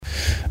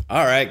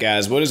All right,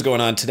 guys, what is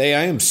going on today?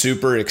 I am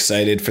super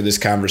excited for this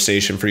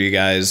conversation for you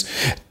guys.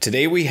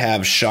 Today we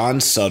have Sean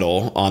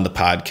Suttle on the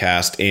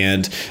podcast,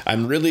 and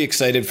I'm really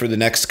excited for the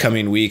next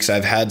coming weeks.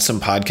 I've had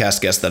some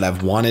podcast guests that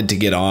I've wanted to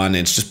get on.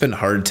 It's just been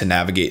hard to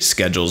navigate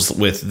schedules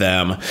with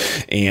them,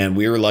 and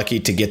we were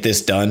lucky to get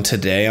this done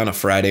today on a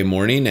Friday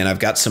morning, and I've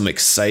got some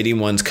exciting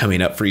ones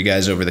coming up for you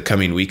guys over the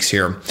coming weeks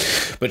here.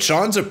 But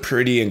Sean's a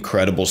pretty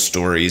incredible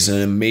story. He's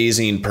an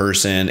amazing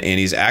person, and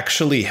he's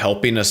actually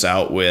helping us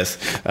out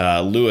with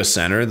Lewis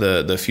Center,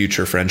 the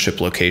future friendship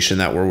location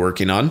that we're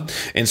working on.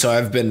 And so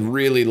I've been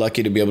really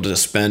lucky to be able to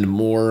spend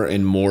more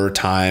and more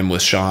time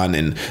with Sean.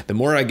 And the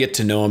more I get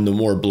to know him, the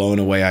more blown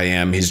away I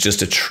am. He's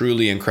just a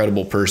truly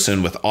incredible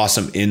person with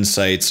awesome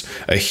insights,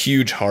 a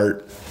huge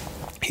heart.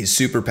 He's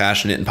super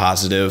passionate and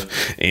positive,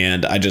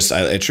 and I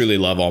truly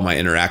love all my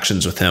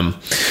interactions with him.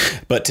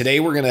 But today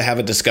we're going to have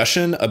a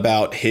discussion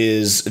about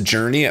his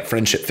journey at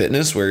Friendship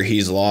Fitness, where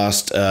he's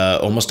lost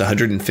almost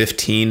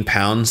 115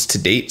 pounds to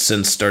date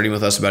since starting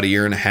with us about a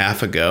year and a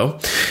half ago.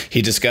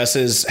 He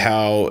discusses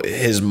how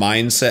his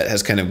mindset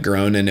has kind of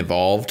grown and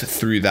evolved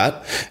through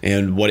that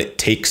and what it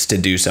takes to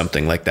do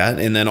something like that.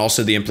 And then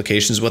also the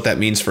implications, what that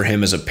means for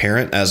him as a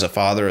parent, as a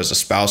father, as a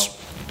spouse,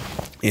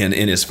 and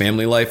in his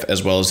family life,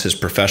 as well as his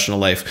professional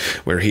life,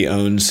 where he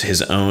owns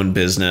his own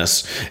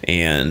business.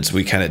 And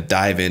we kind of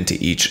dive into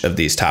each of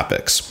these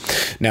topics.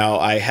 Now,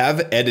 I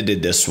have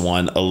edited this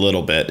one a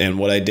little bit. And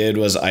what I did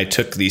was I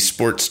took the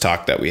sports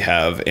talk that we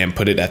have and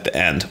put it at the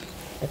end.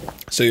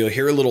 So you'll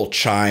hear a little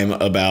chime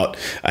about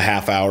a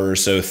half hour or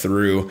so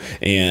through,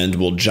 and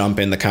we'll jump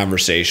in the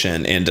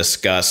conversation and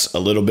discuss a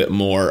little bit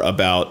more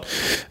about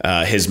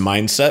his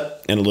mindset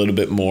and a little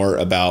bit more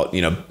about,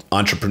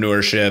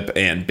 entrepreneurship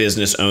and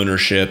business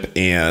ownership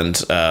and,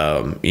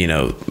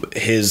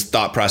 his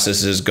thought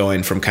processes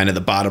going from kind of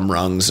the bottom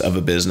rungs of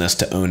a business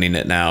to owning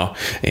it now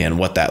and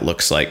what that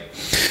looks like.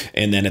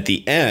 And then at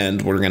the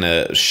end, we're going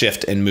to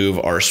shift and move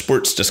our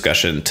sports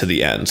discussion to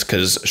the end,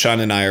 because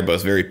Sean and I are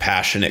both very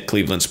passionate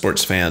Cleveland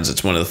sports fans.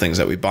 It's one of the things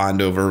that we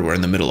bond over. We're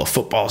in the middle of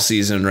football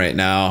season right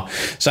now.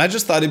 So I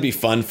just thought it'd be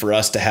fun for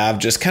us to have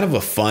just kind of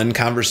a fun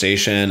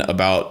conversation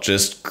about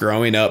just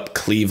growing up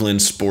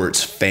Cleveland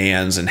sports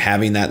fans and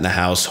having that in the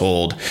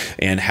household,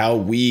 and how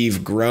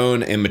we've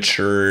grown and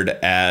matured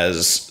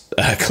as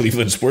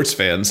Cleveland sports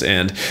fans.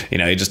 And,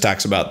 he just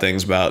talks about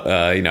things about,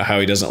 how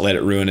he doesn't let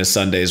it ruin his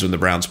Sundays when the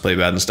Browns play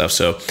bad and stuff.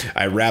 So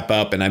I wrap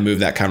up and I move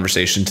that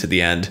conversation to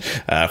the end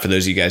for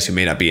those of you guys who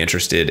may not be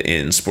interested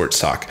in sports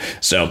talk.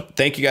 So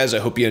thank you guys. I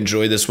hope you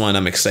enjoy this one.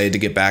 I'm excited to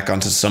get back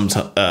onto some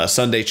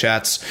Sunday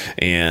chats.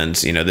 And,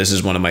 this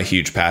is one of my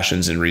huge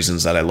passions and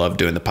reasons that I love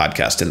doing the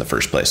podcast in the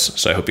first place.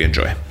 So I hope you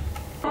enjoy.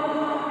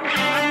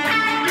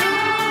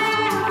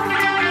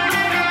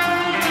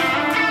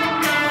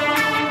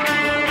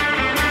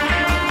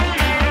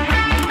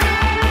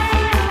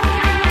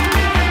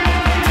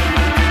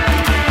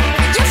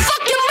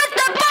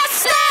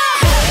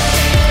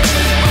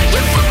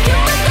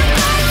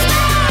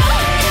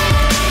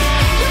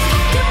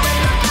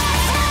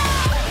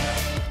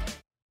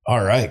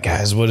 All right,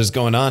 guys, what is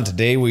going on?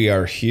 Today we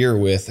are here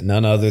with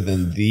none other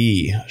than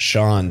the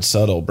Sean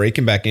Suttle,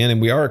 breaking back in, and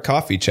we are a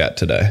coffee chat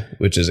today,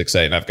 which is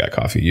exciting. I've got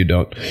coffee, you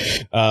don't.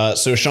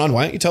 So Sean,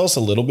 why don't you tell us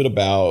a little bit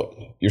about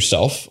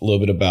yourself, a little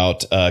bit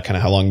about kind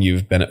of how long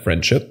you've been at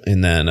Friendship,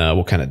 and then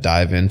we'll kind of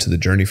dive into the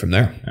journey from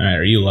there. All right,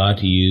 are you allowed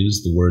to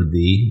use the word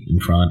 "the" in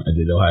front?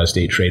 Did Ohio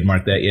State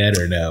trademark that yet,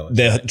 or no?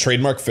 The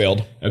trademark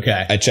failed.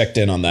 Okay. I checked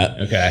in on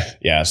that. Okay.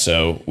 Yeah,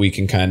 so we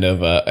can kind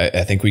of,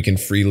 I think we can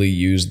freely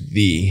use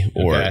 "the"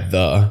 or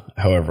 "the,"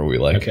 however we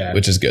like,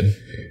 which is good.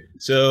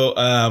 So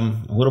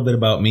a little bit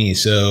about me.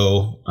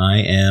 So I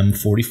am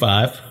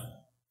 45,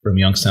 from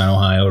Youngstown,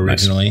 Ohio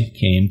originally. Nice.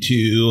 Came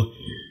to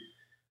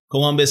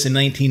Columbus in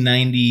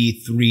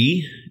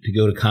 1993 to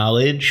go to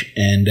college,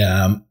 and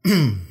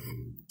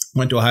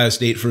went to Ohio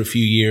State for a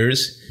few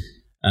years,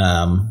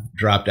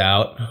 dropped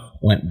out,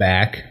 went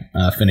back,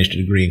 finished a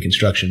degree in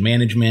construction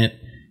management,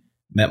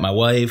 met my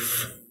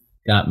wife,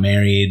 got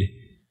married,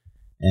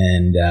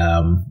 and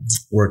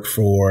worked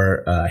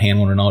for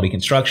Hanlon Rinaldi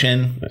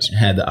Construction. Nice.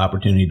 Had the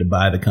opportunity to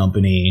buy the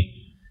company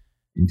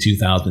in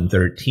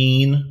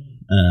 2013.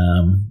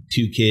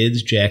 2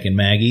 kids, Jack and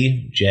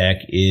Maggie. Jack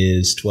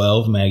is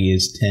 12, Maggie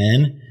is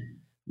 10.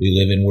 We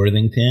live in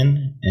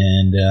Worthington,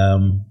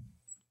 and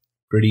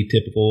pretty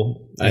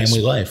typical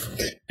family life.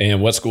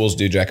 And what schools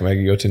do Jack and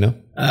Maggie go to now?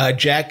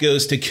 Jack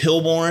goes to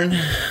Kilbourne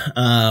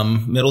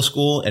Middle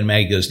School, and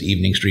Maggie goes to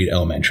Evening Street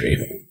Elementary.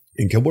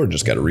 And Kilbourne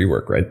just got a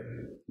rework, right?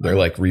 They're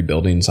like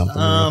rebuilding something.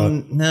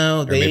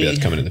 No, maybe that's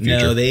coming in the future.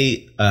 No,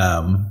 they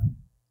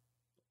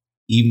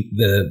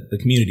the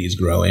community is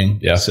growing.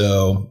 Yeah.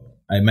 So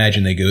I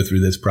imagine they go through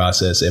this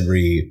process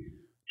every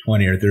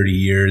 20 or 30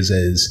 years.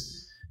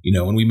 As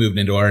when we moved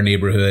into our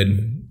neighborhood,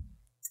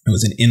 it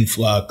was an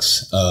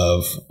influx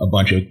of a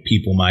bunch of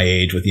people my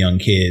age with young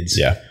kids.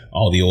 Yeah.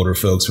 All the older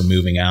folks were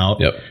moving out.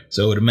 Yep.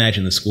 So I would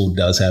imagine the school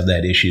does have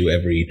that issue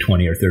every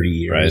 20 or 30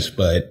 years. Right.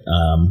 But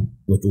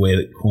with the way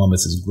that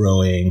Columbus is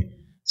growing,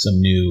 some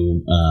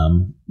new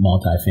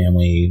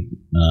multifamily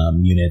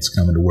units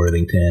coming to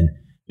Worthington.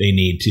 They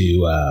need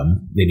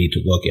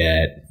to look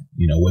at,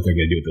 what they're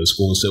going to do with those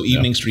schools. So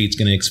Evening Street's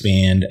going to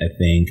expand. I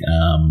think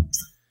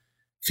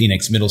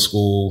Phoenix Middle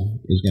School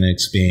is going to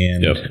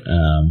expand.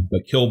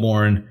 But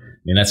Kilbourne,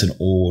 that's an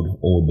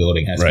old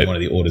building. Has to be one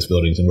of the oldest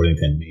buildings in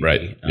Worthington. Maybe.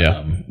 Right.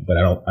 Yeah. But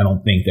I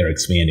don't think they're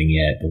expanding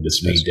yet. They'll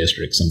just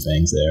redistrict some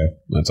things there.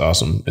 That's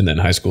awesome. And then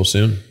high school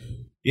soon.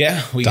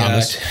 Yeah, we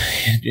Thomas.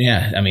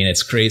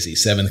 It's crazy.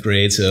 7th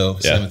grade, so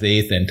 7th,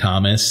 8th, and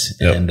Thomas,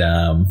 and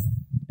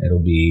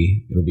it'll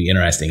be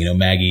interesting.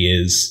 Maggie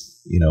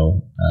is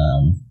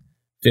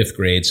 5th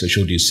grade, so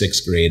she'll do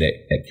 6th grade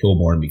at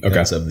Kilbourne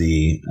because of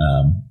the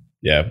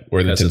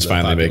Worthington's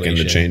finally making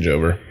the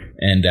changeover,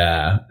 and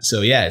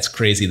so it's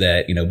crazy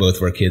that both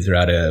of our kids are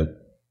out of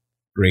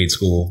grade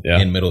school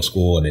and middle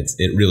school, and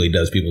it really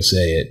does. People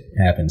say it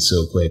happens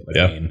so quick, but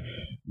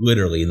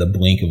literally the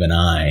blink of an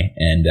eye,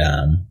 and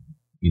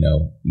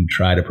you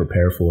try to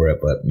prepare for it,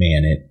 but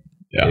man,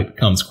 it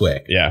comes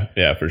quick. Yeah,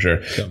 for sure.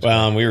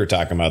 Well, we were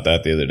talking about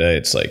that the other day.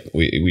 It's like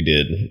we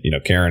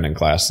did, Karen in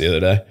class the other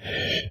day,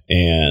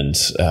 and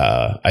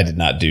I did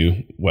not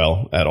do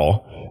well at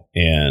all.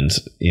 And,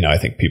 I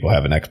think people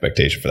have an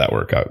expectation for that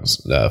workout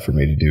for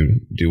me to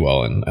do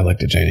well. And I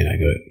looked at Janie and I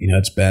go,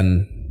 it's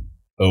been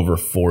over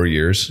 4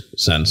 years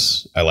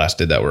since I last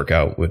did that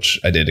workout, which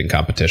I did in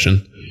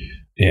competition.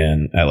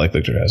 And I looked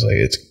at her, I was like,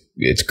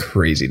 it's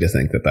crazy to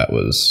think that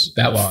was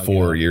that long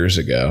 4 years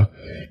ago.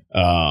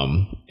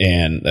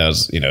 And that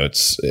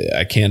was,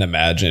 I can't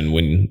imagine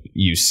when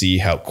you see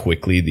how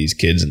quickly these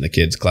kids in the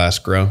kids class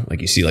grow.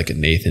 Like you see like a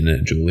Nathan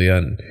and a Julia,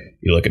 and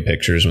you look at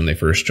pictures when they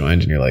first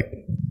joined and you're like,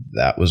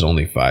 that was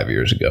only 5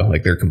 years ago.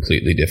 Like they're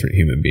completely different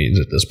human beings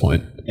at this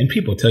point. And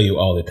people tell you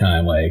all the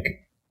time, like,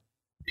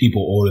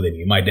 people older than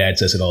you. My dad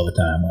says it all the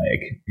time,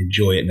 like,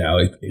 enjoy it now.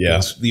 It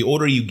goes, the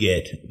older you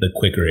get, the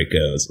quicker it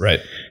goes. Right.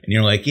 And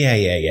you're like,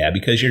 yeah,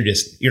 because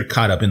you're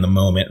caught up in the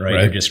moment,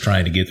 right? You're just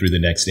trying to get through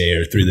the next day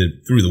or through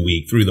the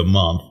week, through the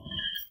month.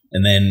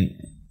 And then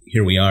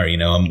here we are,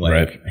 I'm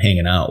like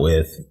hanging out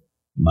with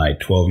my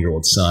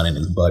 12-year-old son and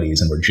his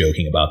buddies, and we're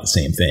joking about the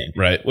same thing.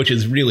 Right. Which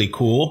is really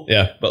cool.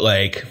 Yeah. But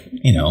like,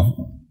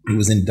 he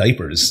was in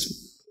diapers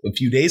a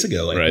few days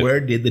ago. Like, where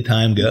did the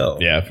time go?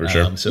 Yeah, for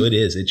sure. So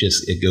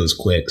it goes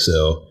quick.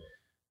 So,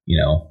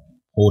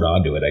 hold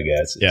on to it, I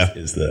guess.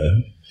 Is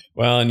the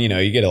well, and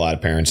you get a lot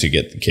of parents who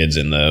get the kids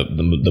in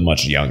the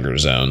much younger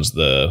zones,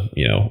 the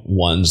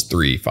 1s,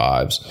 3,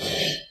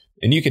 5s.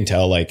 And you can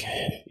tell, like,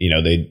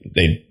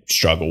 they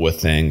struggle with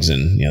things,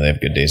 and, they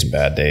have good days and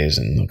bad days,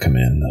 and they'll come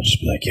in and they'll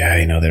just be like,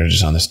 they're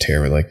just on this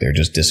tear where, like, they're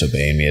just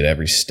disobeying me at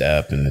every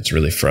step, and it's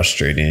really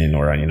frustrating,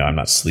 or, I'm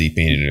not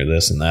sleeping, or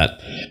this and that.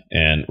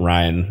 And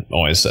Ryan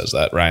always says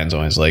that. Ryan's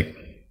always like,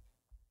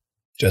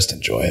 just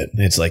enjoy it.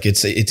 It's like,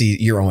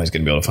 you're always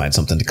going to be able to find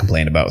something to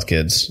complain about with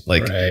kids.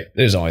 Like,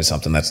 there's always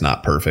something that's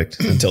not perfect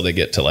until they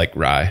get to, like,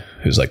 Rye,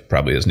 who's like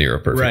probably as near a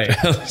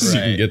perfect as you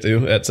can get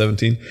to at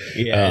 17.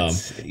 Yeah.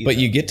 But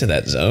you get to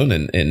that zone,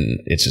 and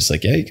it's just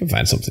like, you can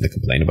find something to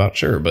complain about,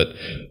 sure, but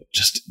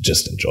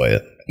just enjoy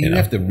it. You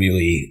have to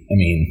really,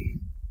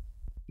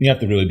 you have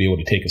to really be able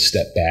to take a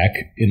step back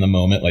in the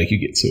moment. Like, you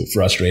get so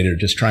frustrated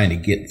just trying to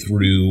get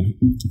through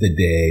the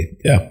day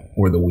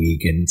or the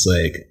week. And it's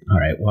like, all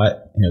right,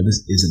 what,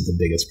 this isn't the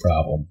biggest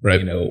problem,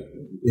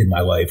 in my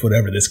life,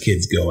 whatever this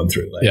kid's going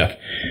through. Like,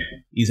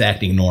 he's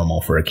acting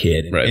normal for a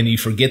kid. And you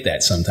forget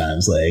that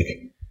sometimes, like,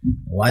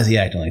 why is he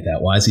acting like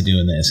that? Why is he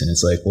doing this? And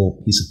it's like,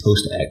 well, he's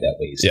supposed to act that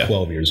way. He's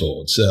 12 years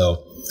old.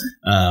 So,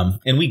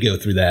 and we go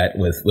through that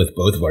with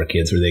both of our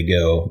kids, where they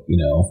go,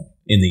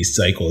 in these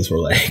cycles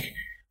where, like,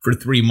 for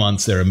 3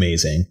 months, they're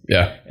amazing.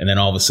 Yeah. And then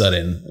all of a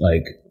sudden,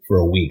 like, for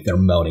a week, they're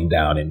melting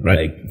down. And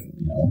like,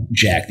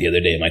 Jack the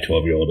other day, my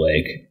 12-year-old,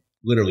 like,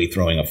 literally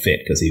throwing a fit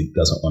because he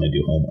doesn't want to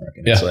do homework.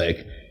 And it's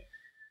like,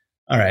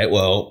 all right,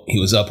 well, he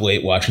was up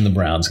late watching the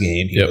Browns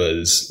game. He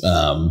was,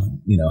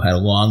 had a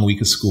long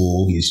week of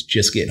school. He's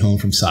just getting home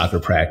from soccer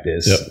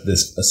practice.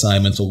 This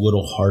assignment's a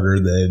little harder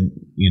than,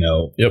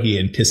 he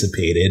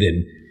anticipated.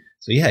 And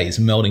so, he's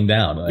melting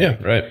down. Like,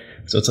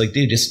 so it's like,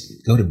 dude, just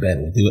go to bed.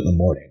 We'll do it in the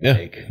morning.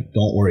 Like,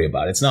 don't worry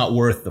about it. It's not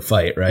worth the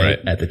fight,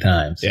 at the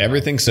time. So. Yeah,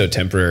 everything's so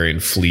temporary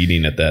and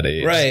fleeting at that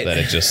age that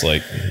it's just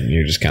like,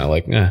 you're just kind of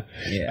like, nah.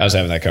 I was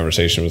having that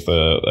conversation with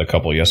a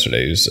couple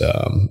yesterday whose,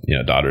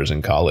 daughter's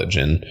in college,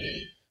 and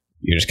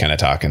you're just kind of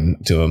talking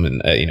to them,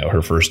 and,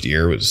 her first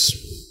year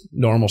was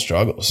normal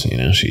struggles.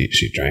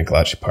 She drank a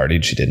lot, she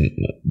partied, she didn't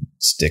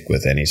stick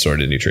with any sort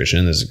of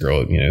nutrition. This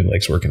girl,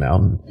 likes working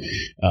out, and,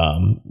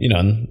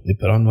 and they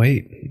put on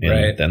weight,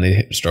 and then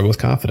they struggle with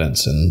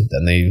confidence, and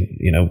then they,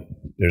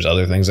 there's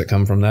other things that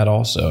come from that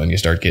also. And you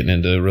start getting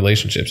into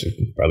relationships with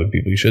probably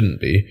people you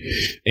shouldn't be.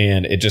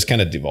 And it just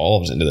kind of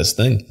devolves into this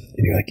thing. And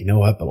you're like, you know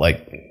what? But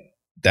like,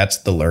 that's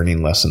the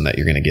learning lesson that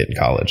you're going to get in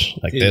college.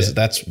 Like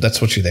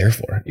that's what you're there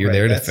for. You're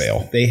there to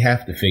fail. You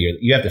have to figure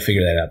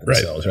that out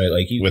themselves, right?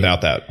 Like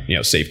without that,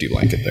 safety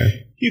blanket there.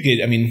 You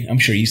could, I'm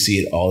sure you see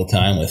it all the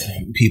time with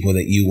people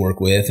that you work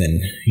with,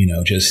 and,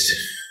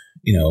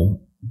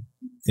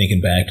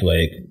 thinking back to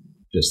like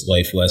just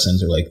life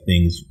lessons or like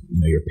things,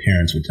 your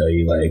parents would tell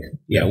you like,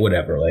 yeah,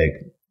 whatever, like,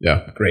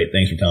 yeah, great,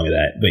 thanks for telling me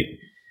that. But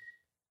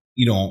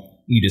you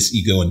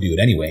go and do it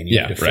anyway. And you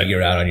have to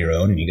figure it out on your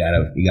own, and you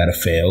gotta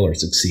fail or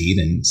succeed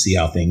and see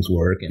how things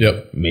work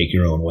and make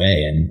your own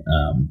way. And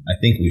I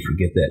think we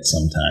forget that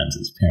sometimes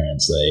as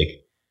parents, like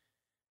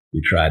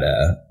we try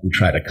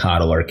to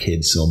coddle our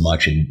kids so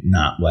much and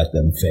not let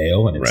them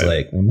fail. And it's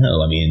like, well,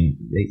 no, I mean,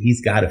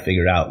 he's got to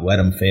figure it out, let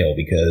him fail,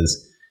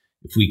 because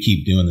if we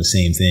keep doing the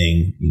same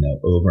thing,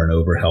 over and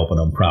over, helping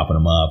them, propping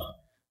them up,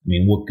 I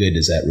mean, what good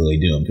does that really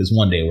do them? Because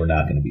one day we're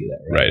not going to be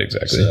there. Right,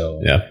 exactly.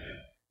 So, yeah,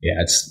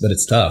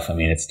 it's tough. I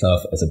mean, it's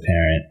tough as a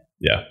parent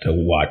to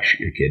watch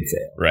your kid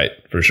fail. Right,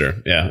 for sure.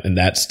 Yeah, and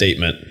that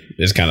statement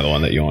is kind of the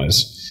one that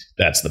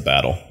that's the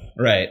battle.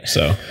 Right.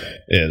 So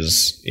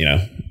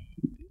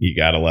you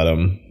got to let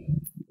them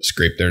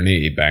scrape their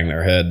knee, bang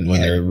their head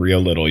when they're real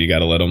little. You got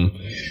to let them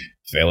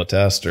fail a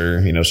test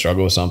or,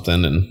 struggle with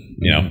something and,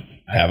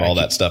 have all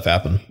that stuff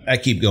happen. I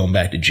keep going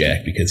back to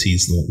Jack because he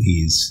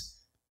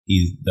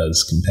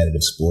does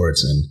competitive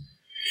sports,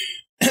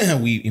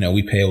 and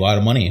we pay a lot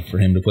of money for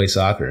him to play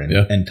soccer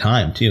and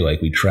time too.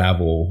 Like we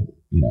travel,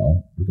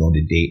 we're going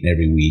to Dayton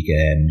every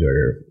weekend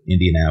or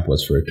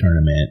Indianapolis for a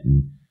tournament,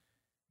 and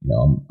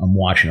I'm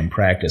watching him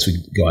practice. We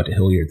go out to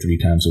Hilliard 3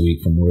 times a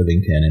week from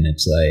Worthington, and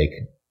it's like,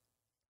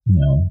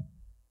 you're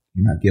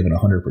not giving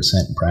 100%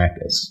 in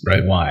practice.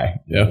 Right? Why?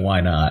 Yeah. Why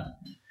not?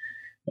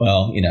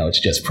 Well, it's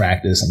just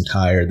practice. I'm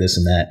tired, this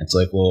and that. It's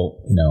like,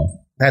 well,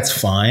 that's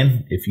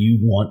fine. If you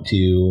want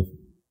to,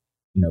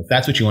 if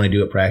that's what you want to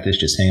do at practice,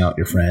 just hang out with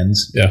your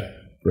friends. Yeah.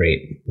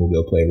 Great. We'll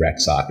go play rec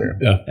soccer.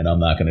 Yeah. And I'm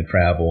not going to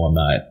travel. I'm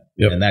not.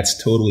 Yep. And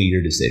that's totally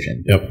your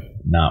decision. Yep.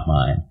 Not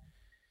mine.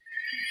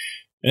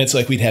 And it's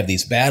like we'd have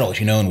these battles,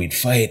 and we'd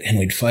fight and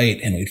we'd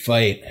fight and we'd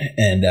fight.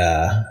 And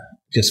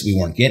just we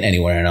weren't getting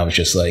anywhere. And I was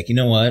just like, you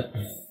know what?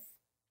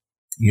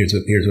 Here's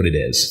what it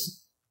is.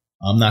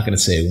 I'm not going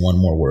to say one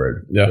more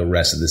word the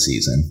rest of the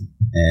season.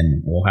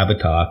 And we'll have a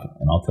talk,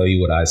 and I'll tell you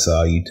what I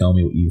saw. You tell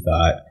me what you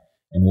thought,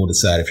 and we'll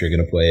decide if you're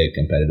going to play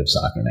competitive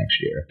soccer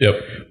next year.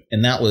 Yep.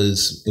 And it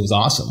was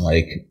awesome.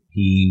 Like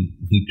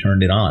he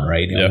turned it on,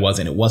 right? It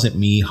wasn't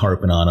me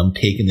harping on him,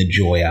 taking the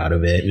joy out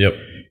of it. Yep.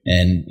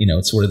 And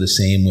it's sort of the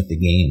same with the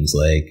games.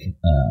 Like,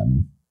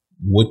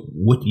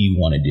 what do you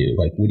want to do?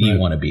 Like, what do you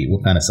want to be?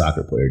 What kind of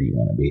soccer player do you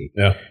want to be?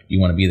 Yeah. Do you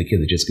want to be the kid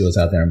that just goes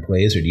out there and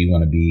plays, or do you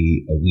want to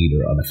be a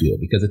leader on the field?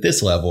 Because at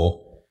this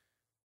level,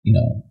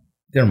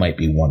 there might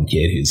be one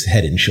kid who's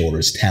head and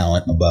shoulders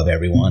talent above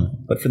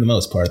everyone, but for the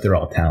most part, they're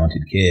all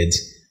talented kids,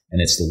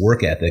 and it's the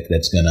work ethic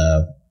that's going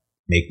to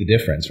make the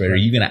difference, right? Are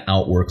you going to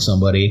outwork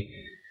somebody?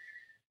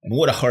 And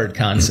what a hard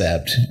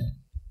concept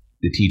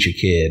to teach a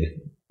kid,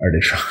 or to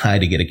try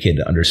to get a kid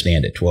to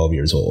understand at 12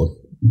 years old.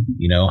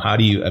 How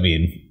do you,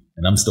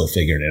 and I'm still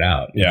figuring it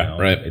out. Yeah,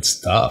 right. It's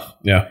tough.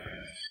 Yeah.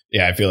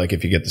 Yeah, I feel like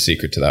if you get the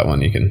secret to that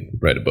one, you can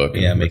write a book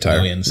and make retire.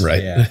 Millions.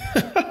 Right. Yeah.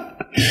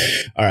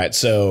 All right.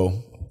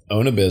 So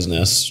own a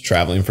business,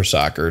 traveling for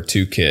soccer,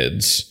 2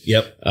 kids.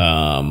 Yep.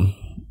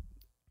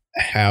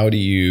 How do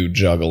you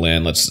juggle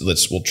in?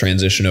 We'll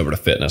transition over to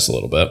fitness a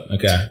little bit.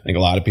 Okay. I think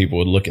a lot of people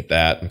would look at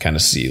that and kind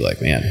of see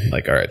like, man,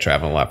 like, all right,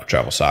 traveling a lot for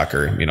travel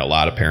soccer. A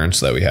lot of parents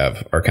that we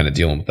have are kind of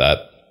dealing with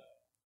that.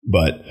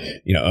 But,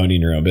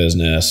 owning your own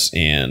business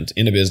and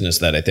in a business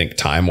that I think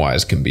time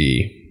wise can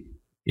be,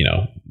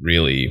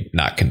 really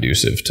not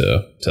conducive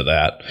to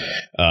that.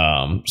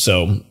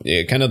 So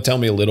kind of tell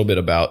me a little bit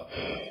about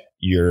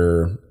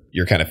your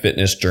kind of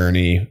fitness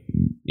journey,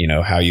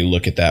 how you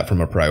look at that from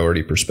a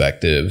priority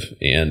perspective,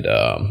 and,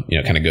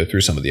 kind of go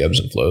through some of the ebbs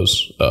and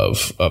flows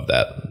of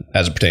that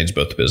as it pertains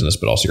both to business,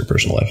 but also your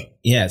personal life.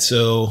 Yeah.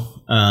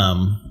 So,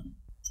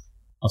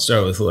 I'll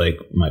start with like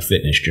my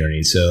fitness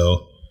journey.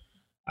 So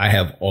I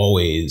have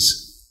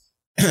always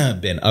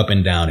been up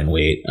and down in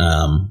weight.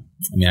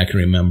 I can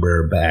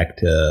remember back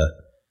to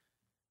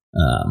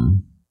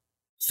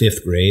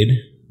 5th grade.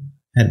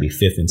 Had to be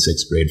 5th and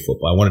 6th grade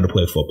football. I wanted to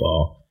play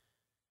football,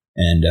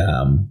 and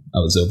I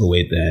was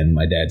overweight then.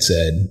 My dad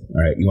said,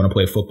 all right, you want to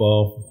play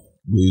football?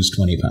 Lose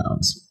 20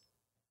 pounds.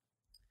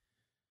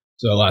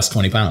 So I lost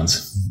 20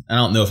 pounds. I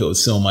don't know if it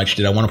was so much,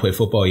 did I want to play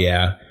football?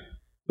 Yeah.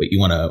 But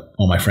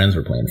all my friends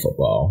were playing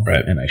football.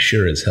 Right. And I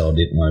sure as hell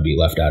didn't want to be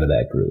left out of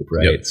that group.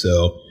 Right. Yep.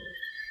 So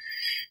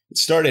it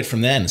started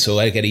from then. So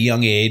like at a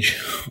young age,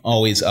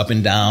 always up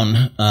and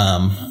down,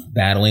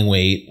 battling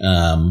weight,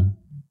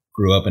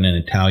 grew up in an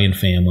Italian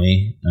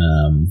family,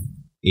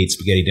 ate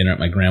spaghetti dinner at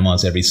my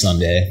grandma's every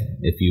Sunday.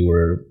 If you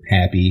were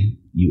happy,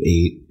 you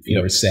ate. If you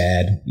were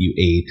sad, you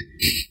ate.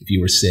 If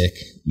you were sick,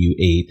 you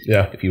ate.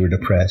 Yeah. If you were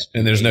depressed.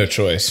 And there's no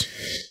choice.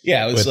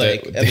 Yeah, it was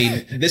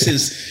this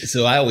is,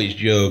 so I always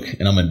joke,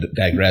 and I'm going to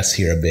digress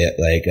here a bit.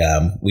 Like,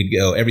 we'd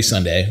go every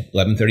Sunday,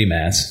 11:30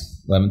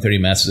 mass. 11:30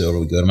 mass is over.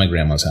 We'd go to my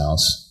grandma's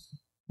house.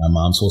 My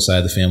mom's whole side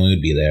of the family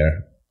would be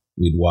there.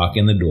 We'd walk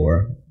in the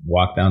door,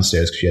 walk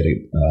downstairs because she had a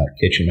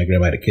kitchen. My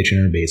grandma had a kitchen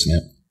in her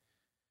basement.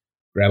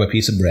 Grab a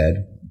piece of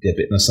bread, dip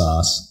it in the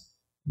sauce,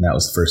 and that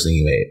was the first thing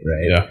you ate,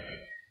 right? Yeah.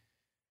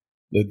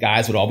 the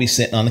guys would all be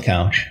sitting on the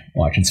couch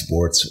watching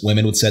sports.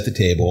 Women would set the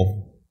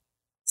table.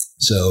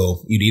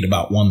 So you'd eat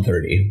about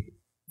 1:30.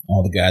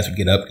 All the guys would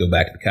get up, go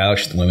back to the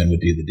couch. The women would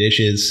do the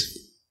dishes.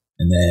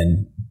 And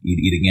then you'd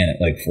eat again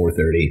at like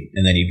 4:30.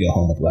 And then you'd go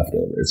home with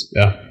leftovers.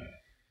 Yeah.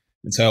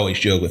 And so I always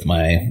joke with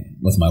my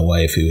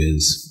wife, who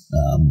is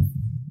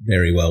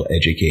very well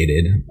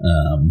educated,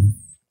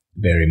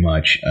 very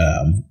much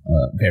a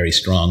very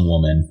strong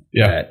woman.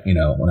 Yeah. That,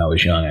 when I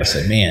was young, I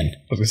said, man,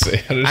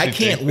 I I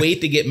can't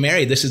wait to get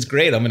married. This is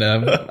great. I'm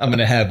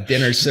gonna have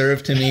dinner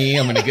served to me.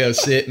 I'm gonna go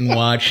sit and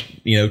watch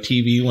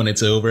TV when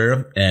it's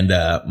over. And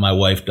my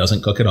wife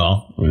doesn't cook at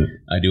all. Right.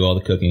 I do all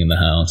the cooking in the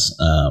house.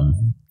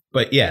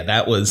 But yeah,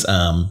 that was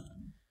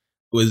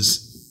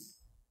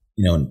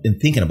in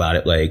thinking about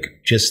it, like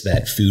just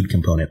that food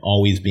component,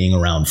 always being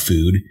around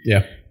food.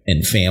 Yeah.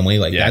 And family,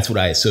 that's what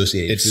I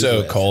associate. It's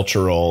so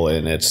cultural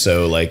and it's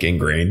so like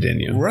ingrained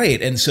in you.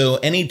 Right. And so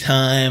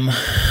anytime,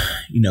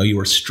 you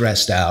were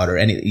stressed out or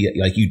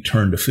you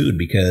turn to food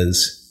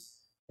because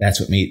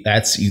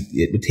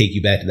it would take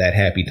you back to that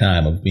happy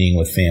time of being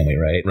with family.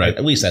 Right. Right.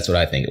 At least that's what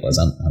I think it was.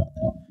 I don't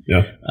know.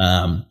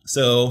 Yeah.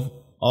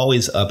 So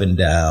always up and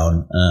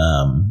down.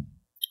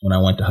 When I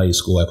went to high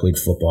school, I played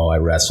football, I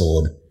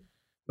wrestled,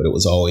 but it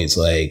was always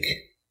like,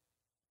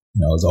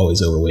 I was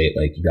always overweight.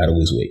 Like, you got to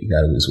lose weight, you got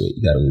to lose weight,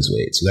 you got to lose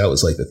weight. So that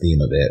was like the theme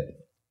of it.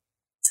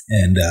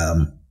 And,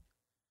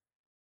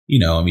 you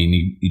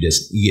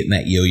get in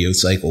that yo-yo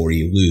cycle where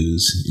you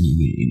lose and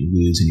you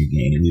lose and you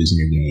gain, you lose and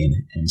you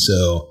gain. And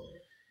so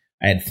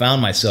I had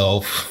found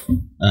myself,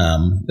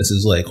 this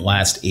is like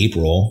last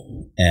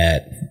April,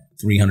 at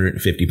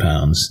 350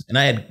 pounds. And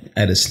I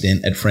had a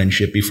stint at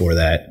Friendship before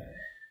that.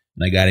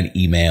 And I got an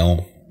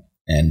email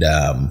and,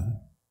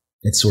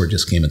 it sort of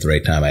just came at the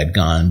right time. I had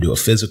gone to a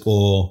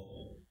physical,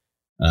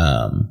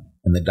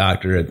 and the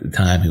doctor at the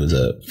time, who was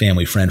a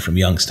family friend from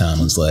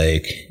Youngstown, was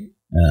like,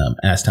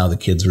 asked how the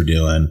kids were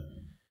doing.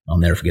 I'll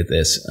never forget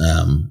this.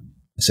 I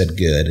said,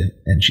 good.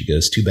 And she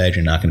goes, too bad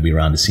you're not going to be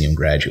around to see him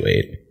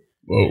graduate.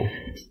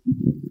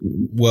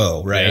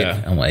 Whoa, right?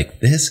 Yeah. I'm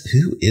like,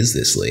 who is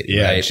this lady?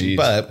 Yeah, right? Geez,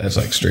 but that's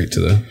like straight to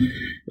the...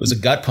 It was a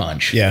gut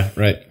punch. Yeah,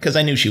 right. Because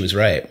I knew she was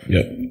right.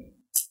 Yeah.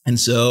 And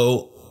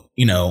so...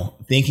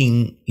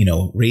 thinking,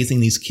 raising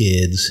these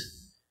kids,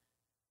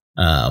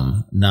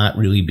 not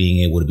really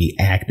being able to be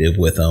active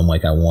with them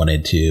like I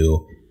wanted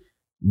to,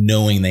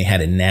 knowing they had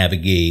to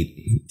navigate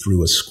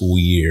through a school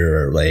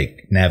year or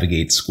like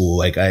navigate school.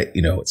 Like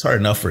it's hard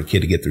enough for a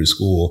kid to get through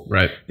school.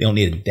 Right. They don't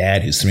need a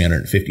dad who's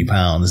 350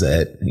 pounds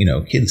that,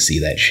 kids see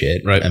that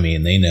shit. Right. I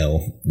mean, they know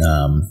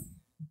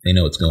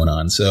what's going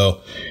on.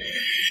 So,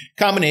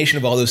 combination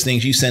of all those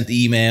things. You sent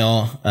the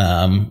email.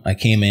 I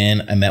came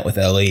in, I met with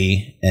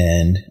Ellie,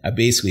 and I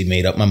basically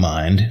made up my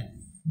mind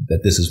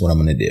that this is what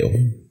I'm going to do.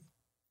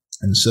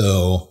 And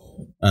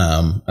so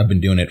I've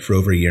been doing it for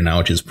over a year now,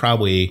 which is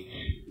probably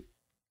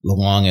the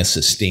longest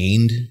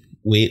sustained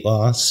weight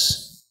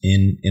loss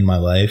in my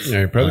life. Yeah,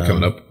 you're probably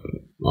coming up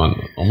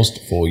on almost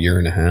a full year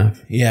and a half.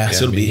 Yeah,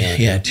 so it'll be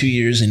 2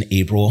 years in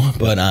April,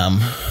 but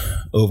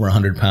over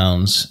 100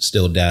 pounds,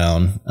 still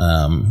down,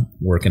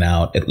 working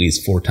out at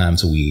least 4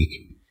 times a week.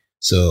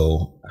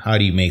 So how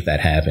do you make that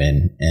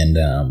happen? And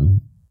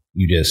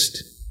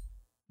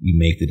you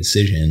make the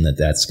decision that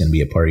that's going to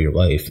be a part of your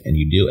life, and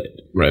you do it.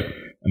 Right.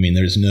 I mean,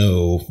 there's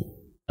no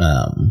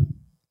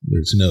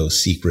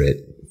secret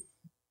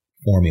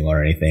formula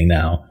or anything.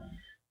 Now,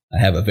 I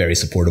have a very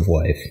supportive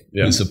wife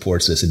who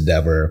supports this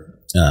endeavor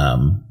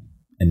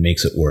and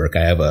makes it work.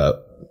 I have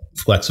a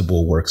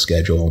flexible work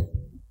schedule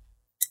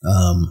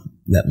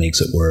that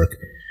makes it work,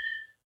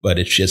 but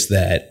it's just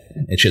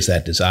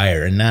that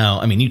desire. And now,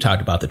 I mean, you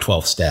talked about the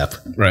 12th step,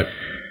 right?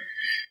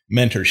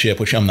 Mentorship,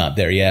 which I'm not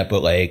there yet,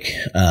 but like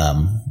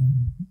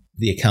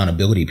the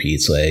accountability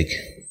piece, like,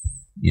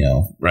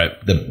 right.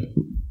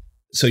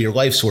 So your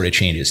life sort of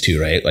changes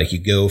too, right? Like, you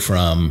go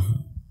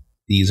from,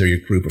 these are your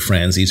group of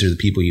friends, these are the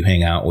people you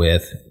hang out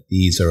with,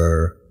 these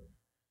are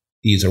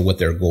what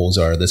their goals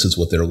are, this is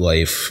what their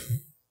life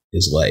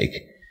is like.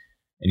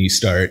 And you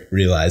start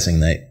realizing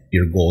that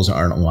your goals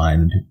aren't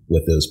aligned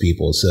with those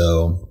people.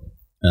 So,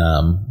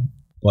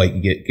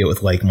 get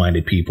with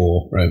like-minded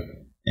people, right?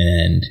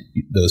 And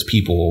those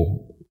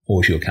people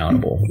hold you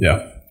accountable.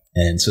 Yeah.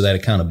 And so that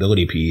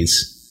accountability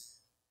piece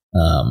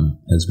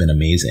has been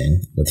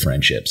amazing with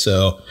Friendship.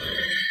 So,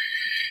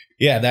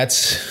 yeah,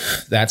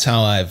 that's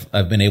how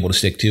I've been able to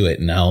stick to it.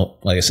 And now,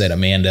 like I said,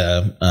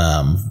 Amanda,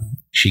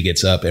 she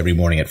gets up every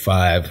morning at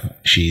 5.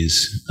 She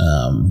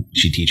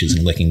teaches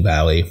in Licking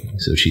Valley,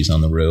 so she's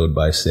on the road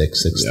by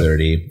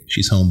 6:30. Yep.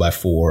 She's home by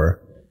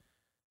 4.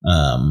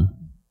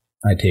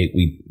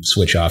 We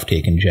switch off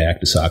taking Jack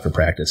to soccer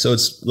practice, so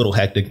it's a little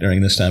hectic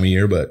during this time of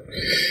year. But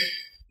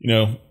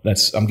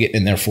I'm getting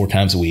in there 4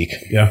 times a week.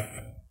 Yeah,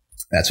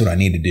 that's what I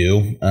need to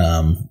do.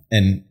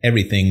 And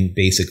everything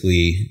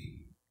basically,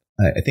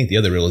 I think the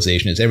other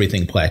realization is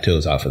everything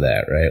plateaus off of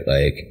that, right?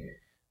 Like,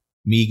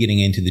 me getting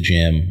into the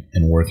gym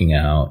and working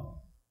out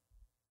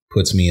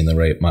puts me in the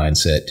right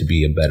mindset to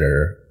be a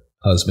better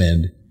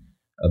husband,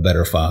 a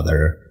better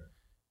father,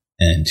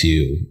 and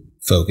to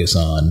focus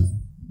on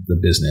the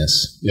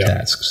business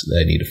tasks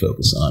that I need to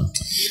focus on.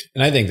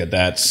 And I think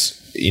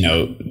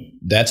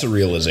that's a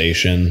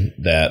realization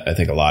that I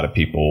think a lot of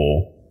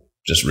people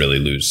just really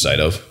lose sight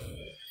of.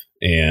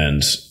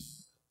 And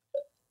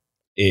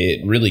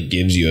it really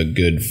gives you a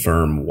good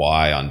firm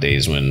why on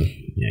days when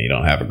you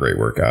don't have a great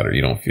workout, or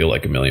you don't feel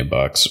like $1 million,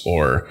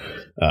 or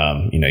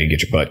you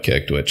get your butt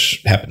kicked,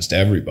 which happens to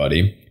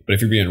everybody. But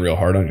if you're being real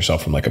hard on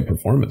yourself from like a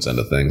performance end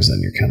of things, then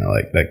you're kind of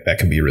like that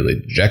can be really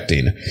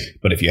dejecting.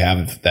 But if you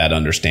have that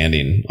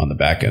understanding on the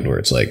back end where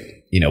it's like,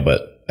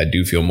 but I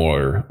do feel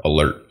more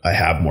alert, I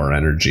have more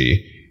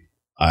energy,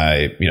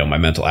 my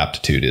mental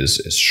aptitude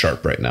is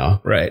sharp right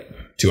now, right?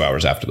 2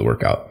 hours after the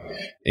workout.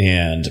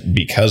 And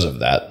because of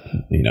that,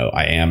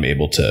 I am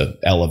able to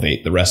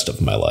elevate the rest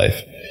of my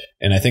life.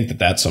 And I think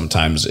that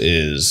sometimes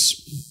is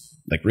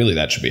like, really,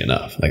 that should be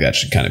enough. Like that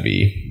should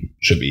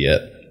be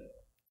it.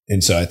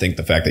 And so I think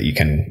the fact that you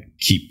can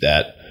keep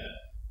that,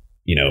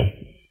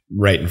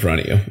 right in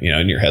front of you,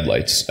 in your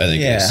headlights, I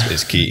think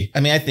is key.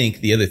 I mean, I think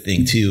the other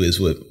thing too is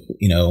what,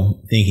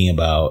 thinking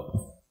about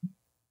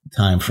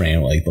time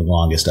frame, like the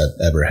longest I've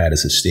ever had a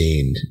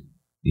sustained,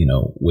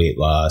 weight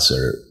loss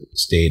or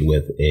stayed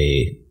with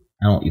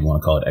I don't even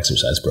want to call it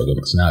exercise program,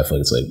 because now I feel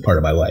like it's like part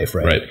of my life,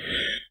 right?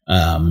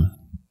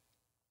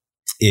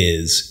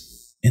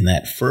 Is in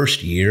that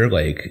first year,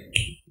 like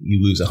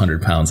you lose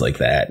 100 pounds like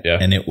that. Yeah.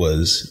 And it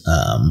was,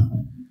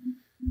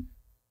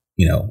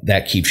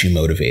 that keeps you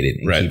motivated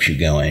and keeps you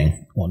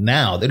going. Well,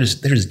 now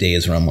there's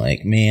days where I'm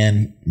like,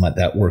 man,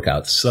 that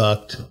workout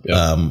sucked.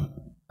 Yep.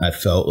 I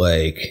felt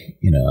like,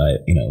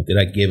 did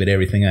I give it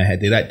everything I had?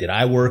 Did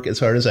I work as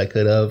hard as I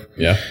could have?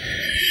 Yeah.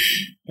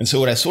 And so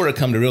what I sort of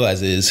come to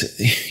realize is,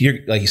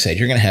 like you said,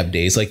 you're going to have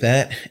days like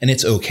that, and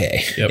it's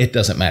okay. Yep. It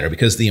doesn't matter,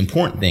 because the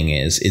important thing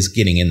is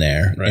getting in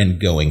there and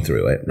going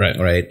through it.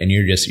 Right. And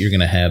you're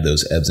going to have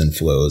those ebbs and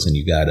flows, and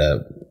you got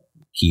to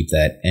keep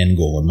that end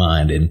goal in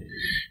mind. And,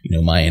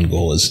 my end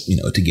goal is,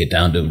 to get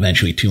down to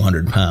eventually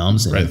 200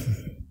 pounds and,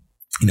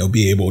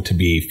 be able to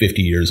be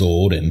 50 years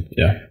old and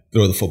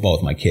throw the football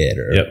with my kid,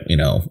 or,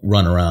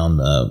 run around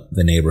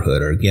the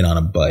neighborhood, or get on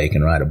a bike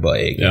and ride a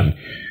bike. Yeah. And,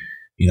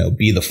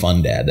 be the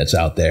fun dad that's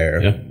out there,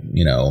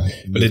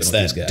 But it's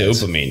that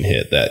dopamine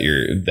hit that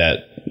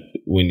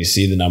when you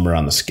see the number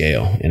on the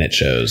scale and it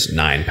shows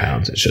 9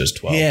 pounds, it shows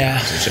 12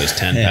 pounds, it shows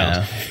 10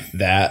 pounds,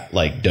 that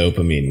like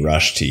dopamine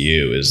rush to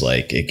you is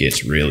like, it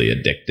gets really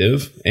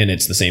addictive. And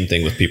it's the same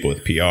thing with people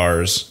with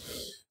PRs.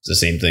 It's the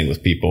same thing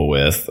with people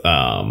with,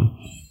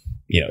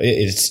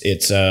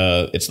 it's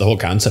the whole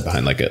concept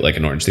behind like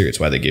an Orange Theory. It's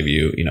why they give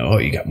you,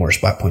 you got more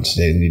spot points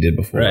today than you did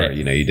before. Right.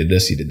 You did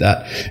this, you did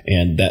that.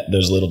 And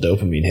those little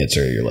dopamine hits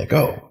are, you're like,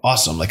 oh,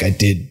 awesome. Like I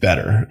did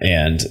better.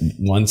 And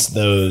once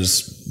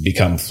those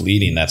become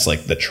fleeting, that's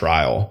like the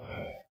trial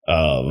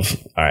of,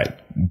 all right,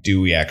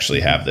 do we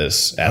actually have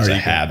this as a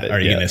habit?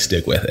 Are you going to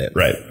stick with it?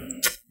 Right.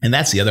 And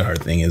that's the other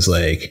hard thing is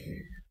like,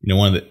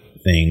 one of the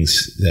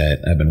things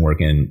that I've been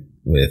working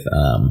with,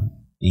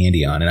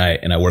 Andy on,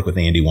 and I work with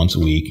Andy once a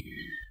week,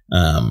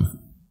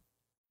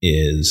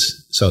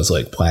 so it's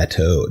like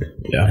plateaued.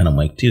 Yeah. And I'm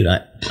like, dude, I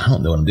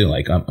don't know what I'm doing.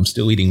 Like, I'm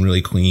still eating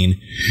really clean.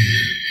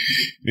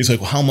 He's like,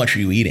 well, how much are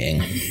you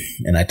eating?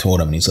 And I told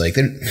him, and he's like,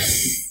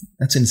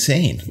 that's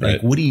insane. Right.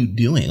 Like, what are you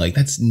doing? Like,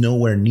 that's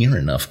nowhere near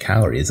enough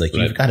calories. Like,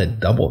 you've got to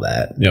double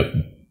that. Yep.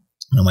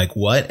 And I'm like,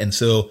 what? And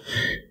so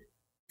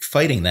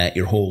fighting that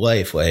your whole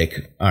life,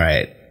 like, all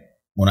right,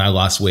 when I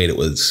lost weight, it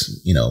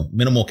was,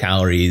 minimal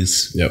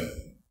calories. Yep.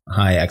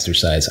 High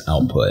exercise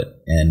output,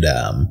 and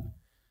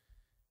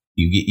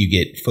you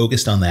get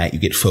focused on that. You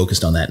get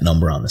focused on that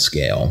number on the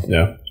scale,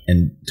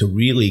 and to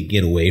really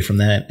get away from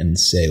that and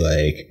say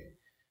like,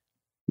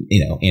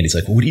 Andy's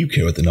like, well, what do you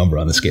care what the number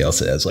on the scale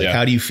says? Like,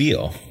 how do you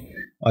feel?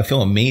 Well, I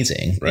feel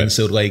amazing, and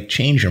so like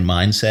change your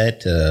mindset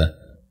to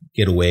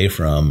get away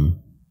from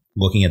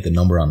looking at the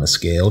number on the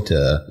scale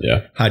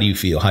to how do you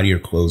feel? How do your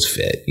clothes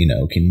fit?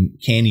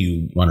 Can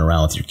you run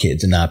around with your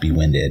kids and not be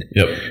winded?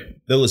 Yep.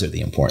 Those are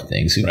the important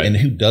things. And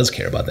who does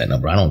care about that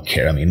number? I don't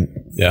care. I mean,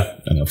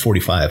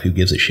 45, who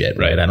gives a shit,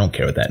 right? I don't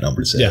care what that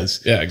number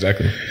says. Yeah,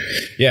 exactly.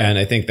 Yeah, and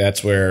I think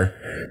that's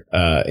where,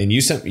 and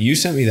you sent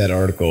me that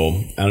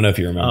article. I don't know if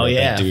you remember what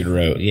that dude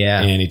wrote.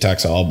 Yeah. And he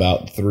talks all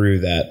about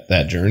through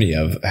that journey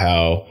of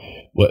how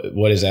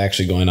what is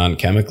actually going on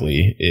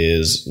chemically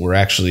is we're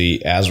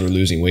actually, as we're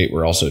losing weight,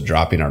 we're also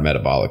dropping our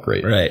metabolic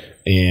rate. Right.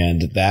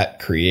 And that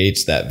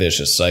creates that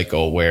vicious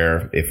cycle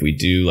where if we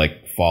do like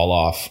fall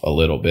off a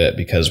little bit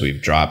because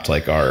we've dropped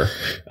like our,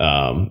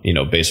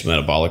 basal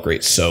metabolic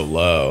rate so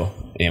low,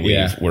 and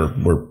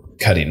we're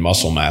cutting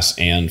muscle mass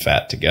and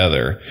fat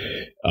together.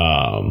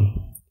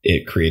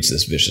 It creates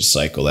this vicious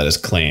cycle that is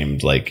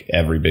claimed like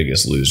every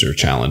Biggest Loser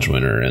challenge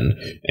winner, and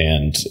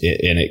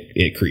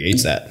it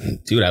creates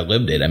that. Dude, I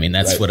lived it. I mean,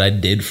 that's what I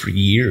did for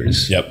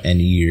years, and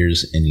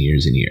years and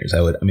years and years. I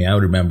would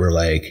remember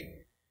like,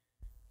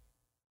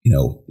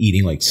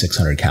 eating like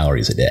 600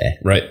 calories a day.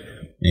 Right.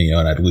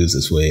 and I'd lose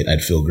this weight.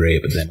 I'd feel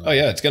great. But then, oh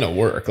yeah, it's going to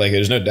work. Like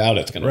there's no doubt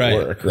it's going to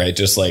work. Right.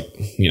 Just like,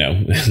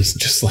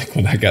 just like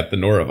when I got the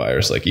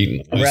norovirus, like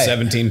eating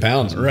 17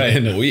 pounds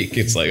in a week.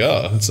 It's like,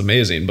 oh, it's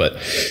amazing. But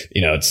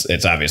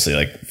it's obviously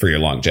like for your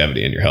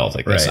longevity and your health,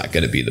 like that's not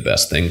going to be the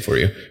best thing for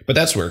you. But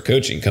that's where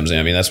coaching comes in.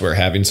 I mean, that's where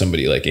having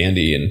somebody like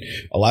Andy, and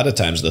a lot of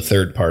times the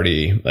third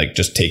party, like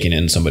just taking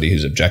in somebody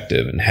who's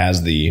objective and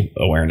has the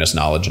awareness,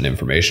 knowledge, and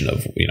information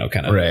of,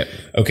 kind of,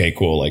 okay,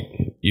 cool. Like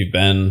you've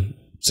been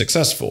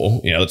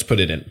successful, let's put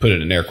it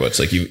in air quotes,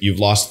 like you've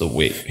lost the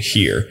weight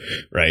here,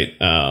 right?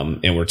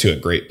 And we're to a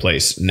great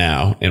place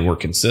now, and we're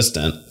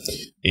consistent,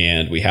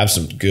 and we have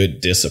some good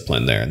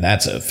discipline there, and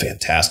that's a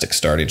fantastic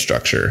starting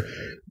structure.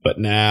 But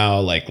now,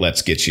 like,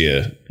 let's get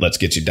you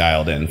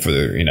dialed in for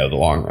the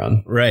long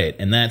run, right?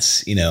 And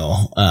that's and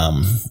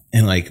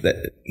like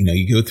that,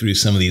 you go through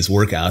some of these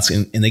workouts,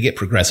 and they get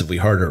progressively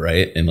harder,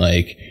 right? And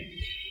like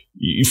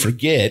you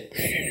forget.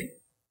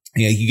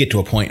 You get to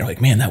a point, you're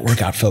like, man, that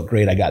workout felt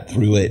great. I got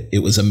through it. It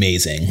was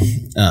amazing.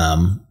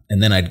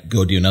 And then I'd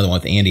go do another one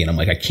with Andy, and I'm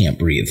like, I can't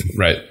breathe.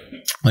 Right.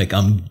 Like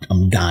I'm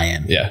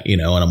dying. Yeah.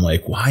 And I'm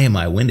like, why am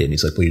I winded? And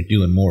he's like, well, you're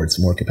doing more. It's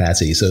more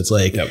capacity. So it's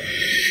like,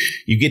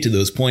 you get to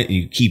those points and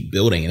you keep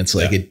building, and it's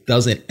like, it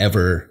doesn't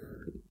ever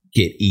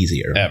get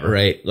easier. Ever.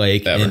 Right.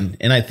 Like, ever.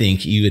 And I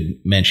think you had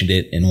mentioned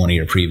it in one of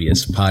your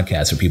previous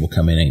podcasts where people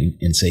come in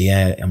and say,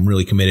 yeah, I'm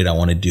really committed. I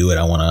want to do it.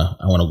 I want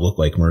to look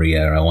like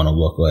Maria, or I want to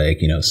look like,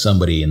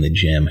 somebody in the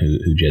gym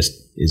who just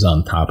is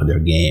on top of their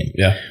game.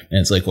 Yeah. And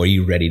it's like, well, are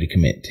you ready to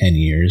commit 10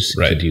 years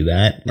to do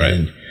that? Right.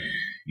 And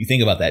you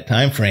think about that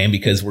time frame,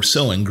 because we're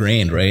so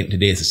ingrained, right, in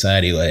today's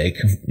society, like,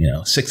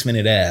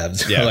 6-minute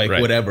abs, or like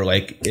whatever,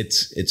 like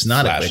it's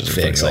not a quick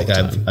fix. Like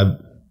I've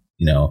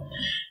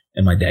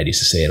and my dad used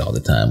to say it all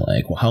the time,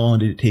 like, well, how long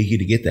did it take you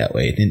to get that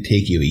way? It didn't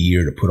take you a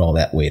year to put all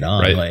that weight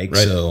on.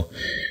 So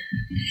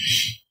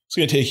it's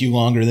going to take you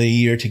longer than a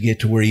year to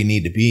get to where you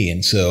need to be.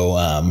 And so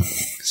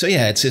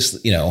yeah, it's just,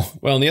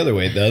 Well, and the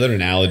other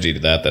analogy to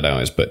that I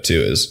always put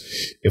too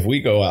is, if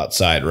we go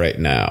outside right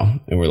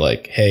now and we're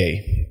like,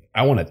 hey,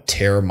 I want to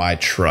tear my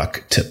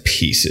truck to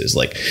pieces.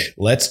 Like,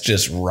 let's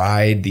just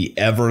ride the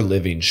ever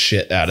living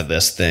shit out of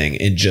this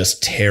thing and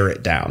just tear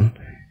it down.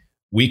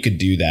 We could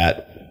do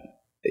that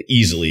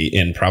easily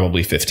in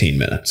probably 15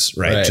 minutes,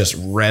 right? Just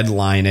red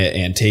line it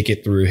and take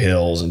it through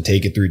hills and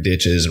take it through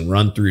ditches and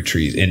run through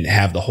trees and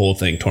have the whole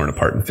thing torn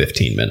apart in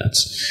 15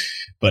 minutes.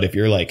 But if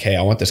you're like, hey,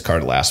 I want this car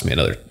to last me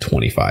another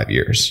 25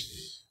 years,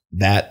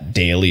 that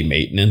daily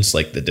maintenance,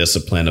 like the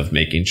discipline of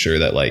making sure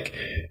that, like,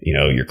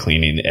 you're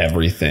cleaning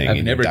everything.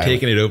 I've never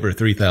taken it over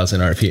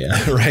 3,000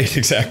 RPM. Right.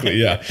 Exactly.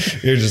 Yeah.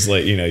 You're just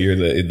like, you're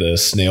the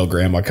snail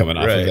grandma coming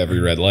off of every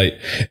red light,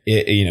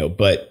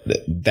 but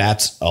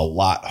that's a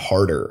lot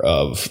harder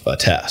of a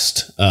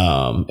test.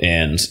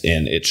 And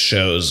it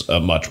shows a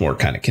much more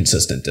kind of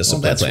consistent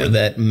discipline. Well, that's where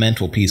that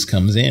mental piece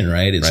comes in,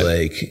 right? It's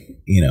like,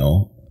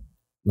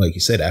 like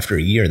you said, after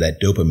a year, that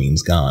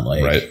dopamine's gone.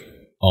 Like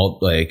all,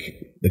 like,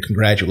 the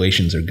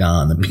congratulations are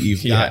gone.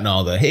 You've gotten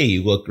all the, hey,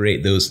 you look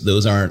great.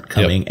 Those aren't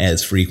coming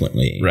as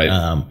frequently.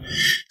 Right.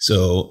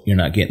 So you're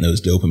not getting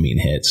those dopamine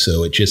hits.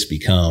 So it just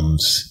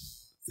becomes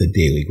the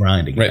daily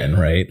grind again.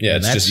 Right. Yeah.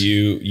 And it's just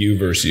you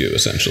versus you,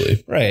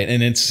 essentially. Right.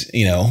 And it's,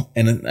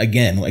 and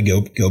again, like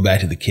go back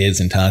to the kids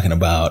and talking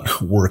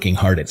about working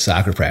hard at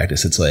soccer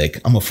practice. It's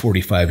like, I'm a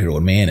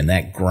 45-year-old man, and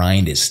that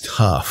grind is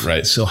tough.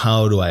 Right. So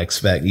how do I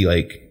expect you,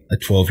 like, a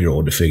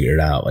 12-year-old to figure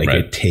it out? Like,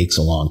 it takes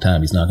a long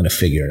time. He's not going to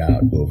figure it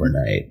out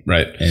overnight.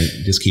 Right. And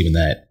just keeping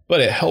that. But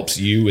it helps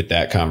you with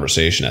that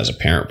conversation as a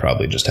parent,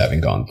 probably just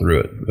having gone through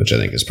it, which I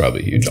think is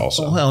probably huge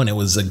also. Well, and it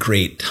was a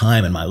great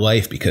time in my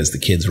life because the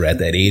kids were at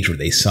that age where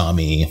they saw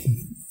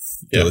me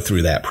go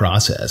through that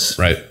process.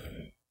 Right.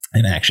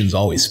 And actions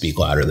always speak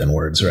louder than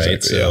words. Right.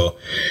 Exactly, so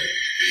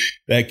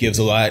that gives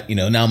a lot,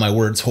 now my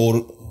words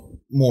hold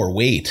more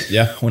weight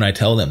when I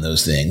tell them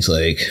those things,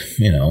 like,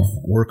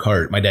 work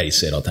hard. My dad used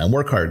to say it all the time,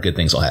 work hard, good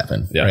things will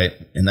happen. Right.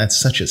 And that's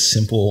such a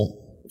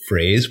simple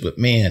phrase, but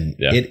man,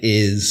 it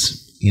is,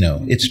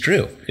 it's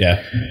true.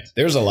 Yeah.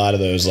 There's a lot of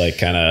those, like,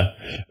 kind of,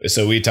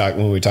 so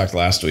when we talked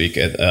last week,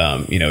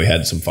 we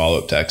had some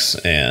follow-up texts,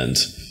 and,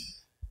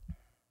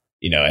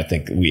 I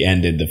think we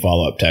ended the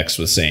follow-up text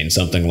with saying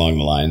something along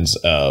the lines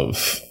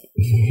of,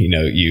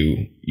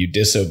 you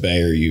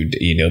disobey, or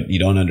you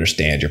don't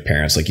understand your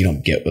parents, like, you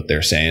don't get what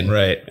they're saying.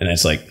 Right. And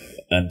it's like,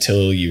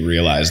 until you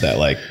realize that,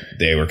 like,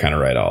 they were kind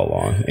of right all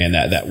along, and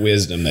that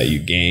wisdom that you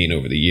gain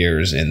over the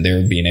years, and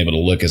they're being able to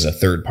look as a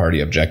third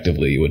party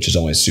objectively, which is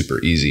always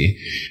super easy.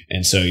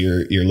 And so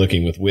you're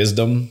looking with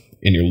wisdom,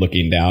 and you're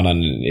looking down on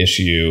an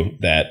issue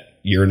that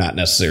you're not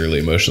necessarily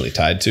emotionally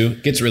tied to.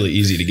 It gets really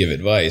easy to give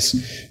advice.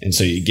 And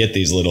so you get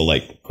these little,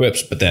 like,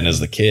 quips, but then as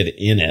the kid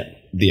in it,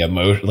 the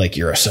emotion, like,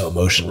 you're so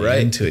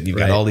emotionally into it, and you've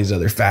got all these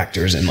other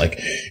factors, and, like,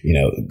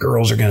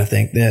 girls are going to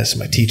think this,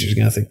 my teacher's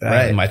going to think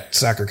that, and my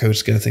soccer coach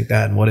is going to think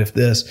that, and what if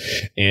this,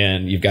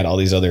 and you've got all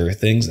these other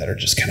things that are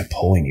just kind of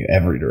pulling you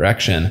every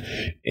direction,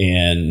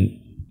 and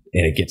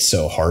it gets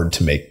so hard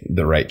to make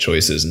the right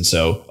choices. And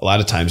so a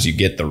lot of times you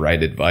get the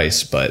right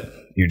advice, but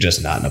you're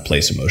just not in a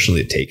place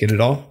emotionally to take it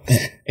at all.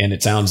 And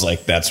it sounds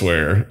like that's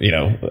where,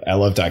 I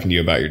love talking to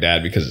you about your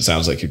dad, because it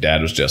sounds like your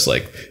dad was just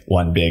like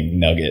one big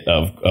nugget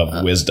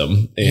of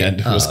wisdom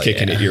and was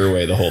kicking it your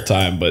way the whole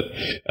time. But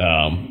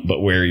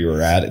where you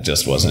were at, it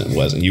just wasn't,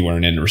 you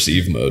weren't in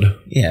receive mode.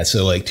 Yeah.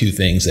 So like two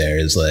things there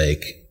is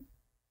like,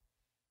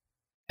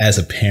 as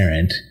a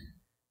parent,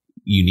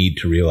 you need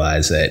to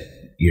realize that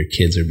your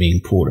kids are being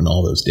pulled in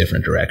all those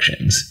different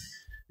directions.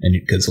 And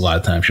because a lot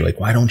of times you're like,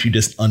 why don't you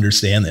just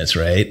understand this?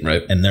 Right.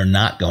 And they're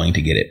not going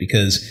to get it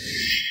because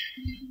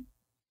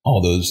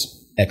all those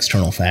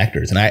external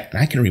factors. And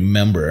I can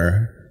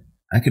remember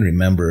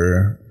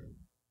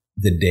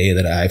the day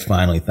that I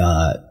finally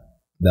thought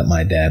that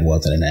my dad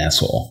wasn't an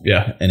asshole.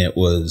 Yeah. And it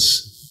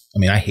was,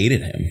 I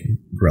hated him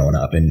growing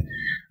up, and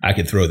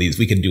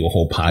we could do a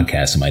whole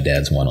podcast of my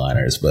dad's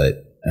one-liners,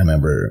 but I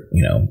remember,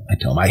 I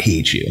tell him, I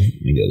hate you. And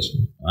he goes,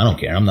 I don't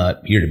care. I'm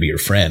not here to be your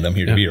friend. I'm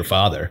here to be your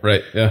father.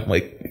 Right. Yeah. I'm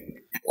like,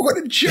 what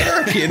a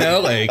jerk,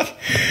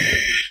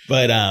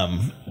 but,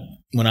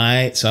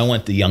 I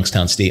went to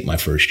Youngstown State my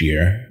first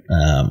year.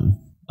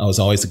 I was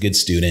always a good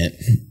student.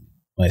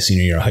 My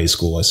senior year of high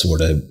school, I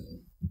sort of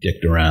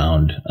dicked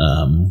around.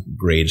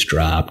 Grades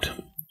dropped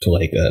to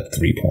like a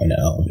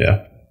 3.0.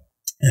 Yeah.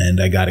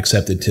 And I got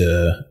accepted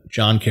to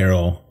John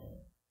Carroll,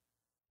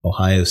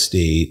 Ohio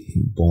State,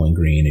 Bowling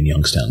Green, and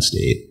Youngstown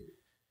State.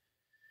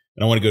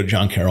 And I want to go to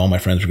John Carroll. My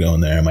friends were going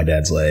there. My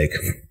dad's like,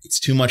 it's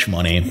too much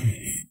money.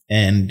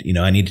 And,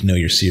 I need to know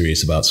you're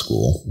serious about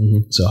school.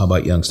 Mm-hmm. So how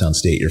about Youngstown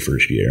State your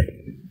first year?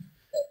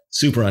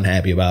 Super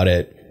unhappy about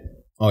it.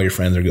 All your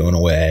friends are going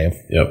away.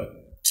 Yep.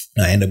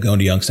 I end up going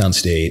to Youngstown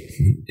State,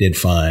 did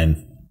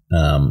fine.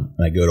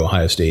 I go to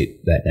Ohio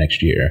State that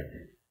next year.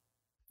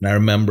 And I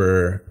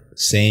remember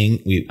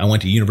I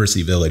went to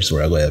University Village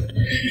where I lived.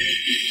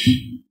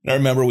 I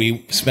remember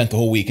we spent the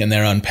whole weekend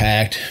there,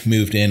 unpacked,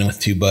 moved in with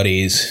two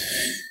buddies.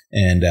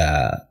 And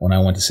when I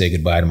went to say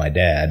goodbye to my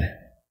dad,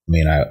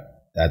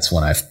 that's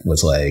when I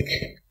was like,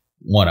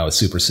 one, I was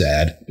super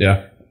sad.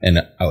 Yeah. And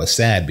I was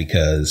sad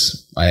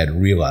because I had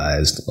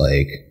realized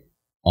like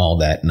all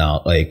that,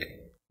 not like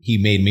he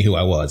made me who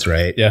I was,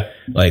 right? Yeah.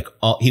 Like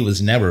he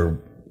was never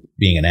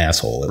being an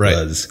asshole. It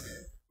was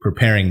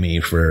preparing me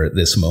for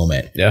this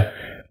moment. Yeah.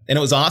 And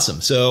it was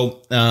awesome.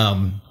 So,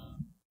 and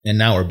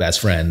now we're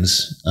best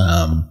friends.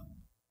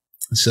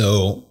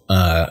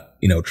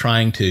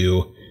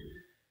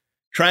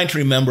 Trying to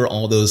remember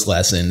all those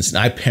lessons. And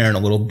I parent a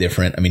little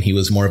different. He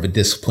was more of a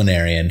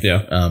disciplinarian.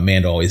 Yeah.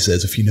 Amanda always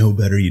says, if you know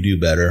better, you do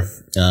better.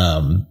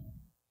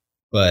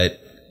 But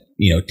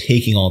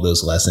taking all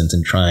those lessons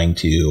and trying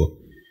to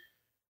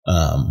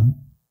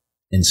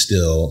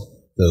instill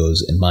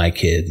those in my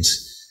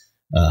kids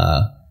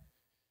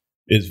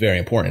is very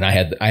important. I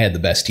had the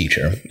best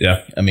teacher.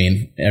 Yeah.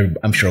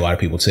 I'm sure a lot of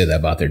people would say that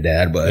about their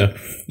dad, but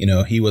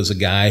he was a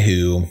guy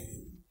who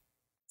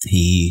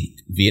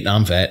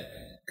Vietnam vet,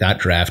 got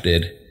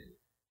drafted.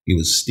 He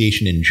was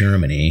stationed in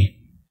Germany.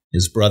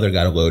 His brother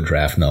got a low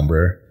draft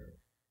number.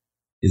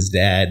 His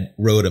dad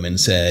wrote him and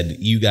said,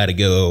 you got to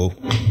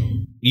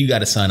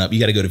sign up.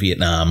 You got to go to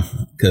Vietnam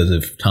because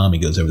if Tommy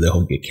goes over there,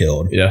 he'll get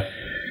killed. Yeah.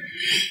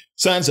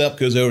 Signs up,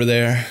 goes over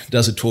there,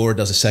 does a tour,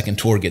 does a second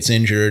tour, gets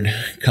injured,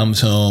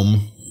 comes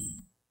home.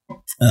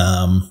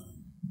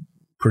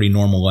 Pretty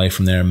normal life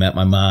from there. Met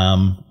my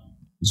mom,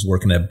 was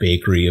working at a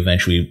bakery,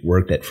 eventually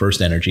worked at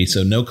First Energy.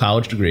 So no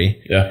college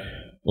degree. Yeah.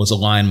 Was a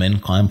lineman,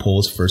 climbed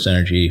poles, First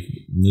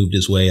Energy, moved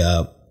his way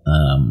up,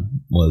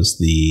 was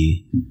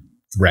the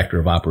director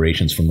of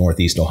operations from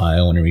Northeast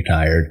Ohio when he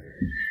retired.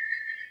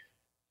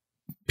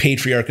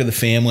 Patriarch of the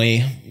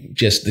family,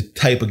 just the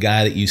type of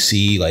guy that you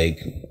see, like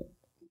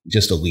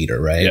just a leader,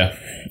 right? Yeah.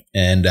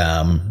 And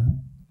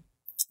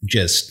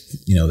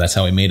that's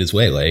how he made his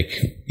way. Like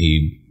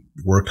he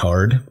worked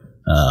hard,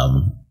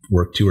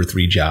 worked 2 or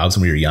 3 jobs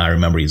when we were young. I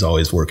remember he's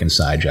always working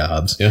side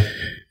jobs. Yeah.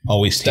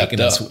 Always stepped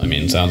up.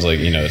 It sounds like,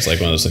 it's like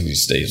one of those things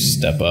you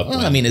step up.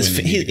 Well,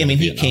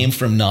 he came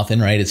from nothing,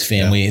 right? His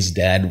family, his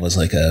dad was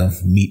like a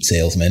meat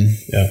salesman.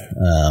 Yeah.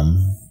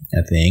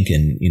 I think.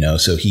 And,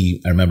 so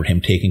I remember him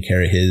taking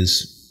care of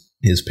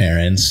his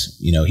parents.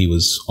 He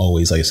was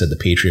always, like I said, the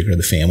patriarch of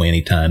the family.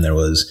 Anytime there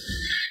was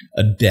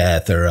a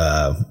death or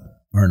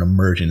an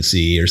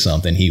emergency or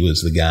something, he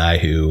was the guy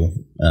who,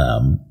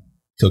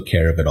 took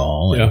care of it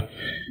all. And,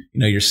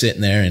 you're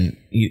sitting there and,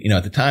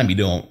 at the time you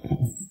don't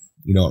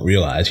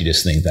realize, you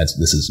just think this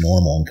is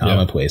normal and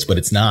commonplace, but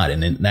it's not.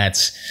 And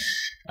that's,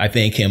 I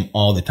thank him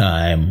all the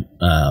time.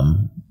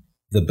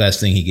 The best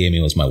thing he gave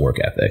me was my work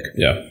ethic.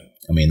 Yeah.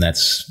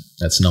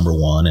 That's number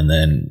one. And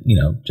then,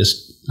 just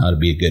how to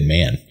be a good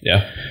man.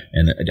 Yeah.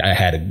 And I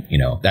had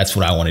that's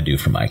what I want to do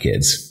for my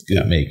kids. Be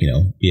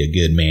a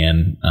good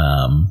man,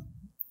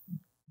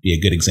 be a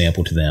good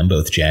example to them,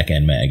 both Jack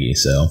and Maggie.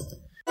 So.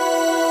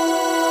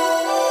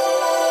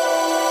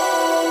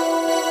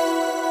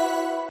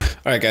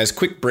 All right, guys,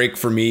 quick break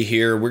for me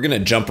here. We're going to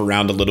jump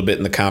around a little bit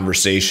in the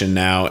conversation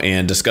now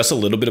and discuss a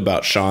little bit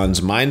about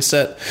Sean's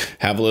mindset,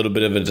 have a little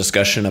bit of a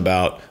discussion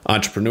about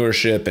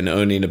entrepreneurship and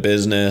owning a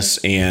business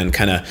and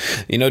kind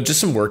of, just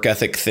some work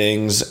ethic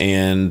things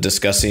and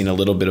discussing a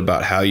little bit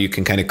about how you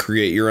can kind of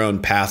create your own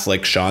path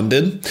like Sean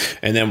did.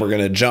 And then we're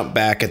going to jump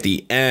back at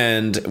the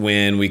end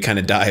when we kind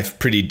of dive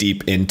pretty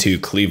deep into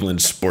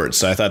Cleveland sports.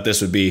 So I thought this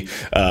would be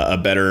a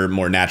better,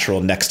 more natural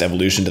next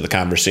evolution to the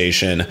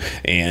conversation.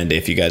 And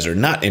if you guys are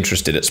not interested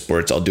at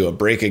sports, I'll do a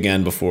break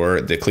again before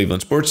the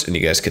Cleveland sports, and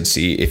you guys can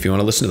see if you want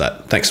to listen to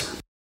that. Thanks.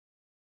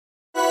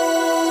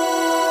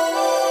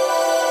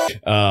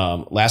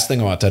 Last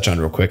thing I want to touch on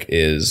real quick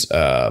is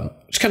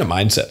just kind of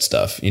mindset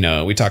stuff.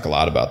 We talk a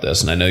lot about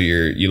this, and I know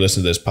you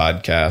listen to this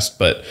podcast,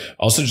 but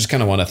also just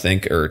kind of want to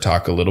think or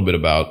talk a little bit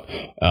about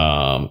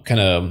kind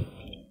of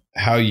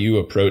how you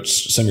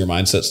approach some of your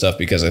mindset stuff,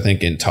 because I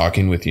think in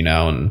talking with you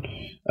now and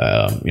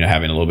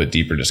having a little bit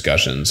deeper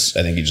discussions,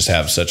 I think you just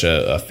have such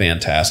a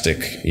fantastic,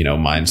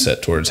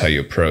 mindset towards how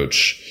you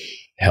approach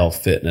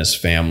health, fitness,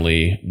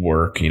 family,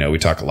 work. We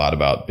talk a lot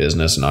about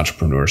business and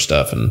entrepreneur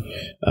stuff. And,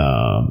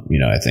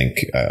 I think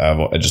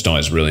I just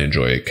always really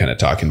enjoy kind of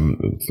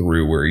talking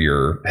through where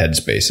your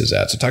headspace is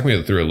at. So talk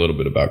me through a little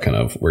bit about kind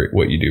of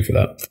what you do for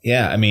that.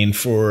 Yeah. I mean,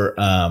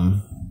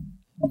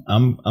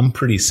 I'm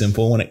pretty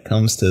simple when it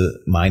comes to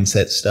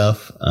mindset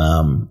stuff.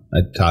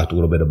 I talked a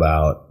little bit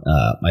about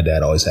my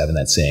dad always having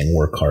that saying,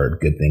 work hard,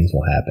 good things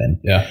will happen.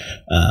 Yeah.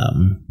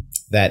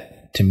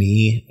 That to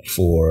me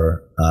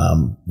for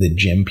the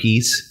gym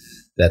piece,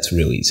 that's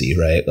real easy,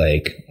 right?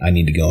 Like I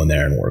need to go in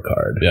there and work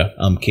hard. Yeah.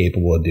 I'm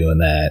capable of doing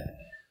that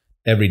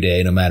every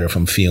day, no matter if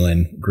I'm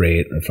feeling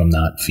great or if I'm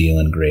not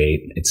feeling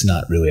great. It's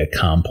not really a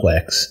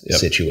complex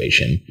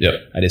situation. Yep.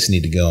 I just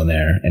need to go in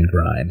there and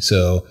grind.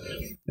 So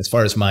as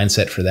far as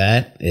mindset for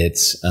that,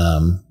 it's,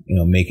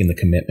 making the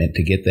commitment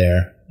to get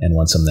there. And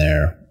once I'm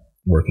there,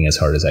 working as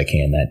hard as I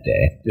can that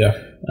day. Yeah.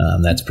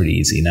 That's pretty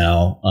easy.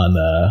 Now on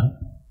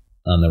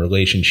the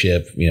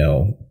relationship,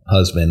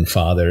 husband,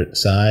 father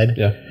side,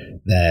 yeah,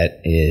 that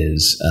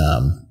is,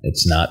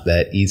 it's not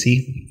that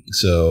easy.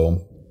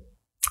 So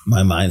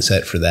my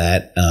mindset for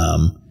that,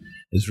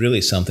 is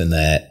really something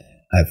that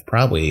I've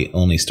probably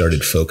only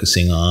started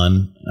focusing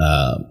on,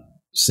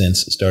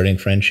 since starting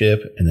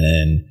Friendship, and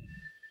then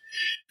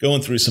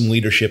going through some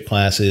leadership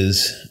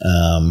classes,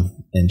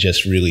 and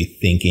just really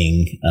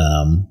thinking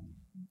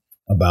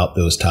about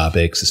those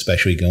topics,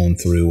 especially going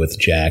through with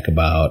Jack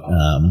about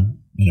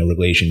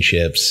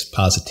relationships,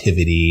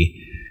 positivity,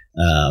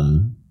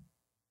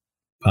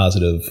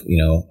 positive,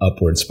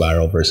 upward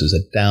spiral versus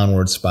a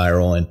downward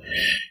spiral. And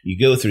you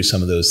go through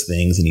some of those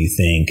things and you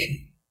think,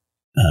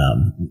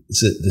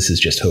 this is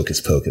just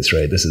hocus pocus,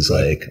 right? This is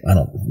like,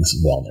 this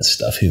is wellness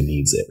stuff. Who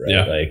needs it, right?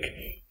 Yeah. Like,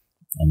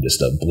 I'm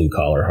just a blue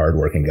collar,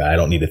 hardworking guy. I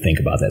don't need to think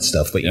about that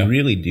stuff, but you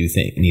really do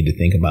need to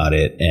think about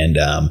it. And,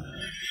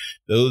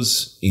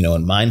 those,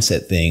 and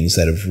mindset things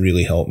that have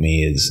really helped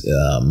me is,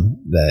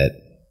 that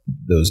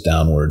those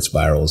downward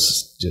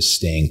spirals, just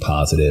staying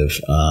positive.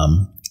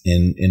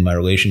 In my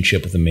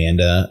relationship with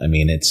Amanda, I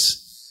mean,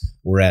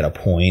 we're at a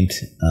point,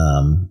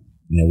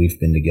 we've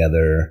been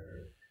together,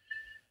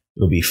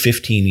 it'll be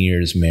 15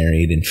 years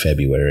married in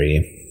February.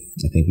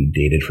 I think we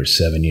dated for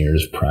 7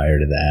 years prior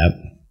to that.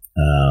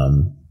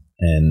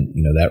 And,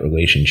 that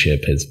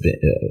relationship has been,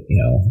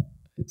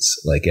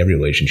 it's like every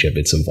relationship,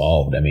 it's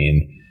evolved. I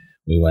mean,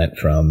 we went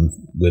from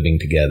living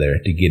together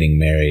to getting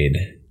married,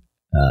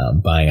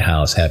 buying a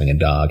house, having a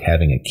dog,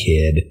 having a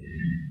kid.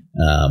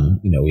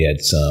 We had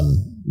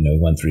we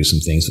went through some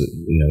things,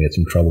 we had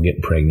some trouble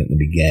getting pregnant in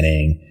the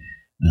beginning.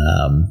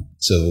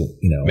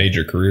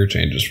 Major career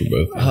changes for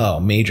both. Oh,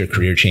 major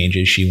career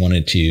changes.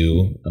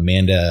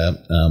 Amanda,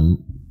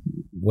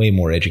 way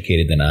more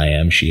educated than I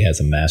am. She has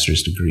a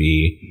master's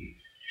degree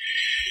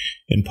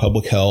in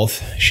public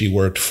health. She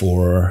worked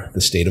for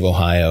the state of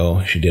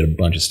Ohio. She did a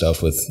bunch of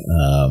stuff with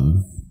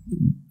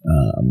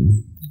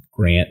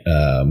grant.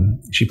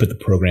 She put the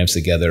programs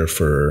together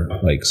for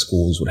like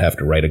schools would have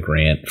to write a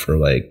grant for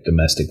like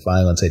domestic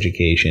violence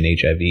education,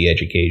 HIV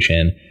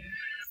education.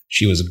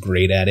 She was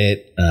great at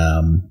it.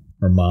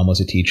 Her mom was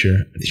a teacher.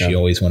 She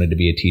always wanted to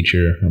be a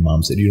teacher. Her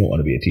mom said, "You don't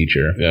want to be a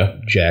teacher." Yeah.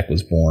 Jack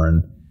was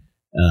born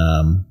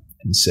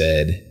and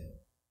said,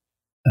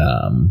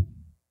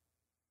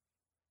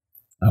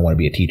 I want to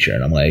be a teacher.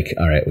 And I'm like,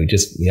 all right, we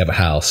have a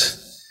house.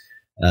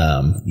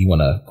 You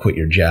want to quit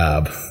your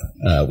job.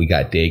 We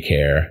got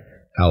daycare.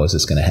 How is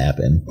this going to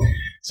happen?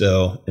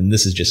 So, and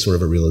this is just sort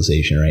of a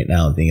realization right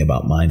now, thinking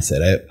about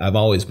mindset. I've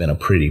always been a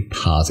pretty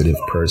positive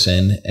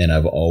person, and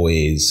I've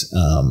always,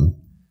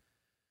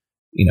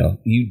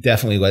 you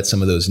definitely let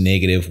some of those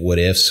negative what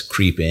ifs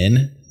creep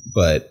in,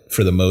 but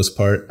for the most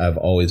part, I've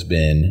always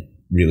been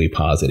really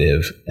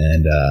positive.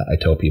 And I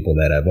tell people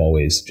that I've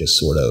always just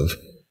sort of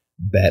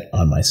bet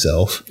on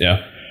myself.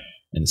 Yeah.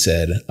 And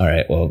said, all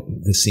right, well,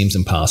 this seems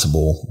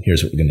impossible.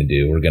 Here's what we're going to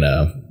do. We're going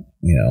to,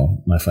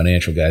 my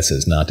financial guy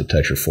says not to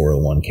touch your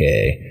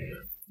 401k,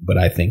 but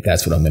I think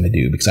that's what I'm going to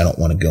do because I don't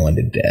want to go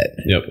into debt.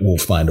 Yep. We'll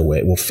find a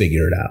way. We'll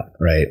figure it out.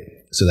 Right.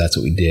 so that's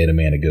what we did.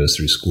 Amanda goes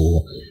through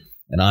school.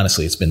 And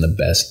honestly, it's been the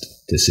best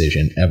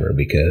decision ever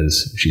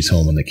because she's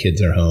home when the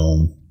kids are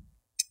home.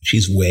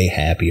 She's way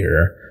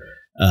happier.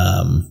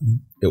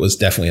 It was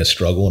definitely a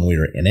struggle when we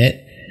were in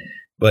it.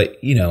 But,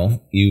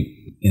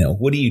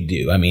 what do you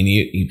do? I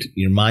mean,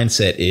 your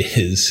mindset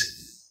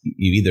is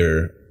you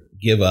either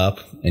give up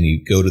and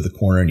you go to the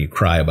corner and you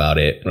cry about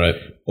it, right,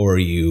 or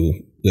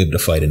you live to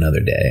fight another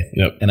day.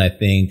 Yep. And I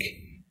think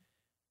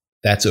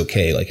that's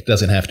okay. Like, it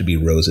doesn't have to be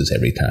roses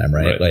every time,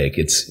 right? Like,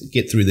 it's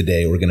get through the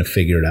day. We're going to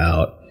figure it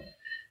out.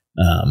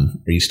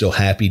 Are you still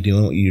happy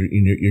doing what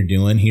you're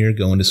doing here,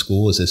 going to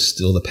school? Is this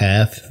still the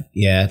path?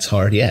 Yeah, it's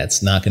hard. Yeah,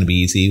 it's not going to be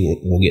easy.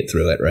 We'll get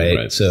through it,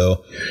 right?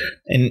 So,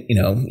 and,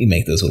 you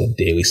make those little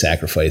daily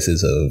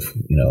sacrifices of,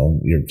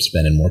 you're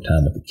spending more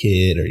time with the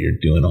kid or you're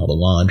doing all the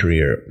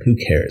laundry or who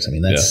cares? I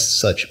mean,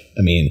 that's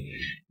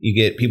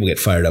people get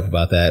fired up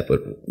about that, but,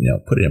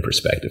 put it in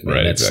perspective,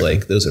 man. That's exactly.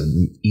 Like, those are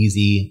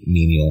easy,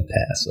 menial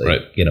tasks.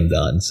 Like, get them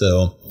done.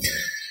 So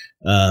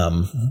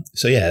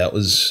yeah, that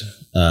was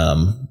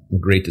a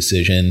great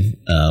decision.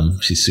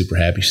 She's super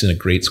happy. She's in a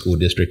great school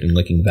district in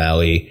Licking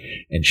Valley,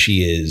 and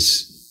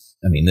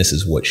this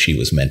is what she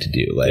was meant to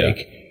do.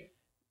 Like,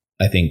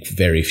 I think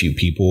very few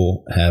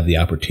people have the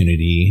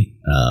opportunity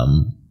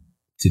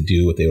to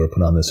do what they were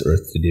put on this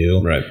earth to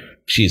do. Right.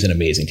 She's an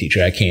amazing teacher.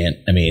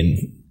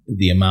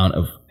 The amount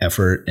of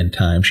effort and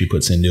time she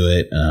puts into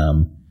it,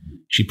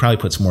 she probably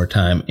puts more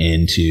time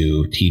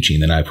into teaching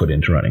than I put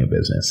into running a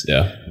business.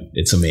 Yeah.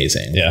 It's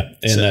amazing. Yeah.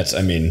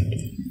 And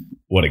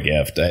what a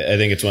gift. I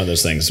think it's one of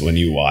those things when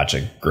you watch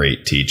a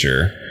great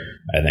teacher,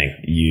 I think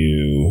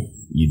you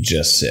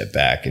just sit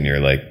back and you're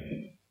like,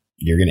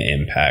 you're going to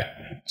impact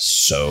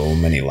so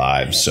many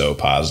lives so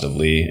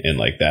positively. And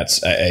like, I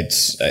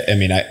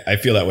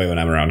feel that way when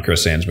I'm around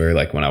Chris Sansbury,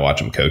 like when I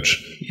watch him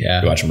coach, you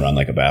watch him run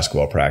like a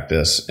basketball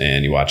practice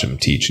and you watch him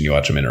teach and you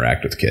watch him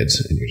interact with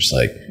kids and you're just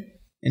like,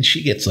 and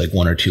she gets like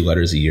 1 or 2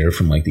 letters a year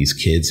from like these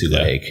kids who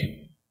like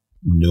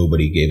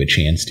nobody gave a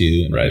chance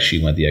to. And like,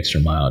 she went the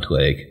extra mile to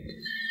like,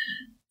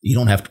 you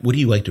don't have to, what do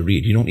you like to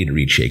read? You don't need to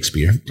read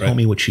Shakespeare. Tell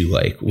me what you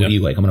like. What do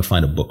you like? I'm going to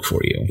find a book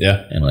for you.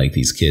 Yeah. And like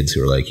these kids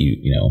who are like,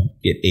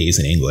 get A's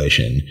in English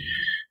and,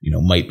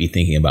 might be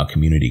thinking about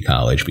community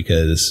college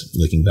because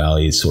Licking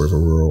Valley is sort of a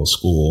rural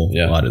school.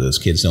 Yeah. A lot of those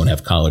kids don't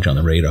have college on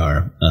the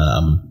radar.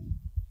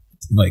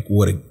 Like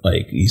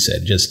you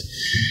said, just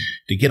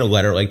to get a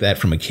letter like that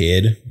from a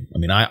kid. I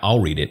mean, I'll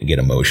read it and get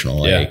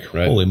emotional. Like,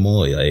 holy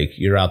moly, like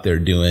you're out there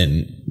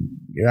doing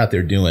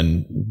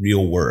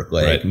real work,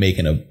 like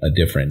making a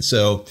difference.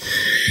 So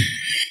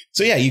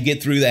yeah, you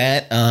get through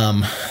that. I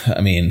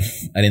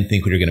didn't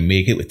think we were going to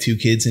make it with 2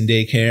 kids in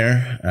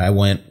daycare. I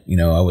went,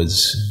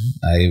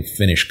 I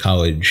finished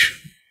college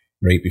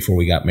right before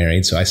we got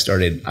married. So I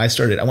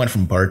went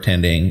from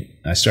bartending.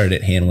 I started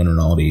at Hanlon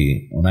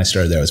Rinaldi. When I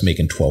started there, I was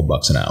making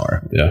 $12 an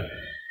hour. Yeah.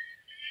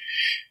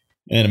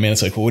 And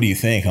Amanda's like, well, what do you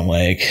think? I'm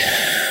like,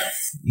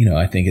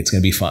 I think it's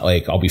going to be fine.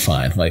 Like, I'll be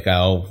fine. Like,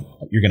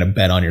 you're going to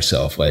bet on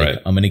yourself. Like,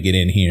 I'm going to get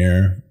in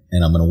here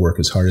and I'm going to work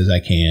as hard as I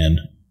can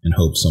and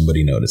hope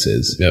somebody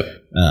notices. Yep.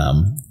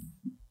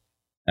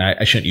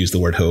 I shouldn't use the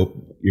word hope.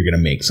 You're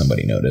going to make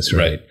somebody notice,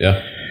 right?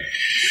 Yeah.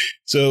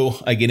 So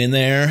I get in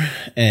there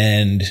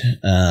and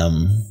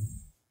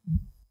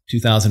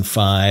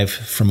 2005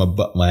 from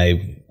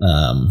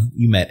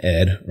you met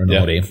Ed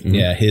Rinaldi. Yeah. Mm-hmm.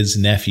 Yeah. His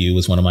nephew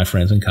was one of my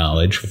friends in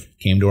college,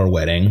 came to our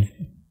wedding,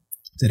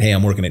 said, hey,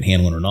 I'm working at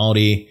Hanlon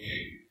Rinaldi.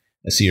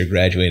 I see you're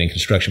graduating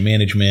construction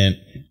management.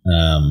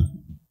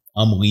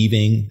 I'm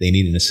leaving. They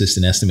need an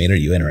assistant estimator. Are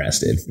you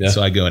interested? Yeah.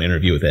 So I go and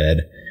interview with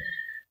Ed.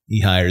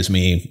 He hires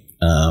me.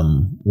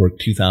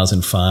 Worked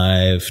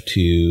 2005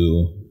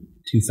 to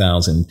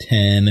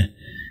 2010.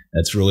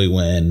 That's really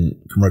when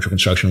commercial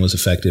construction was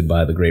affected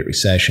by the Great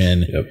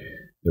Recession. Yep.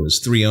 There was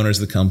 3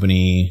 owners of the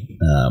company.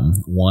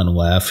 One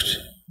left.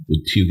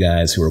 The 2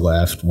 guys who were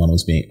left, one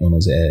was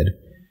Ed.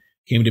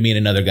 Came to me and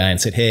another guy and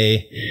said,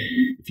 hey,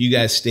 if you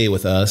guys stay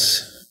with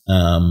us,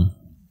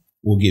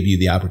 we'll give you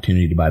the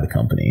opportunity to buy the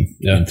company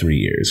in 3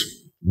 years.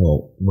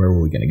 Well, where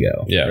were we going to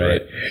go? Yeah,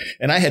 right.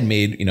 And I had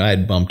made, I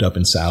had bumped up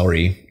in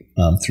salary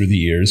through the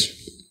years.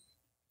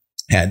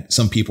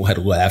 Some people had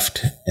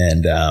left,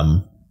 and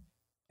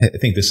I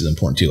think this is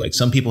important too. Like,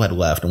 some people had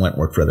left and went and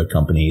worked for other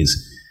companies,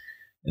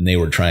 and they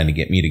were trying to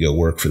get me to go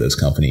work for those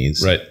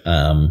companies. Right.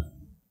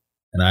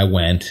 And I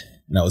went,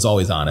 and I was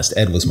always honest.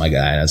 Ed was my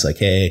guy, and I was like,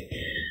 hey,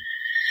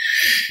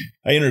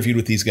 I interviewed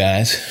with these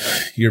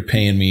guys. You're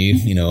paying me,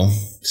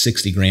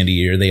 $60,000 a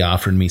year. They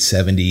offered me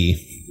 70.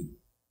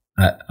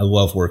 I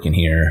love working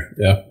here.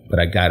 Yeah. But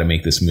I got to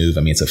make this move.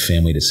 I mean, it's a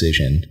family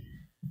decision.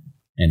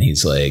 And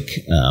he's like,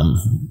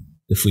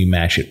 if we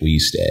match it, will you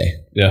stay?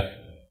 Yeah.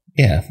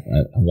 Yeah.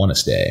 I want to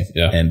stay.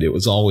 Yeah. And it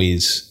was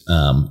always,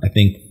 I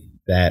think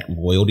that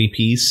loyalty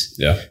piece,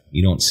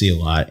 you don't see a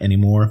lot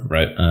anymore.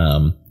 Right.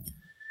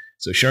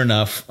 So sure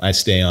enough, I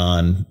stay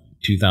on.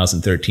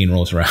 2013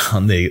 rolls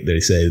around. They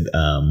said,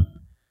 all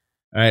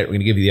right, we're going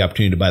to give you the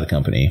opportunity to buy the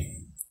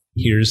company.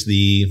 Here's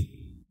the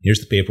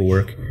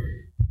paperwork.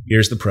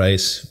 Here's the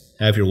price.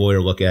 Have your lawyer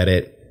look at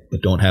it.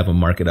 but don't have him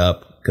mark it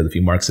up, because if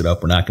he marks it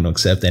up, we're not going to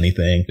accept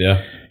anything.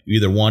 Yeah. You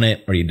either want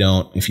it or you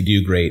don't. If you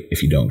do, great.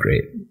 If you don't,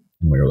 great. And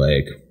we were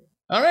like,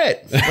 all right,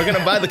 we're going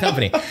to buy the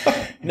company.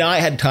 Now, I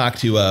had talked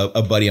to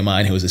a buddy of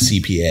mine who was a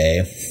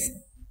CPA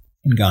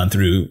and gone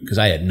through, because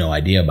I had no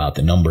idea about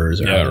the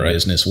numbers or how the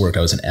business worked.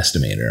 I was an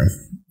estimator.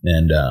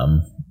 And,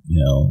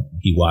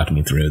 he walked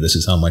me through, this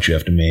is how much you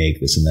have to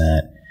make, this and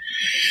that.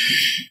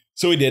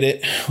 So we did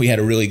it. We had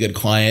a really good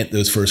client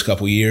those first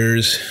couple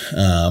years.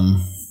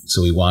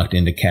 So we walked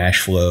into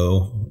cash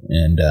flow,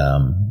 and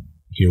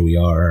here we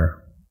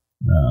are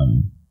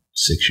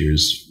 6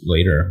 years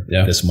later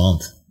this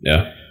month.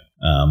 Yeah.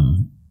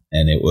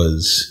 And it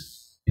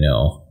was,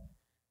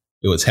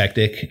 it was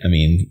hectic. I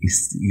mean,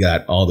 you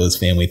got all those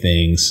family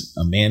things.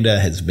 Amanda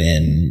has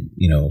been,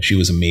 she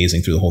was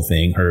amazing through the whole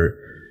thing.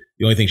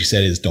 The only thing she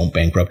said is don't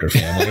bankrupt her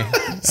family.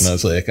 And I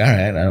was like, all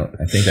right,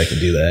 I think I can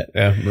do that.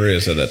 Yeah. Maria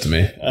said that to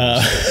me.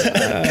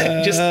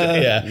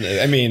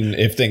 I mean,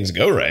 if things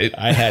go right.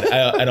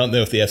 I don't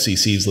know if the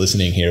FCC is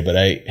listening here, but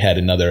I had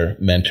another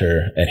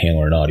mentor at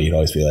Handler and Audi. He'd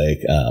always be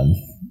like, I'm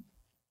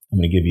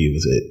going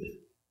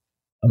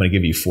to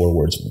give you 4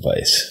 words of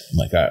advice. I'm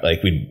like, all right,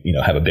 like we'd,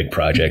 have a big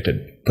project to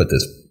put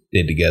this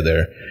bid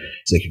together.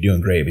 He's like, you're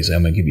doing great. He's like,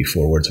 I'm going to give you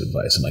 4 words of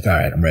advice. I'm like, all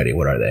right, I'm ready.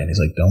 What are they? And he's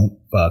like, don't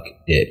fuck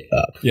it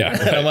up. Yeah.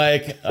 And I'm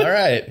like, all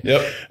right.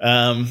 Yep.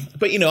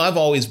 But I've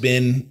always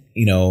been,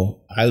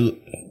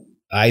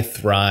 I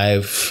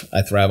thrive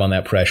on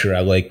that pressure.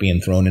 I like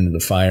being thrown into the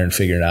fire and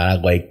figuring it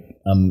out.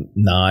 I'm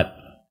not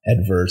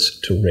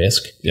adverse to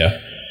risk. Yeah.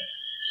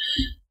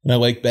 And I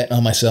like betting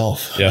on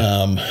myself.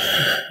 Yeah.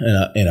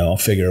 And I'll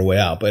figure a way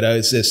out. But I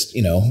was just,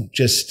 I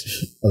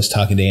was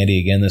talking to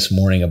Andy again this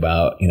morning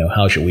about,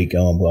 how's your week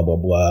going, blah, blah,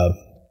 blah.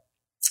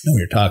 And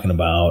we were talking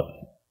about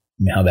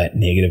how that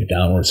negative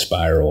downward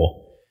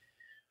spiral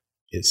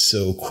is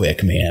so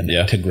quick, man,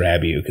 to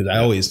grab you. Because I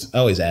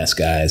always ask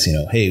guys,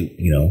 hey,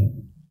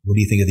 what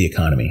do you think of the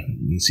economy?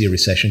 You see a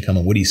recession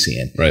coming, what are you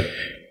seeing? Right.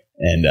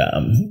 And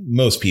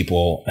most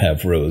people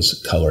have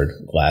rose-colored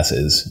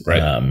glasses.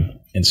 Right.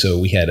 And so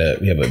we have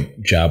a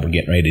job we're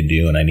getting ready to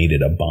do, and I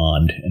needed a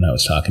bond. And I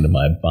was talking to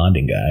my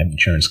bonding guy,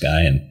 insurance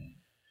guy, and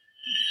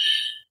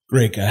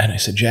great guy. And I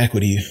said, Jack,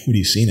 what are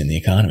you seeing in the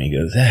economy? He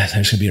goes, there's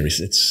going to be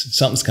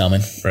something's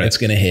coming. Right. It's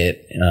going to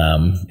hit.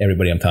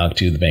 Everybody I'm talking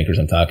to, the bankers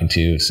I'm talking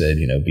to, said,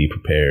 be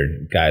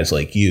prepared. Guys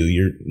like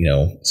you're,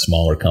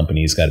 smaller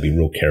companies, got to be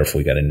real careful.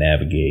 You got to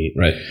navigate.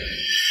 Right.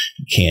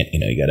 You can't,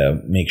 you got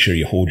to make sure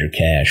you hold your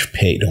cash.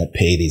 Don't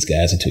pay these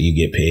guys until you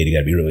get paid. You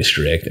got to be really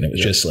strict. And it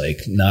was just like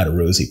not a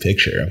rosy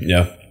picture.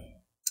 Yeah.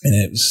 And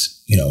it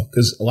was,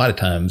 because a lot of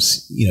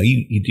times,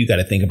 you do got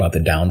to think about the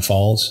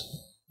downfalls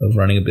of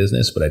running a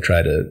business, but I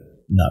try to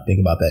not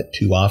think about that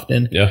too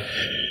often. Yeah.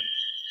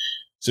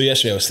 So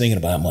yesterday I was thinking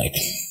about it. I'm like,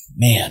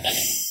 man,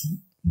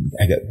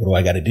 what do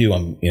I got to do?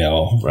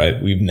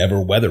 Right. We've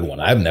never weathered one.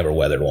 I've never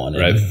weathered one.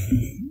 Right.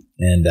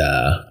 And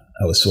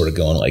I was sort of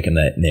going like in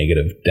that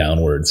negative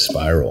downward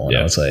spiral. And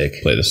I was like,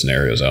 play the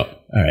scenarios out.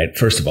 All right.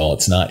 First of all,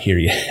 it's not here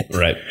yet.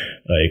 Right.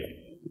 Like,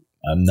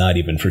 I'm not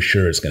even for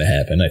sure it's going to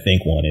happen. I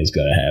think one is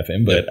going to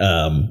happen, but,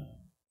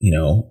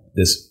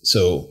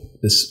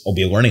 this will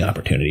be a learning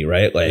opportunity,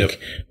 right?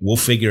 Like we'll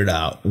figure it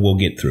out. We'll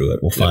get through it.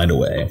 We'll find a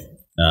way.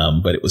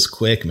 But it was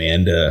quick,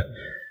 man, to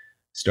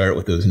start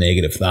with those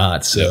negative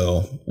thoughts.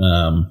 So,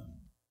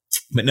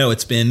 but no,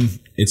 it's been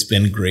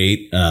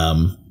great.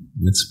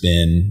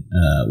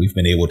 We've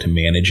been able to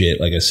manage it.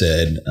 Like I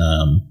said,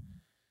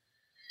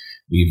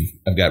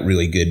 I've got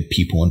really good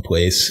people in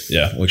place,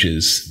 which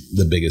is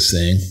the biggest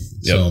thing.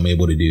 So I'm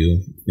able to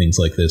do things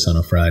like this on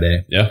a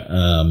Friday. Yeah.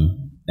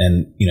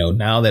 And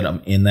now that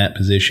I'm in that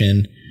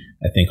position,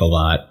 I think a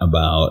lot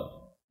about,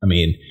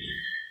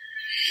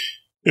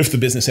 if the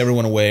business ever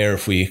went away or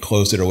if we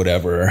closed it or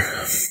whatever,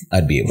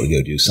 I'd be able to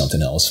go do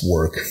something else,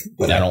 work.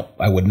 But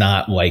I would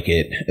not like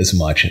it as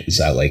much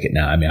as I like it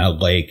now. I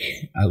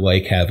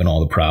like having all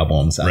the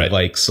problems. I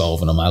like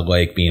solving them. I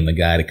like being the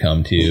guy to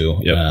come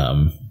to.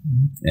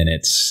 And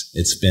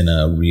it's been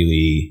a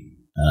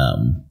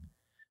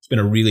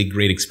really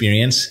great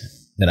experience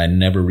that I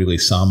never really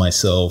saw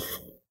myself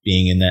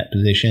being in that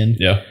position.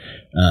 Yeah.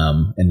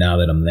 And now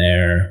that I'm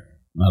there,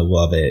 I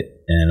love it.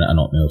 And I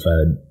don't know if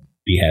I'd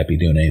be happy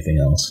doing anything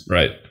else.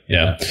 Right.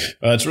 Yeah.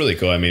 Well, that's really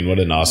cool. What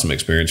an awesome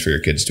experience for your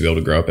kids to be able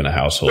to grow up in a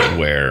household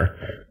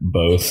where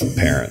both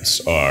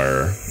parents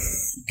are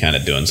kind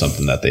of doing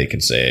something that they can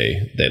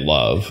say they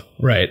love.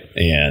 Right.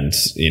 And,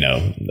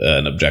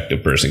 an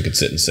objective person could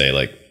sit and say,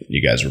 like,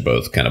 you guys were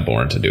both kind of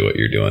born to do what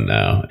you're doing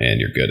now and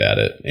you're good at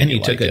it. And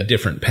you took a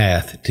different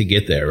path to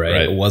get there,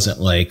 right? It wasn't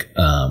like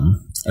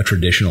a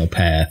traditional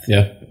path.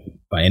 Yeah.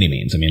 By any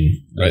means.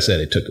 Like I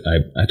said, I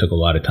took a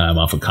lot of time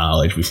off of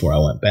college before I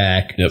went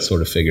back.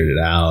 Sort of figured it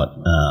out.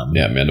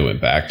 Amanda went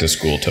back to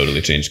school,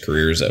 totally changed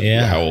careers.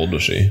 How old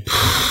was she?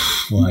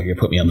 Well, you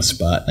put me on the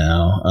spot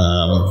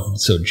now.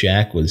 So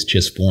Jack was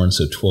just born,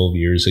 so 12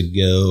 years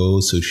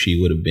ago. So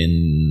she would have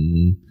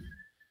been.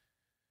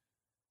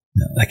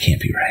 No, that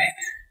can't be right.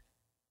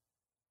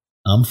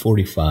 I'm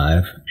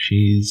 45.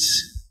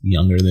 She's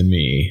younger than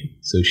me.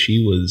 So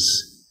she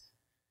was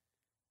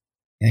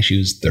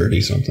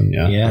 30 something.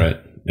 Yeah. Yeah. Right.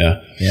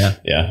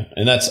 Yeah.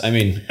 And that's,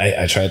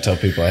 I try to tell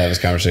people, I have this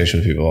conversation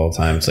with people all the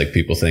time. It's like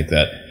people think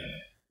that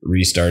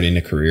restarting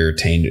a career,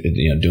 doing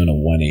a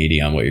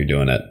 180 on what you're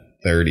doing at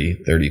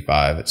 30,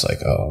 35, it's like,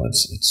 oh,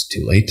 it's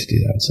too late to do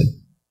that. It's like,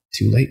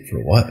 too late for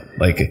what?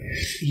 Like,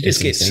 you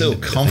just get so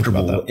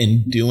comfortable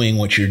in doing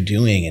what you're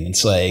doing. And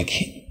it's like,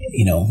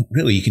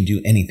 really you can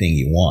do anything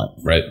you want.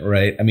 Right.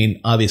 Right. I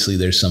mean, obviously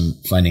there's some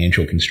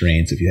financial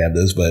constraints if you have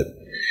those, but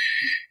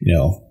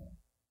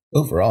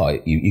overall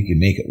you can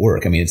make it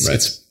work. I mean,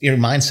 it's your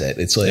mindset.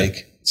 It's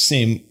like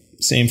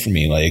same for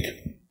me. Like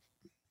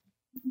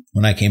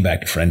when I came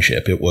back to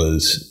Friendship,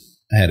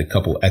 I had a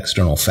couple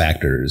external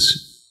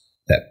factors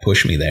that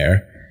pushed me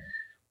there,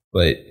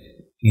 but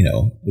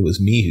it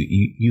was me who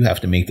you have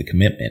to make the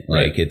commitment.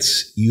 Like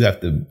you have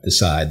to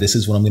decide, this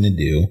is what I'm going to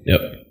do. Yep.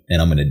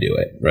 And I'm going to do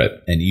it. Right.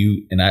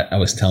 And I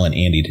was telling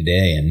Andy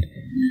today and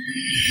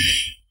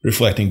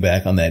reflecting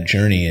back on that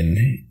journey. And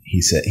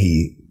he said,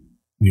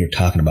 we were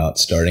talking about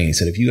starting. He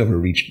said, have you ever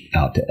reached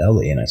out to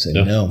Ellie? And I said,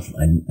 no,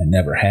 I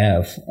never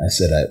have. I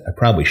said, I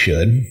probably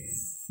should.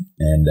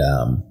 And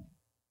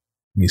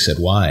he said,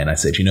 why? And I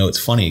said,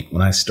 it's funny.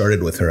 When I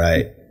started with her,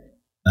 I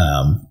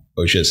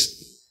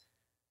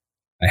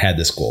had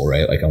this goal,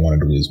 right? Like I wanted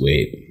to lose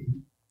weight,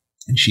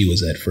 and she was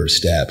that first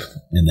step.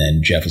 And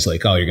then Jeff was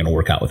like, oh, you're going to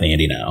work out with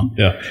Andy now.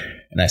 Yeah.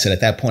 And I said,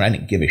 at that point, I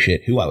didn't give a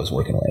shit who I was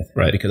working with.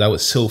 Right. Because I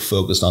was so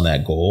focused on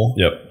that goal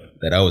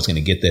that I was going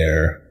to get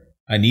there.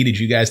 I needed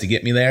you guys to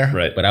get me there,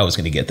 but I was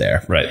going to get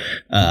there. Right.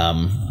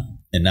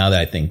 And now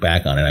that I think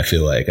back on it, I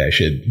feel like I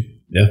should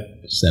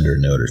send her a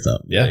note or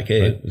something. Yeah. Like,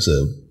 hey,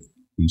 so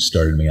you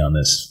started me on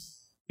this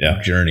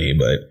journey,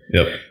 but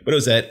it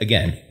was that,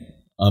 again,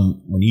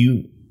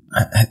 when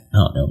I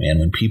don't know, man,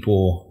 when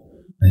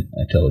people,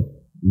 I tell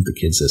the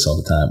kids this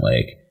all the time,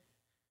 like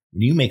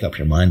when you make up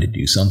your mind to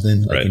do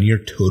something, like, and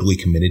you're totally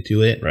committed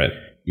to it,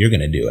 you're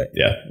going to do it.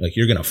 Yeah. Like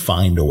you're going to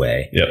find a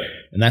way. Yep.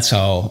 And that's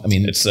how,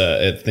 it's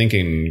Think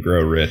and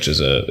Grow Rich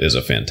is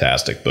a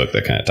fantastic book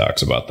that kind of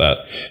talks about that.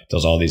 It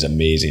tells all these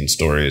amazing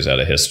stories out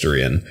of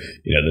history and,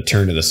 the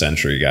turn of the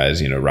century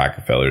guys,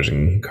 Rockefellers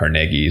and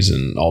Carnegies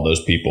and all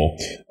those people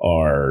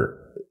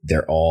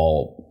they're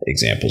all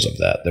examples of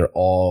that. They're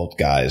all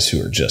guys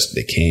who are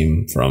they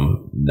came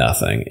from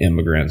nothing,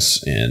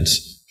 immigrants and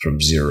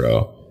from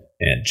zero,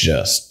 and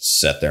just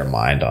set their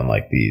mind on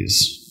like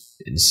these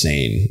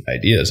insane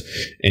ideas.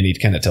 And he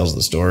kind of tells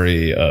the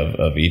story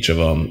of each of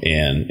them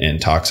and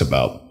talks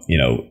about,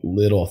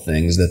 little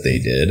things that they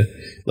did.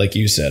 Like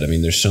you said,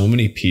 there's so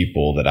many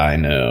people that I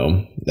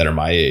know that are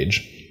my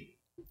age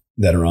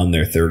that are on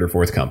their third or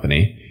fourth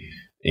company,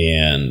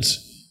 and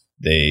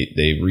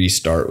they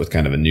restart with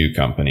kind of a new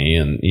company,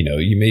 and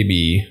you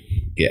maybe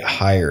get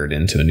hired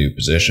into a new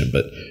position,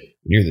 but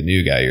when you're the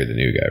new guy,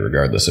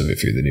 regardless of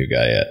if you're the new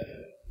guy at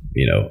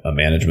a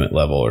management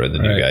level or the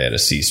new guy at a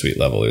C-suite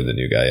level or the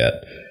new guy at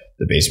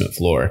the basement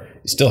floor.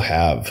 You still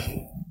have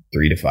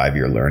 3 to 5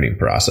 year learning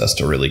process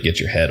to really get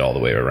your head all the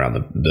way around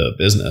the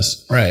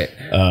business, right?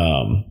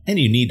 And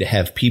you need to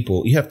have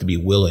people. You have to be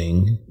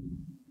willing.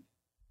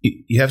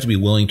 You have to be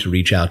willing to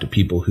reach out to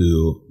people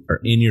who are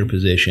in your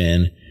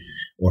position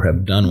or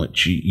have done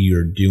what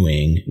you're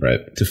doing,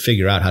 to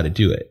figure out how to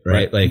do it,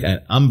 right? Like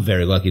I'm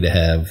very lucky to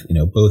have,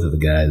 both of the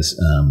guys,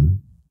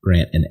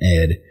 Grant and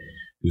Ed,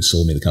 who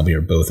sold me the company,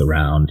 are both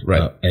around.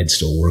 Ed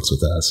still works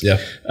with us,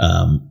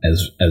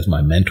 as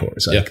my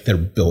mentors. Like they're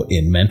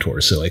built-in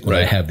mentors. So like when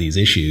I have these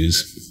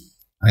issues,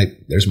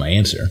 there's my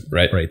answer,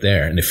 right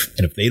there. And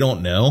if they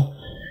don't know,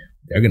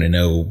 they're going to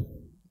know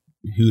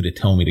who to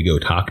tell me to go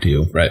talk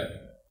to, right?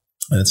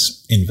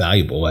 That's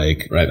invaluable.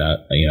 Like, but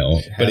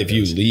if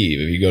you leave,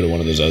 if you go to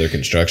one of those other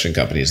construction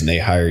companies and they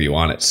hire you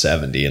on at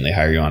 70 and they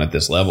hire you on at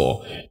this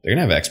level, they're going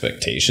to have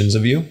expectations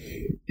of you,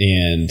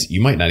 and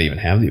you might not even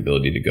have the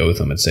ability to go with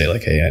them and say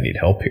like, hey, I need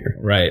help here.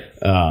 Right.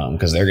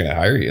 Cause they're going to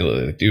hire you.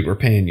 Like, dude, we're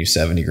paying you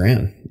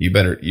 $70,000.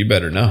 You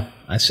better know.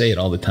 I say it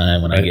all the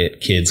time when I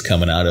get kids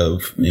coming out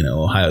of,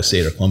 Ohio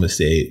State or Columbus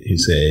State who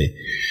say,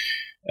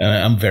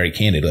 I'm very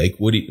candid. Like,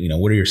 what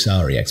are your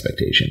salary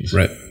expectations?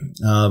 Right.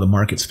 The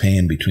market's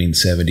paying between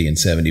 70 and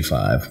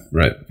 75.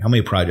 Right. How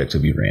many projects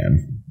have you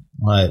ran?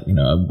 I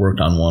worked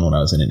on one when I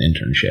was in an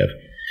internship.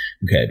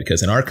 Okay.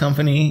 Because in our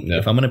company,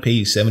 if I'm going to pay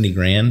you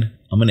 $70,000,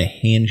 I'm going to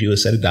hand you a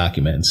set of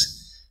documents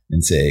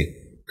and say,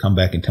 come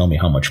back and tell me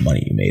how much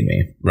money you made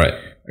me. Right.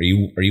 Are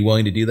you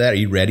willing to do that? Are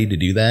you ready to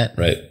do that?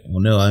 Right. Well,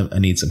 no, I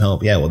need some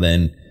help. Yeah. Well,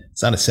 then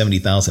it's not a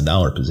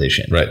 $70,000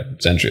 position. Right.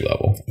 It's entry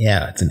level.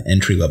 Yeah. It's an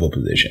entry level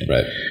position.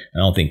 Right. I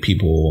don't think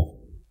people,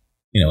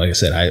 like I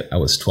said, I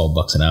was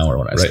 $12 an hour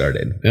when I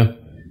started. Yeah.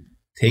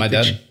 Take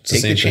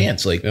the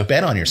chance. Like,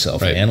 bet on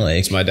yourself, man.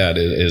 Like, my dad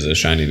is a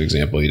shining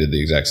example. He did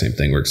the exact same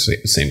thing. Worked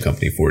the same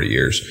company 40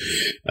 years.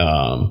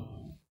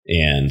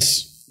 And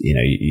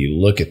you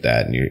look at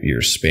that and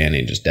you're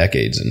spanning just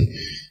decades, and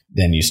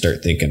then you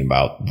start thinking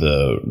about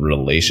the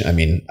relation. I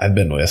mean, I've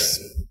been with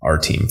our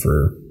team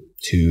for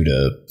 2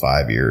 to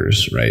 5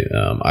 years, right?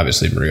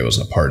 Obviously, Maria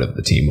wasn't a part of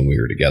the team when we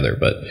were together,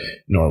 but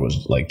nor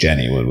was like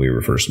Jenny when we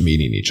were first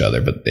meeting each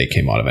other, but they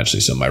came on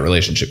eventually. So my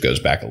relationship goes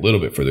back a little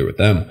bit further with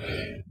them.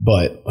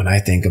 But when I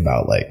think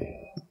about my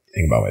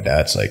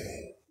dad, it's like,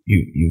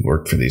 you've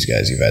worked for these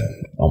guys. You've had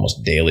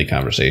almost daily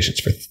conversations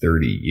for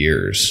 30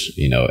 years,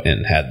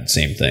 and had the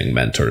same thing,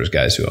 mentors,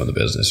 guys who own the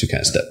business, who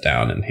kind of stepped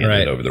down and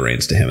handed over the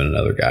reins to him and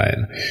another guy.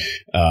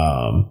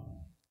 And,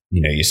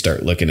 you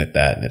start looking at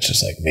that and it's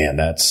just like, man,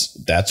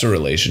 that's a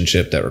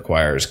relationship that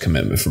requires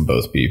commitment from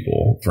both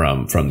people,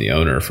 from the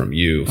owner, from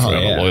you, from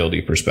a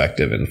loyalty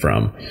perspective, and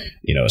from,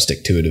 a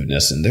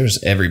stick-to-itiveness. And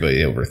there's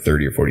everybody over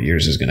 30 or 40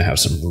 years is going to have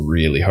some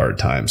really hard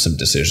times, some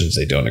decisions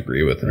they don't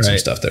agree with, and some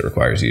stuff that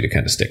requires you to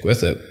kind of stick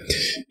with it.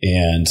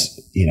 And,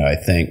 I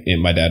think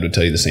my dad would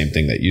tell you the same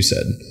thing that you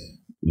said.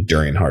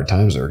 During hard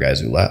times, there were guys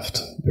who left.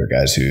 There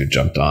were guys who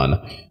jumped on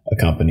a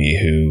company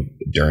who,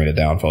 during a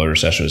downfall or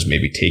recession, was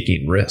maybe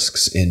taking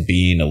risks and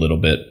being a little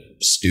bit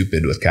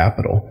stupid with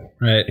capital.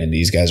 Right. And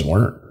these guys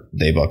weren't.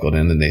 They buckled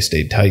in and they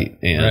stayed tight,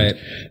 and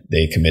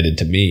they committed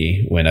to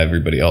me when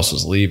everybody else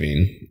was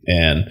leaving.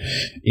 And,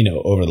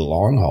 over the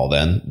long haul,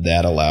 then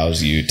that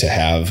allows you to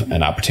have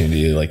an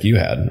opportunity like you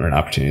had, or an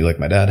opportunity like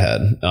my dad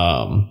had.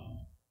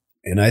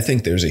 And I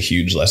think there's a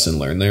huge lesson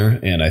learned there.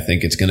 And I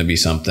think it's going to be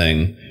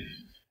something.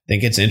 I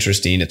think it's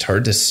interesting. It's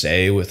hard to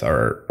say with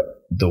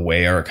the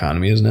way our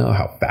economy is now,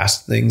 how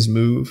fast things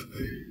move,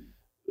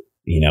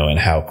 and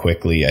how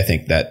quickly. I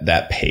think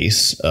that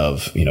pace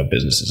of,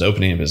 businesses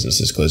opening and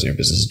businesses closing, and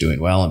businesses doing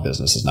well and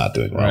businesses not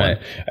doing well. Right.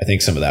 I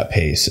think some of that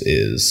pace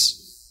is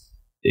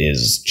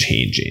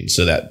changing.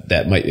 So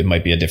it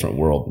might be a different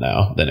world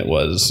now than it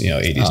was,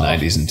 80s,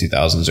 90s and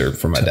 2000s, or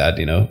for my dad,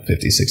 50s,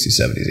 60s,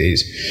 70s, 80s.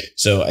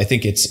 So I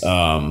think it's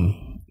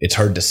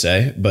hard to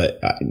say, but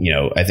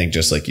I think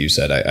just like you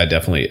said, I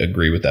definitely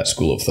agree with that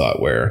school of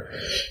thought where,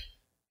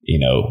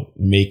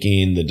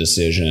 making the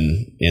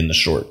decision in the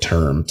short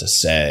term to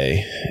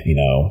say,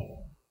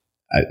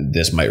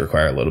 this might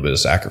require a little bit of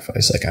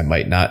sacrifice. Like I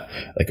might not,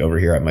 like over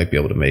here, I might be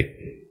able to make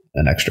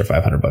an extra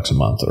 $500 a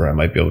month, or I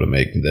might be able to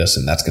make this,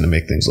 and that's going to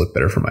make things look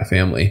better for my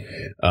family.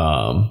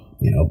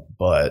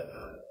 But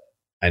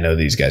I know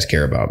these guys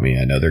care about me.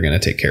 I know they're going to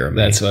take care of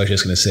me. That's what I was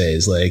just going to say,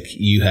 is like,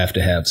 you have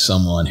to have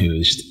someone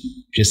who's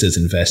just as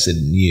invested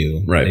in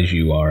you as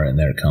you are in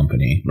their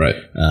company. Right.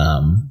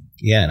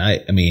 And I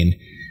mean,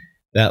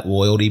 that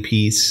loyalty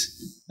piece,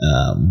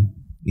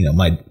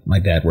 my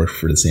dad worked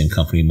for the same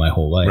company my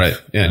whole life. Right.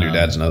 Yeah. And your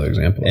dad's another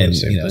example. And,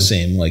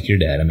 same like your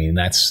dad. I mean,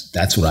 that's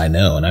what I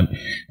know. And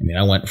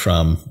I went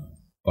from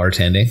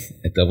bartending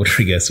at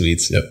DoubleTree Guest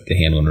Suites to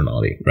handling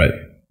Rinaldi. Right.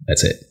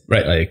 That's it.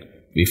 Right. Like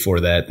before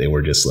that, they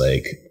were just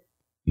like,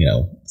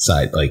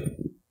 side, like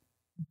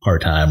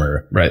part-time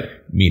or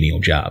menial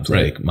jobs.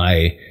 Right. Like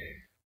my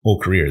whole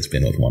career has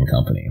been with one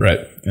company. Right.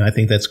 And I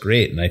think that's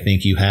great. And I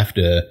think you have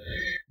to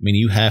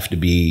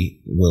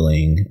be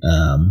willing,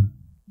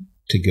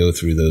 to go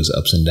through those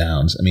ups and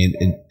downs. I mean,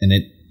 and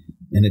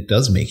it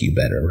does make you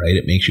better, right?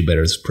 It makes you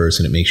better as a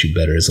person. It makes you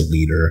better as a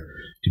leader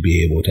to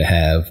be able to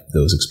have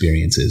those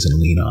experiences and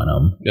lean on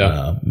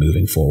them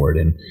moving forward.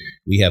 And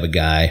we have a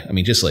guy,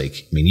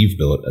 you've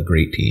built a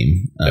great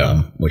team,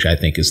 which I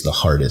think is the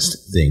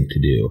hardest thing to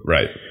do.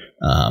 Right.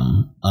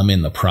 I'm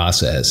in the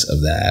process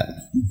of that.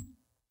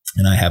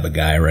 And I have a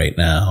guy right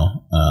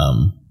now,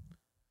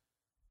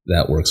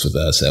 that works with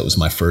us. That was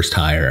my first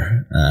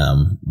hire,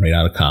 right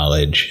out of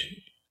college.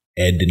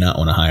 Ed did not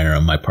want to hire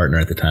him. My partner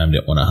at the time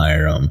didn't want to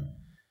hire him.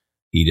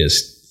 He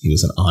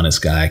was an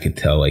honest guy. I could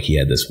tell like he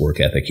had this work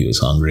ethic. He was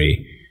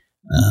hungry.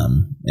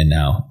 And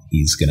now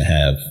he's going to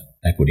have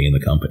equity in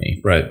the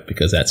company. Right.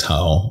 Because that's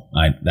how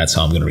I'm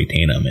going to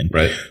retain him. And,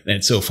 and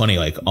it's so funny,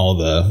 like all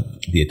the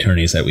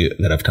attorneys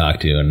that I've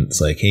talked to, and it's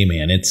like, hey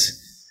man,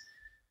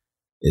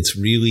 it's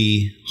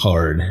really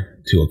hard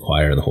to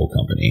acquire the whole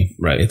company.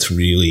 Right. It's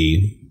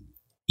really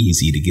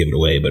easy to give it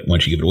away, but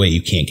once you give it away,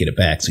 you can't get it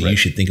back. So you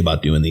should think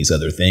about doing these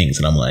other things.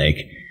 And I'm like,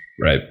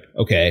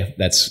 okay,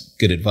 that's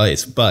good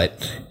advice. But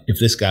if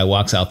this guy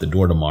walks out the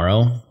door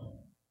tomorrow,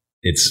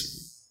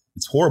 it's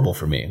horrible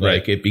for me.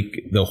 Like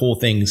the whole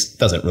thing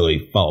doesn't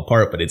really fall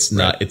apart, but it's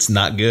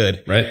not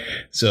good. Right.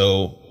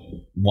 So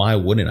why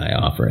wouldn't I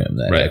offer him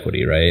that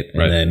equity? Right.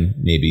 And then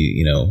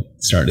maybe,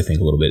 starting to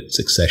think a little bit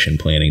succession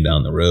planning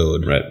down the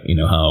road. Right.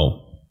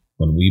 How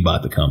when we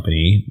bought the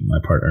company, my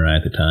partner and I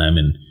at the time,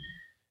 and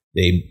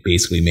they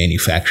basically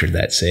manufactured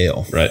that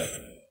sale. Right.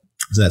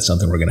 So that's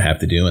something we're going to have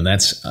to do. And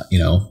that's,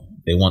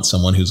 they want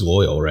someone who's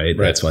loyal, right?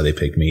 That's why they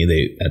picked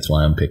me. That's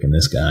why I'm picking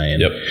this guy.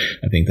 And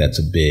I think that's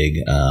a big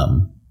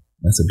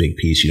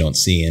piece you don't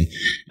see. And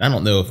I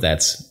don't know if I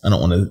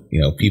don't want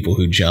to, people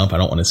who jump, I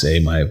don't want to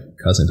say my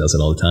cousin does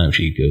it all the time.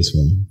 She goes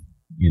from,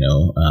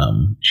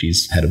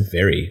 she's had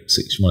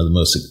she's one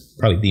of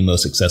probably the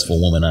most successful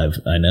woman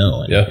I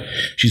know. And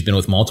she's been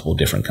with multiple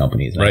different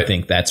companies. And I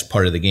think that's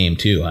part of the game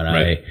too.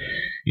 And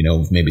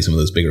maybe some of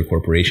those bigger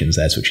corporations,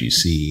 that's what you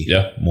see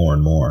more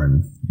and more.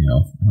 And,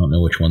 I don't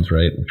know which one's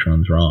right, which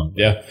one's wrong.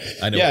 Yeah.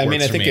 I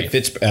think it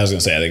fits. I was going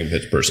to say, I think it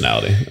fits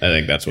personality. I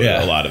think that's what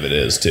a lot of it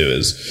is too,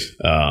 is,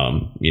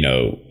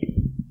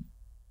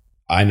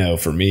 I know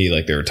for me,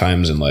 like there were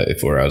times in life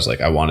where I was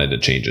like, I wanted to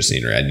change the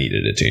scenery. I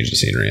needed to change the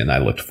scenery, and I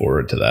looked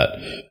forward to that.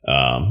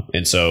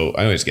 And so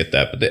I always get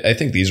that. But I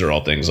think these are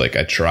all things like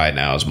I try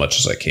now as much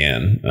as I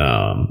can,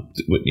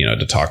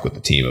 to talk with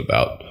the team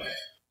about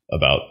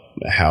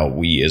how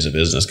we as a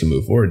business can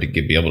move forward to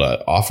be able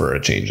to offer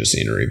a change of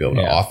scenery, be able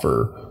to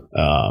offer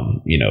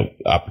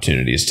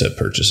opportunities to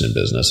purchase in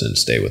business and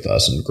stay with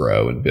us and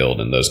grow and build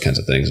and those kinds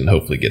of things, and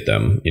hopefully get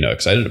them,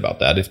 excited about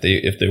that if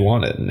they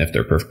want it, and if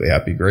they're perfectly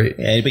happy, great.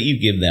 Yeah, but you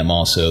give them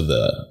also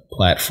the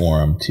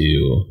platform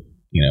to,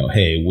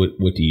 hey,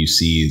 what do you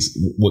see is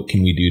what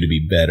can we do to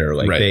be better?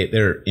 Like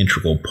they're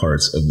integral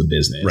parts of the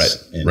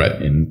business,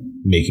 and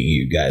making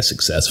you guys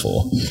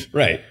successful.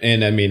 Right.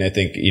 And I mean, I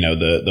think,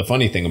 the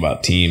funny thing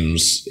about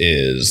teams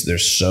is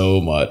there's so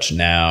much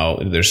now.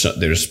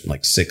 There's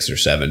like 6 or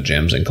 7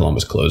 gyms in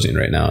Columbus closing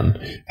right now, and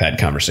I've had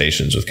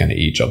conversations with kind of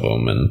each of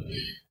them, and,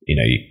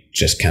 you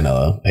just kind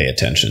of pay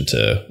attention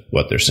to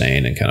what they're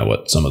saying and kind of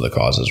what some of the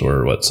causes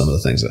were, what some of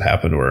the things that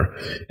happened were.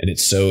 And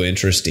it's so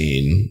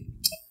interesting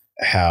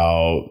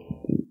how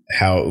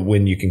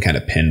when you can kind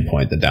of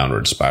pinpoint the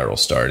downward spiral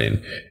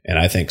starting. And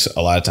I think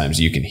a lot of times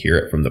you can hear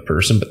it from the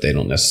person, but they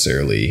don't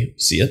necessarily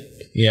see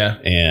it. Yeah.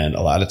 And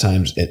a lot of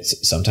times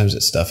sometimes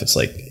it's stuff, it's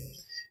like,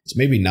 it's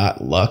maybe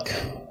not luck,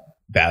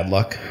 bad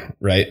luck,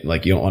 right?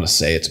 Like you don't want to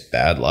say it's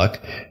bad luck,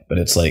 but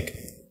it's like,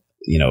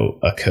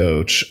 a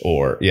coach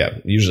or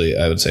usually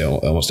I would say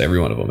almost every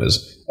one of them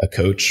is a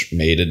coach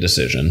made a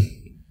decision.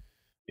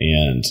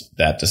 And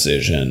that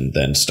decision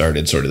then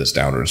started sort of this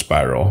downward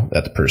spiral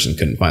that the person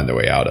couldn't find their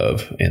way out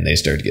of. And they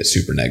started to get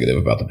super negative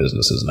about the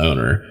business as an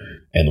owner.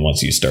 And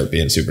once you start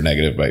being super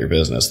negative about your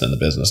business, then the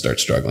business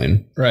starts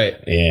struggling. Right.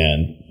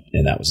 And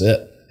that was it.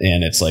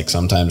 And it's like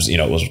sometimes,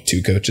 it was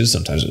 2 coaches,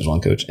 sometimes it was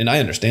 1 coach. And I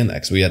understand that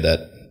because we had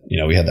that,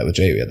 we had that with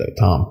Jay, we had that with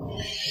Tom.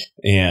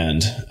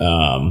 And,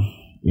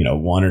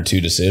 1 or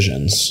 2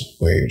 decisions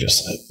where you're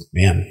just like,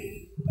 man,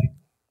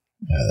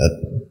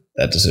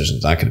 that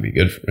decision's not going to be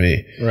good for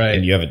me. Right.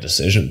 And you have a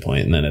decision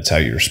point, and then it's how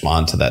you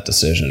respond to that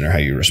decision or how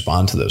you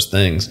respond to those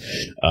things.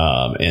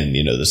 And,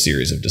 the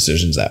series of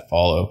decisions that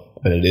follow.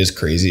 But it is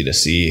crazy to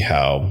see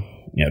how,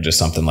 just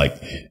something like,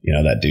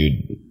 that dude,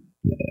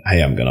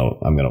 hey, I'm going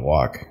to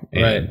walk.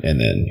 And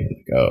then you're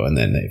like, oh, and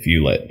then if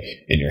you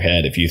in your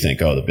head, if you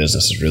think, oh, the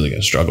business is really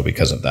going to struggle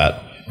because of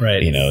that.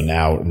 Right.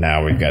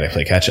 Now we've got to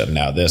play catch up,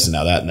 now this and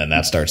now that. And then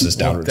that starts this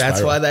downward spiral.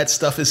 That's why that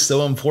stuff is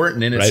so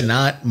important. And it's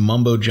not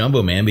mumbo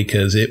jumbo, man,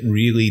 because it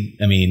really,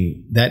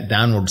 that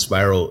downward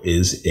spiral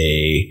is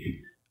a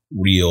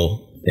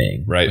real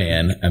thing. Right.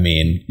 Man. And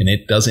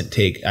it doesn't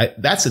take,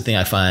 that's the thing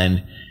I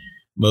find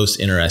most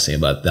interesting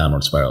about the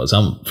downward spiral is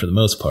for the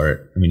most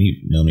part, you've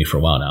known me for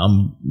a while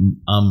now.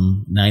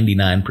 I'm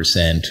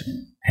 99%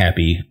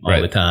 happy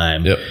all the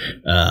time. Yep.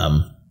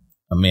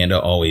 Amanda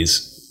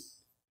always,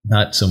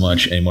 not so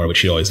much anymore, but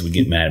she always would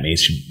get mad at me.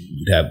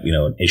 She would have,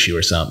 an issue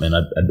or something, and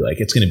I'd be like,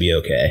 it's going to be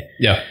okay.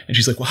 Yeah. And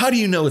she's like, well, how do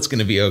you know it's going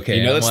to be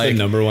okay? That's the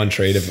number one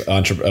trait of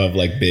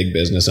like big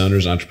business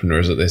owners,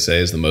 entrepreneurs, that they say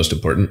is the most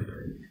important.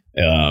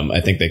 I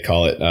think they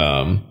call it,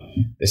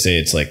 they say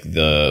it's like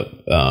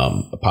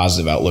a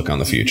positive outlook on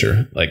the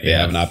future. Like they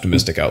have an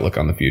optimistic outlook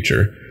on the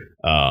future.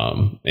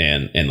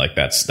 And like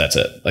that's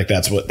it. Like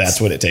that's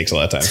what it takes a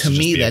lot of times. To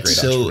me, that's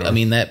so,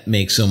 that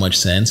makes so much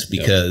sense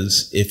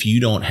because if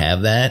you don't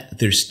have that,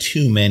 there's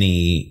too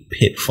many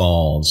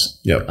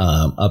pitfalls,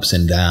 ups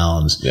and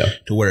downs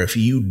to where if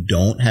you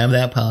don't have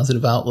that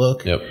positive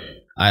outlook,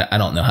 I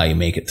don't know how you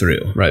make it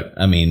through. Right.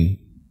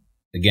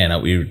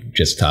 Again, we were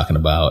just talking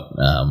about,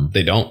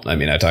 they don't,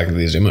 I talk to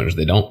these gym owners,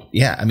 they don't.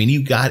 Yeah.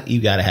 You got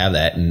to have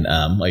that. And,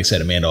 like I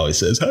said, Amanda always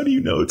says, how do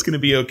you know it's going to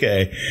be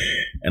okay?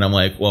 And I'm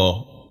like,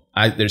 well,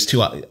 there's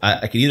 2.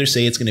 I could either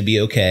say it's going to be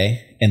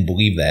okay and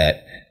believe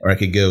that, or I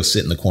could go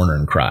sit in the corner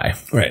and cry.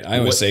 Right. I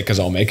always say, because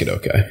I'll make it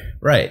okay.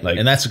 Right.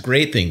 And that's a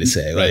great thing to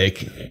say,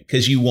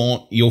 because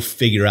you'll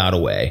figure out a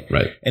way.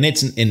 Right. And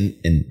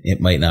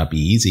it might not be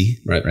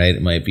easy. Right.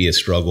 It might be a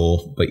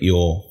struggle, but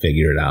you'll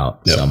figure it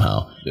out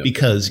somehow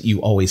because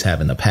you always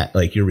have in the past,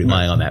 like you're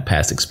relying on that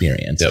past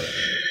experience. Yep.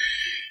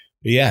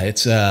 Yeah.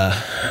 It's,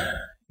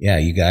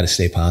 you got to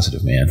stay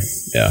positive, man.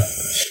 Yeah.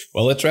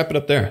 Well, let's wrap it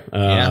up there.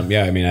 I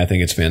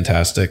think it's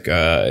fantastic.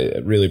 I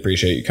really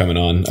appreciate you coming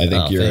on. I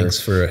think you're thanks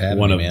for having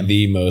one me, of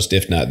the most,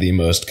 if not the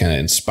most kind of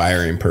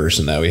inspiring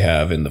person that we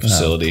have in the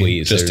facility,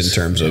 in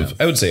terms of,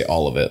 I would say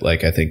all of it.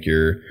 Like, I think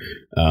you're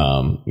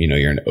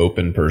an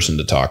open person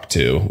to talk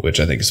to, which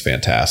I think is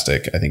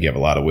fantastic. I think you have a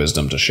lot of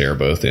wisdom to share,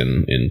 both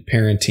in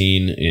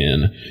parenting,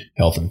 in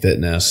health and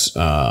fitness,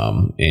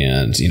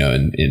 and,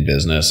 in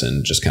business,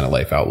 and just kind of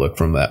life outlook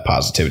from that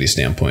positivity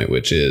standpoint,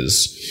 which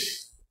is,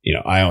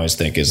 I always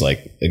think is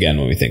like, again,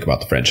 when we think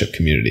about the friendship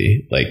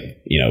community, like,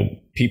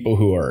 people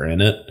who are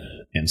in it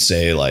and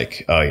say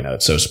like, oh,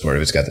 it's so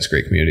supportive, it's got this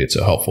great community, it's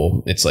so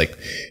helpful. It's like,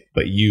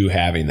 But you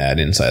having that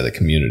inside the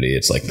community,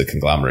 it's like the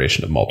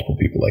conglomeration of multiple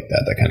people like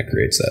that kind of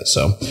creates that.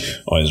 So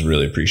always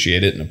really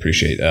appreciate it and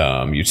appreciate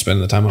you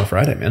spending the time on a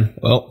Friday, man.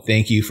 Well,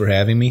 thank you for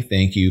having me.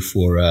 Thank you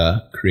for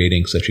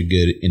creating such a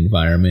good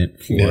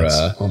environment for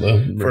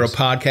a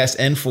podcast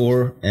and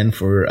for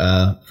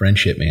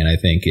friendship, man. I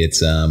think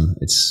it's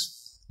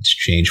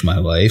changed my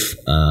life,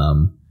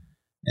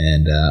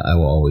 and I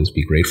will always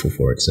be grateful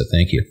for it. So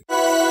thank you.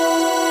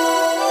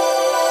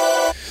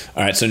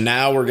 All right, so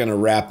now we're going to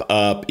wrap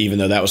up, even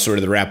though that was sort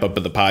of the wrap up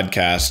of the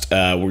podcast.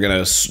 We're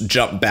going to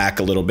jump back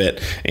a little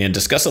bit and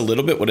discuss a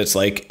little bit what it's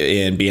like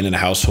in being in a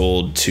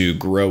household to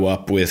grow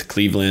up with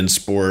Cleveland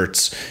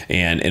sports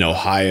and in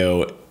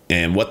Ohio,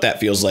 and what that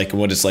feels like and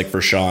what it's like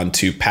for Sean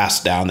to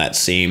pass down that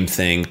same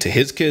thing to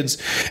his kids,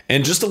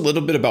 and just a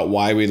little bit about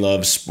why we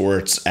love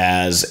sports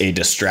as a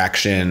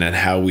distraction and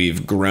how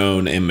we've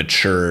grown and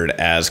matured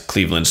as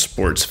Cleveland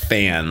sports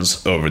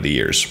fans over the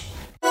years.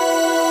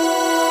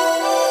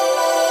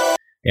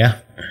 Yeah.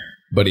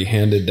 But he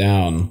handed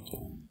down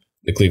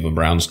the Cleveland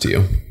Browns to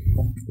you,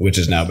 which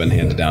has now been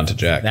handed down to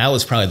Jack. That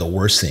was probably the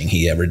worst thing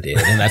he ever did,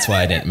 and that's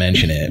why I didn't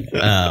mention it.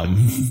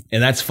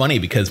 And that's funny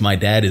because my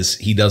dad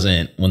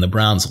when the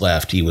Browns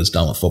left, he was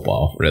done with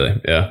football.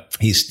 Really? Yeah.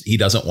 He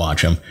doesn't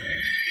watch them.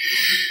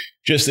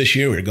 Just this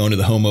year, we were going to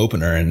the home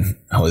opener, and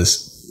I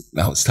was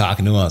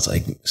talking to him. I was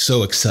like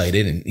so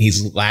excited, and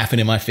he's laughing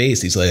in my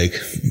face. He's like,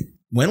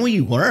 when will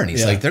you learn?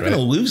 He's like, they're going to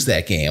lose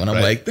that game. And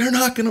I'm like, they're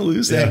not going to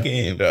lose that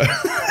game. Yeah.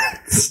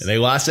 And they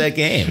lost that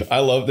game.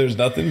 There's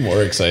nothing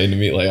more exciting to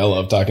me. Like, I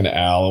love talking to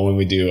Al when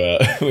we do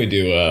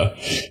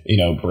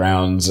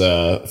Browns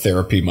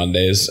therapy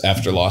Mondays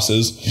after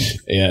losses.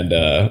 And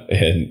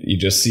you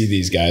just see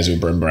these guys who've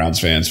been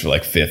Browns fans for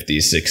like 50,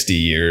 60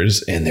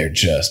 years. And they're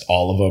just,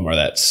 all of them are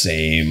that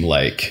same,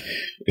 like,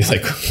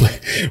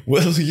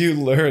 will you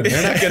learn?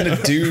 They're not going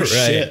to do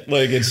shit.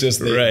 Like, it's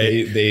just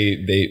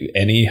they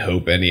any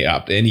hope,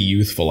 any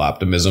youthful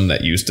optimism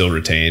that you still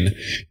retain,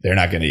 they're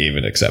not going to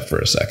even accept for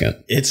a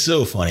second. It's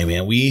so funny,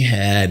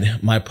 man.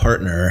 My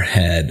partner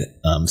had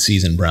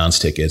season Browns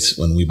tickets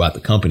when we bought the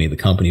company. The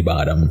company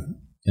bought them,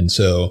 and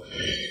so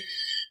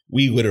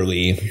we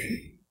literally,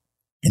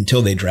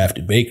 until they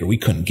drafted Baker, we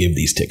couldn't give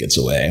these tickets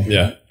away.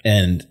 Yeah,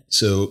 and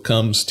so it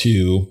comes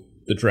to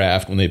the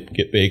draft when they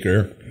get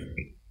Baker.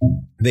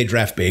 They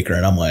draft Baker,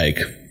 and I'm like,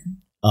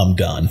 I'm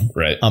done.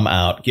 Right. I'm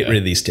out. Get rid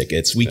of these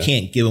tickets. We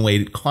can't give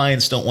away.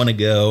 Clients don't want to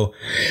go.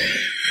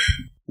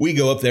 We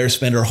go up there,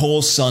 spend our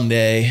whole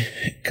Sunday.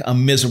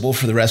 I'm miserable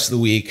for the rest of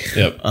the week.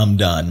 Yep. I'm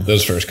done.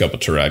 Those first couple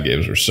Tyrod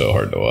games were so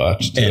hard to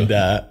watch, too. And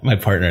my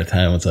partner at the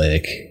time was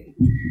like,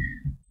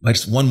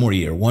 just one more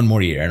year.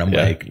 And I'm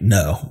like,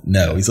 no.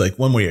 He's like,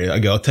 one more year. I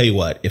go, I'll tell you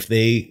what, if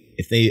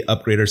they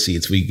upgrade our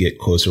seats, we get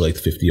closer to like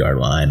the 50-yard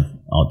line,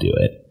 I'll do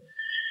it.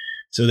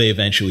 So they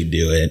eventually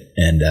do it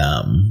and,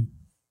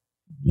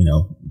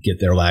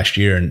 get there last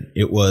year. And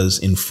it was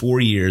in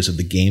 4 years of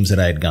the games that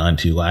I had gone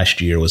to.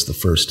 Last year was the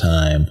first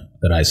time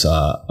that I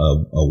saw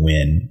a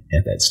win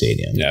at that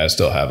stadium. Yeah, I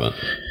still haven't.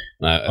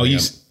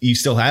 You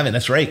still haven't?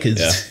 That's right.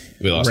 Because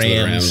we lost to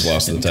the Rams,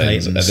 lost to the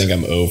Titans. I think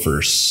I'm 0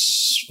 for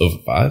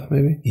 5,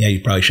 maybe. Yeah,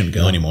 you probably shouldn't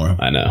go anymore.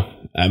 I know.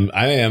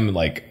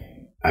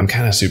 I'm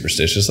kind of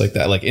superstitious like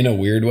that, like in a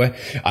weird way.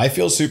 I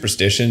feel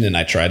superstition and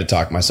I try to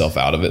talk myself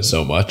out of it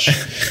so much.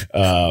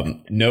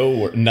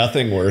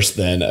 Nothing worse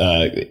than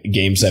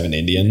Game 7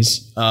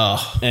 Indians.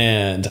 Oh.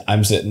 And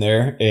I'm sitting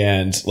there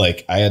and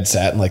like I had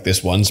sat in like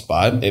this one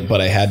spot, but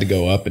I had to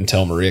go up and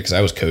tell Maria because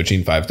I was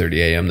coaching 5:30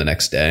 a.m. the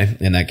next day.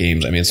 And that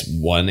game's, it's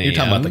 1 a.m. You're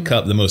talking about the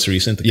Cubs, the most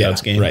recent,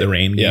 Cubs game, the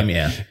rain game.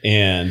 Yeah.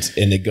 And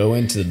they go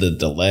into the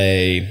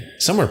delay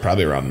somewhere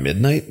probably around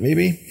midnight,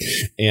 maybe.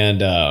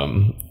 And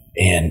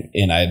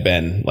I had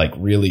been like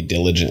really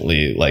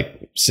diligently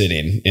like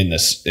sitting in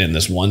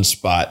this one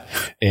spot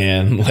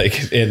and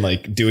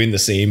doing the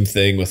same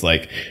thing with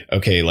like,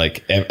 okay,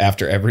 like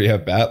after every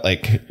at bat,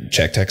 like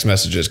check text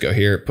messages, go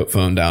here, put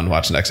phone down,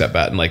 watch the next at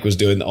bat, and like was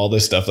doing all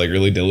this stuff like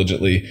really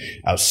diligently.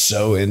 I was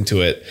so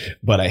into it,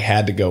 but I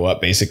had to go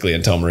up basically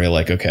and tell Maria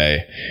like,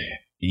 okay,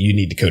 you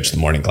need to coach the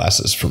morning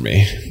classes for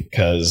me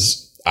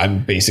because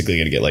I'm basically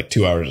going to get like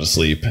 2 hours of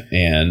sleep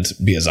and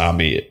be a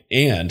zombie.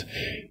 And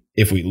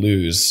if we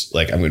lose,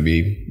 like I'm going to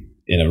be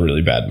in a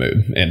really bad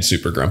mood and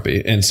super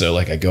grumpy. And so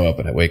like I go up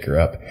and I wake her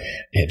up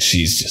and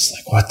she's just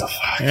like, what the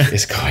fuck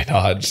is going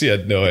on? She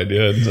had no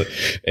idea.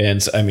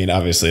 And so,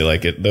 obviously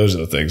like those are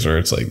the things where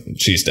it's like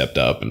she stepped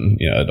up and,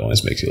 it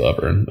always makes you love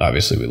her. And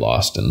obviously we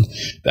lost and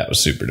that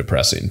was super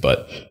depressing.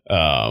 But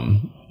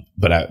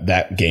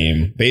that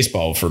game,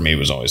 baseball for me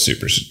was always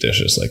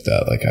superstitious like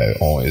that. Like I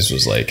always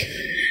was like,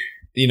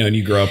 and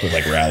you grow up with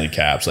like rally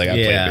caps. Like I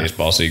played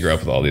baseball, so you grow up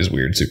with all these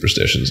weird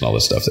superstitions and all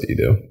this stuff that you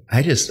do.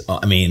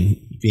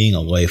 Being a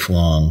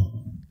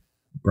lifelong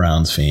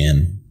Browns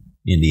fan,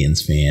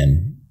 Indians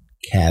fan,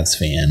 Cavs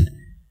fan,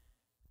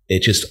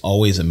 it just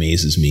always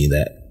amazes me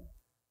that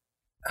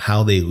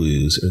how they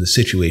lose or the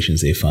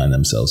situations they find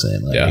themselves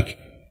in. Like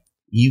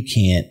you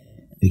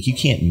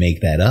can't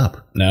make that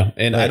up. No.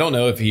 And I don't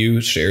know if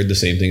you shared the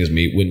same thing as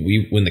me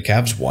when the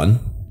Cavs won.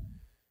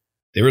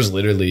 there was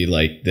literally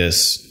like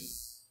this.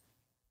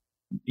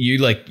 You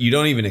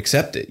don't even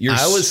accept it.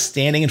 I was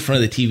standing in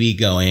front of the TV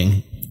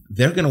going,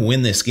 they're going to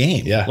win this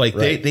game. Yeah, like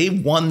right. they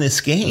won this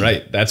game.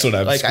 Right. That's what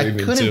I was like. I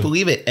couldn't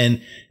believe it.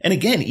 And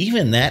again,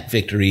 even that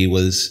victory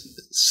was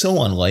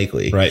so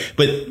unlikely. Right.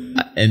 But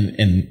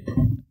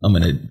and I'm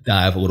going to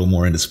dive a little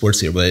more into sports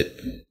here, but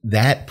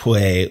that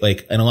play,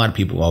 like, and a lot of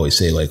people always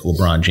say like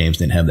LeBron James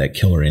didn't have that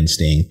killer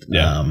instinct.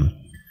 Yeah.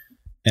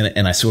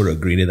 And I sort of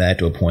agree to that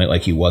to a point.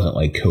 Like he wasn't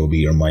like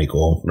Kobe or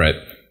Michael. Right.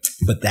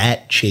 But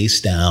that chase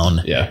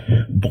down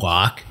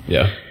block.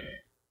 Yeah.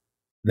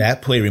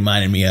 That play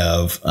reminded me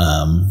of,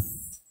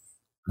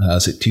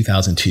 was it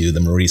 2002, the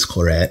Maurice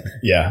Claret?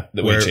 Yeah,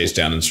 that we chased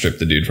down and stripped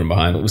the dude from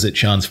behind. Was it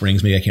Sean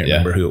Springsby? I can't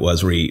remember who it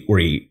was. Where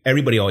he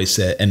everybody always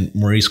said, and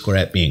Maurice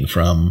Claret being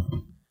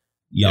from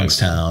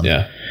Youngstown,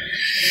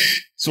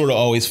 sort of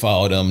always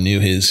followed him, knew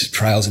his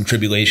trials and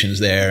tribulations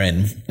there,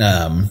 and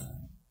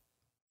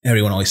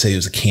everyone always said he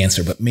was a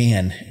cancer. But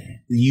man,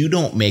 you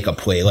don't make a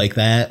play like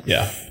that.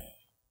 Yeah.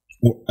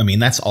 I mean,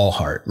 that's all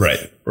heart.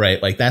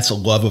 Right. Like that's a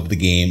love of the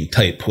game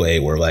type play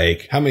where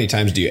like. How many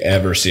times do you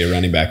ever see a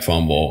running back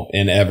fumble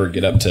and ever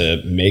get up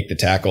to make the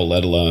tackle,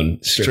 let alone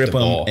strip the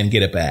ball and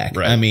get it back?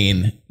 Right. I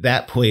mean,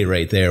 that play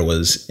right there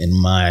was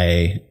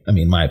my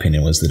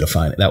opinion was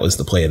that was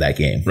the play of that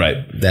game. Right.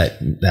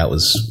 That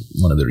was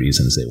one of the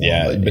reasons they won.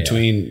 Yeah.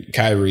 Between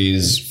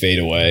Kyrie's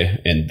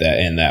fadeaway and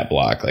that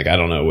block, like I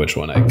don't know which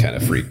one I kind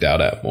of freaked out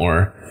at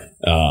more.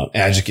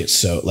 And I just get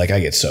I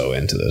get so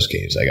into those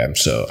games. Like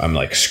I'm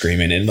like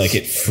screaming and like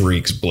it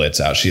freaks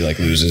Blitz out. She like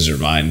loses her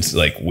mind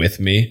like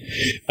with me.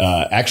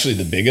 Actually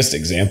the biggest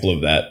example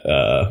of that,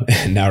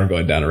 now we're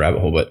going down a rabbit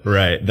hole, but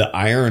the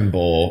Iron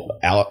Bowl,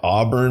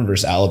 Auburn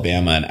versus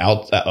Alabama, and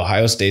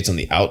Ohio State's on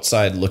the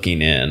outside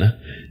looking in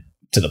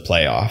to the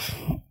playoff,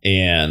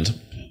 and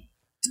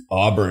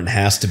Auburn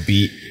has to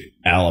beat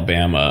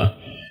Alabama.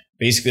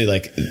 Basically,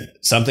 like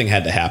something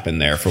had to happen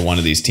there for one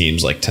of these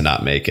teams like to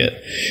not make it.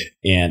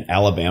 And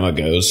Alabama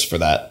goes for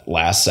that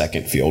last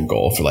second field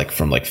goal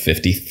from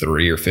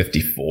 53 or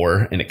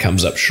 54, and it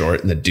comes up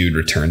short, and the dude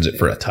returns it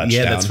for a touchdown.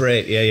 Yeah, that's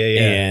right. Yeah.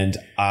 And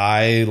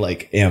I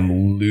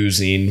am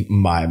losing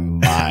my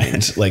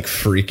mind, like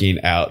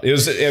freaking out.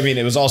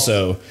 It was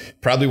also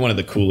probably one of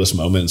the coolest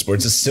moments in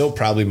sports. It's still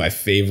probably my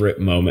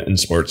favorite moment in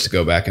sports to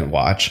go back and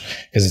watch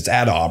because it's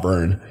at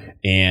Auburn.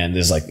 And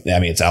there's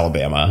it's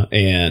Alabama,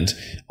 and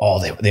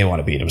they want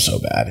to beat them so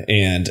bad,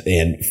 and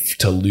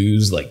to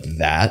lose like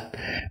that,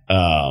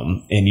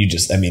 and you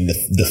just,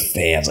 the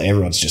fans, like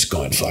everyone's just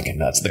going fucking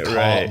nuts.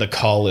 The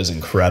call is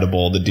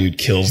incredible. The dude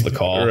kills the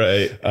call,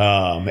 right?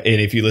 And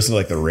if you listen to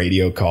like the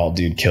radio call,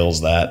 dude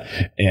kills that,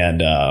 and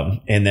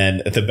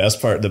then the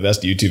best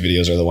YouTube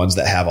videos are the ones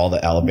that have all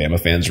the Alabama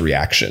fans'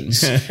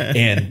 reactions,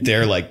 and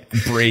they're like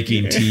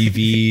breaking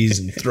TVs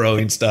and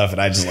throwing stuff,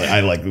 and I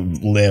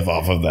live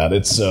off of that.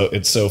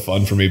 It's so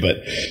fun for me,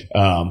 but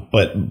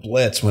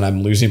Blitz, when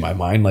I'm losing my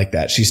mind like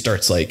that, she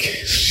starts thinking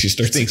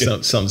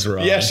something's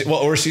wrong. Yeah,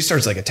 or she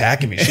starts like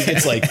attacking me.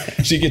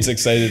 She gets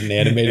excited and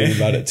animated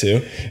about it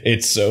too.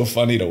 It's so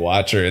funny to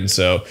watch her. And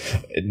so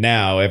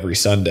now every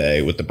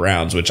Sunday with the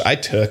Browns, which I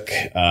took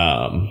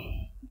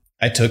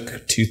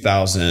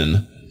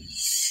 2000.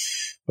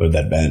 What would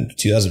that have been?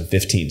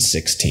 2015,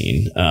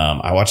 16.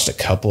 I watched a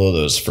couple of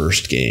those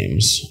first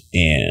games,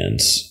 and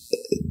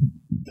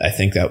I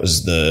think that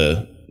was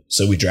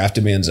so we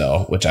drafted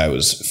Manziel, which I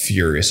was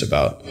furious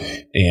about.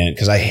 And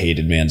because I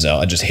hated Manziel,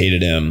 I just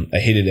hated him. I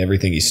hated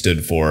everything he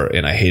stood for,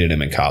 and I hated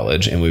him in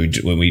college. And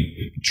when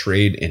we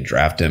trade and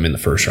draft him in the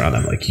first round,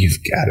 I'm like, you've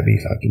got to be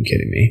fucking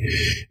kidding me.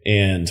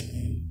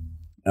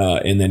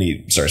 And then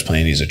he starts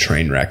playing. He's a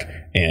train wreck.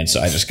 And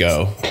so I just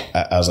go,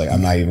 I was like,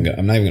 I'm not even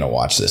going to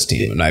watch this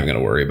team. I'm not even going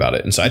to worry about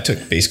it. And so I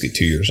took basically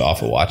 2 years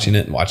off of watching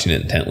it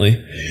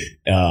intently.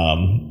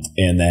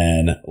 And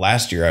then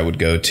last year I would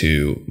go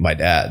to my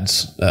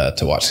dad's,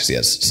 to watch because he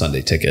has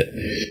Sunday ticket.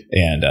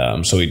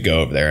 And, so we'd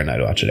go over there and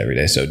I'd watch it every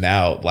day. So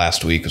now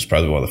last week was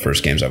probably one of the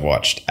first games I've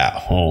watched at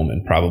home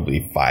in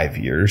probably 5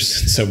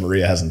 years. So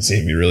Maria hasn't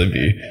seen me really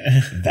be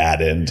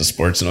that into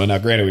sports. And now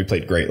granted, we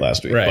played great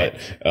last week, right.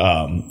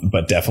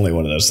 But definitely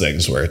one of those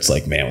things where it's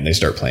like, man, when they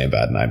start playing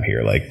bad and I'm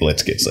here, like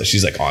Blitz gets, like,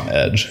 she's like on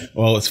edge.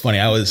 Well, it's funny.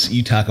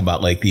 You talk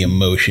about like the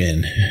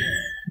emotion,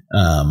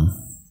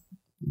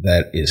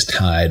 that is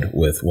tied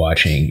with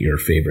watching your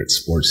favorite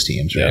sports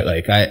teams, right? Yeah.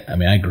 Like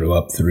I grew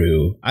up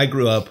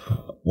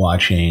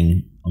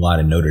watching a lot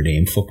of Notre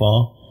Dame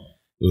football.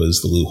 It was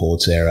the Lou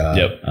Holtz era.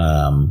 Yep.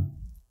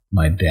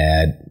 My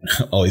dad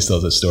always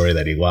tells a story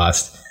that he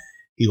lost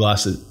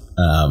it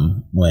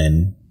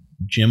when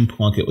Jim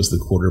Plunkett was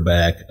the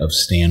quarterback of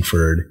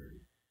Stanford,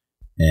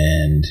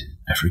 and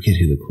I forget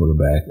who the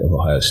quarterback of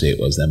Ohio State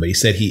was then, but he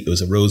said it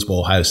was a Rose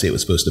Bowl. Ohio State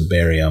was supposed to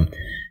bury him.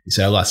 He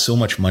said, I lost so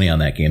much money on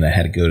that game that I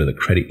had to go to the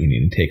credit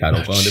union and take out a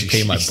loan to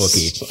pay my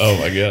bookie. Oh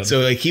my God. So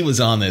like he was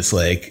on this,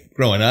 like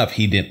growing up,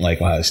 he didn't like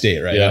Ohio State,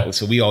 right? Yeah.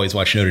 So we always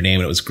watched Notre Dame,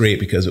 and it was great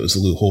because it was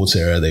the Lou Holtz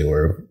era. They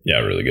were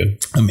really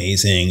good.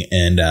 Amazing.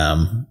 And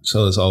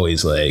so it was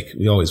always like,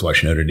 we always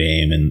watched Notre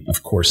Dame, and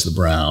of course the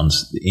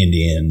Browns, the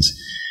Indians.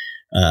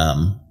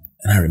 And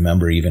I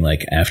remember even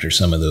like after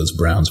some of those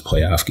Browns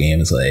playoff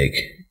games, like,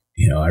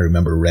 I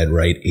remember Red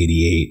Wright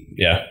 88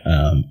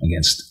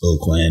 against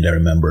Oakland. I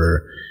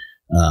remember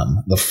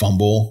the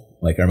fumble.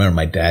 Like I remember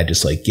my dad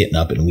just like getting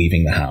up and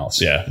leaving the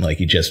house. Yeah. Like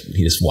he just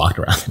walked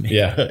around the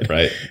neighborhood. Yeah.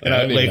 Right. And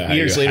I, like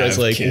years later, I was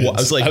like,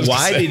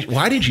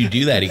 why did you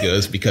do that? He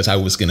goes, because I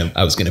was going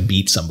to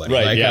beat somebody.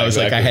 Right. Like I was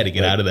like, I had to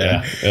get out of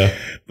there. Yeah.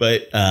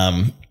 But,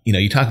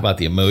 you talk about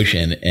the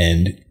emotion,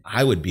 and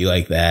I would be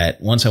like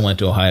that once I went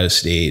to Ohio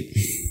State,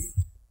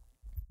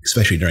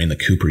 especially during the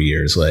Cooper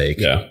years. Like,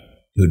 it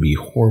would be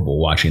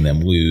horrible watching them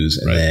lose.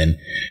 And then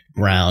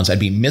Browns, I'd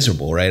be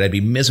miserable, right? I'd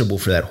be miserable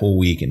for that whole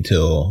week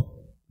until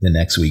the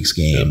next week's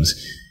games.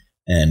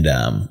 And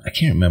I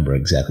can't remember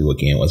exactly what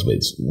game it was, but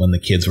it's when the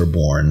kids were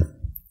born,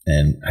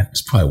 and I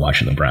was probably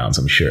watching the Browns,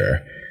 I'm sure,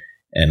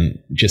 and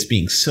just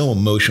being so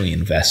emotionally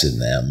invested in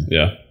them,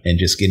 and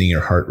just getting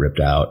your heart ripped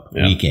out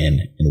week in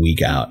and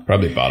week out.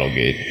 Probably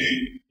Bottlegate.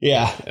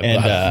 Yeah.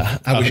 And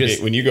I was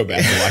just, when you go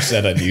back and watch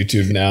that on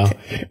YouTube now,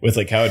 with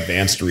like how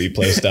advanced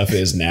replay stuff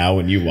is now,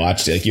 when you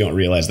watch it, like you don't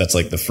realize that's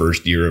like the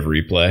first year of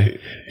replay,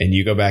 and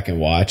you go back and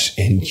watch,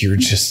 and you're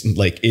just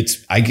like,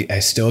 I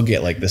still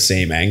get like the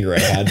same anger I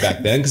had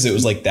back then, because it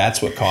was like,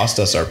 that's what cost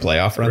us our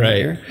playoff run that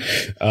year.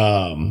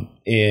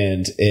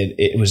 And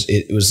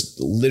it was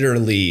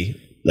literally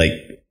like,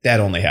 that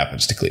only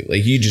happens to Cleveland.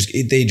 Like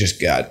they just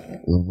got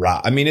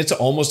robbed. I mean, it's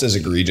almost as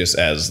egregious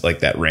as like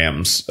that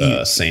Rams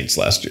Saints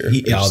last year.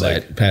 All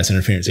that pass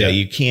interference. Yeah,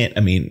 you can't.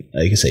 I mean,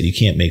 like I said, you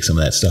can't make some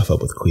of that stuff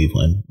up with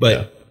Cleveland.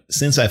 But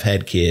since I've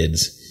had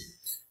kids,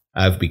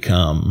 I'm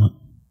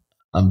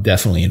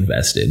definitely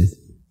invested.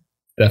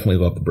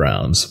 Definitely love the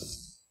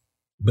Browns,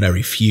 but I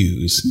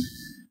refuse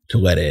to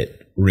let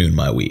it ruin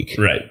my week.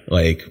 Right.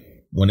 Like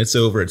when it's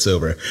over, it's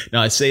over.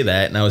 Now I say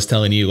that, and I was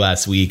telling you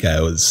last week, I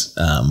was.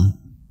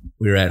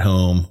 We were at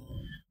home.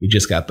 We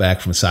just got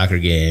back from a soccer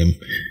game.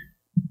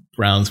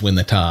 Browns win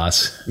the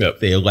toss.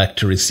 They elect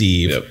to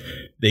receive.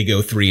 They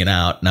go 3 and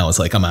out. And I was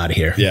like, I'm out of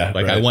here. Yeah.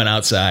 Like I went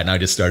outside and I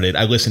just started.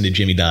 I listened to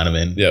Jimmy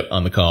Donovan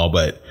on the call,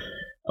 but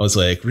I was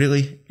like,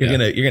 really? You're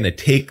gonna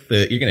take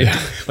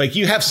like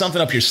you have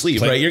something up your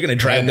sleeve, right? You're gonna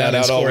drive down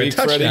and score a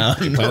touchdown.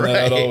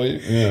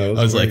 I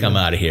was like, I'm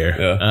out of here.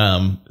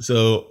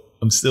 So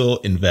I'm still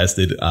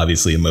invested,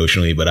 obviously,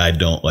 emotionally, but I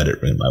don't let it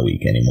ruin my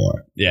week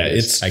anymore. Yeah,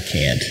 I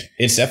can't.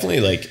 It's definitely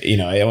like,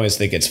 I always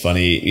think it's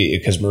funny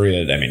because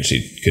Maria, I mean,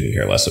 she couldn't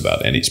care less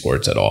about any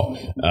sports at all.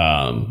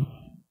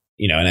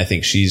 And I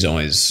think she's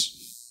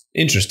always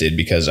interested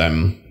because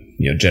I'm,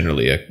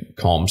 generally a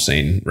calm,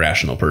 sane,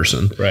 rational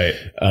person. Right.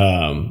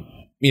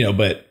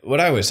 But what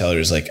I always tell her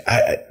is like,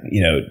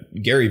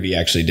 Gary Vee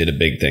actually did a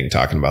big thing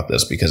talking about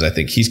this, because I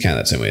think he's kind of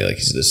that same way. Like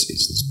he's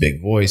this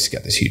big voice, he's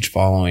got this huge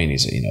following.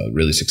 He's a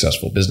really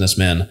successful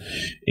businessman,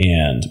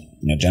 and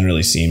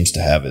generally seems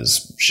to have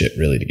his shit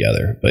really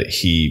together. But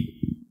he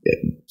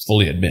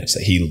fully admits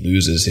that he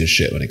loses his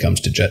shit when it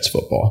comes to Jets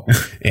football,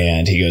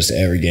 and he goes to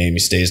every game. He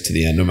stays to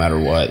the end no matter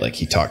what. Like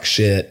he talks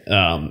shit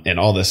and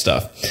all this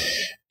stuff,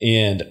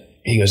 and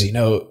he goes,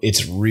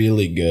 it's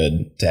really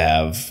good to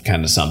have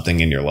kind of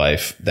something in your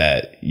life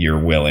that you're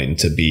willing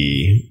to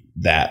be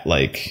that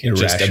like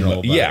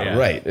irrational.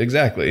 Right.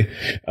 Exactly.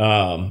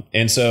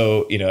 And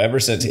so,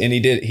 ever since, and he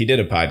did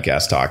a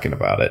podcast talking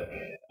about it.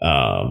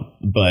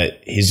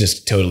 But he's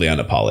just totally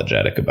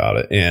unapologetic about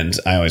it. And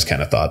I always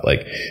kind of thought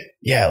like,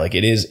 like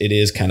it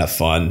is kind of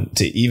fun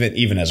to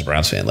even as a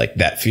Browns fan, like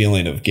that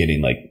feeling of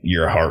getting like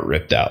your heart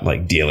ripped out,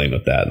 like dealing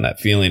with that, and that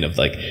feeling of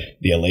like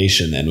the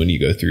elation then when you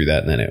go through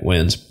that and then it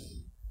wins.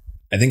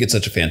 I think it's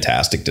such a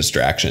fantastic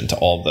distraction to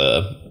all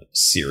the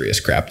serious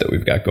crap that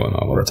we've got going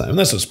on all the time. And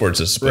that's what sports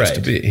is supposed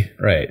to be.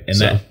 Right.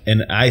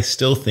 And I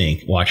still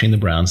think watching the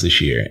Browns this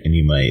year, and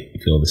you might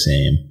feel the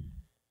same,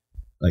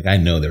 like I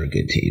know they're a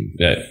good team,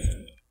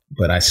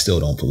 but I still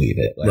don't believe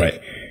it.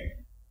 Like,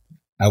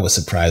 I was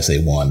surprised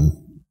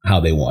how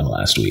they won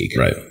last week.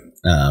 Right.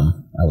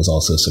 I was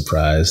also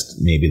surprised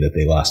maybe that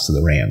they lost to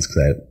the Rams,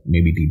 because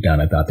maybe deep down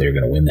I thought they were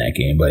going to win that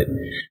game. But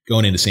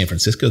going into San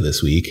Francisco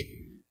this week,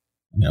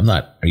 I mean,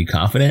 are you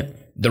confident?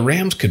 The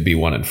Rams could be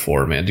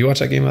 1-4, man. Do you watch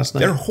that game last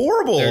night? They're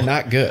horrible. They're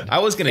not good. I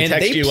was going to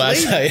text you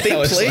last night. They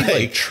played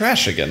like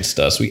trash against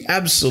us. We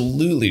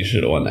absolutely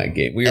should have won that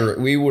game.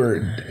 We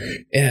were,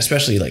 and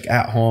especially like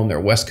at home, their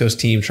West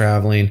Coast team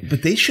traveling.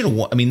 But they should have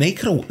won. I mean, they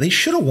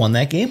should have won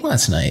that game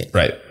last night.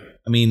 Right.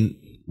 I mean,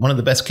 one of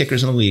the best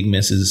kickers in the league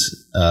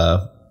misses.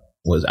 I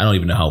don't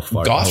even know how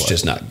far. Goff's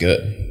just not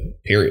good.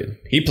 Period.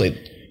 He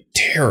played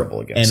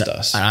terrible against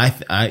us.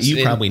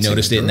 You probably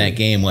noticed it in that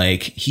game.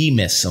 Like he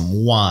missed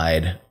some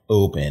wide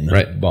open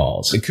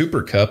balls. The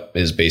Cooper Kupp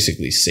is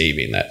basically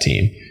saving that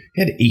team.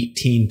 He had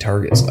 18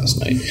 targets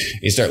last night.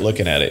 You start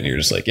looking at it and you're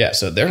just like,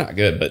 so they're not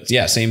good. But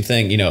same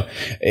thing.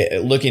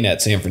 Looking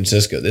at San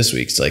Francisco this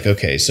week, it's like,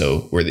 okay,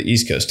 so we're the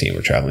East Coast team.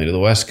 We're traveling to the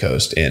West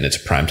Coast, and it's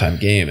a primetime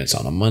game. It's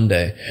on a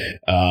Monday.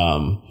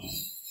 I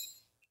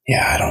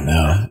don't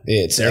know.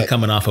 They're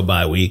coming off a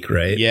bye week,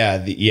 right?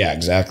 Yeah,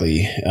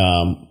 exactly.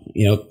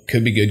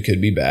 Could be good,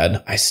 could be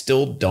bad. I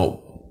still don't.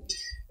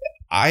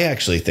 I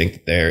actually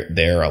think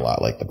they're a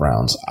lot like the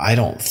Browns. I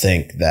don't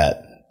think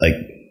that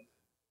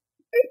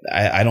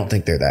I don't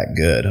think they're that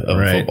good of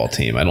a football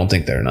team. I don't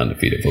think they're an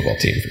undefeated football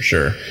team for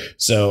sure.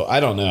 So I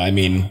don't know. I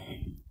mean,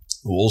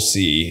 we'll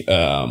see.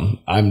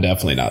 I'm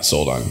definitely not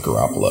sold on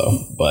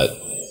Garoppolo, but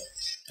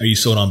are you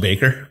sold on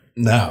Baker?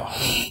 No,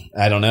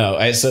 I don't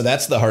know. So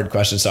that's the hard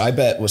question. So I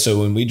bet.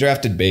 So when we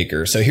drafted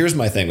Baker, so here's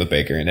my thing with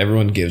Baker, and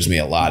everyone gives me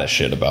a lot of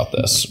shit about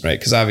this, right?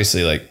 Because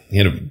obviously, like, he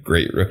had a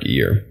great rookie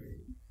year.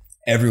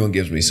 Everyone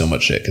gives me so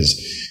much shit because,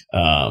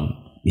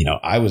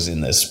 I was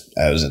in this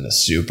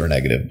super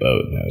negative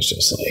boat, and I was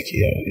just like,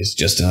 it's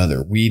just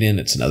another Whedon,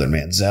 it's another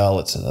Manziel,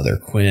 it's another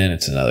Quinn,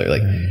 it's another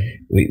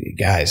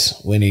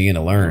guys, when are you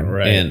going to learn?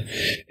 Right.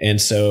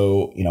 And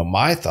so,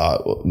 my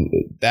thought,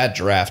 that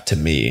draft to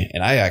me,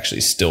 and I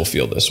actually still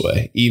feel this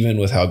way, even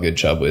with how good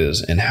Chubb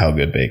is and how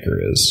good Baker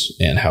is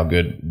and how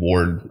good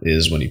Ward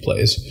is when he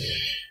plays.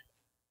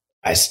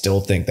 I still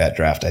think that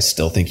draft, I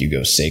still think you go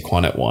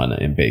Saquon at 1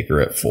 and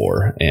Baker at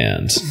 4.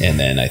 And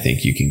then I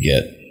think you can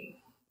get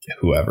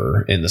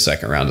whoever in the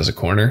second round as a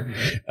corner.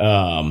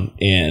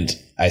 And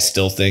I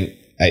still think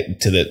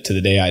to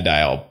the day I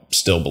die, I'll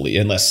still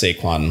believe, unless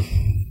Saquon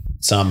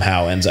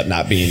somehow ends up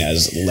not being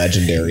as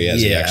legendary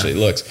as he actually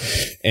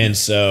looks. And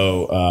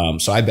so,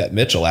 so I bet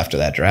Mitchell after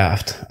that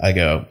draft, I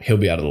go, he'll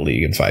be out of the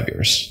league in 5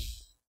 years.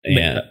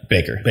 And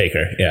Baker,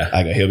 yeah.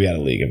 I go, he'll be out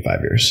of the league in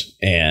 5 years.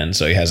 And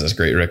so he has this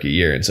great rookie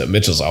year. And so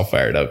Mitchell's all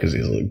fired up because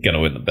he's going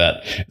to win the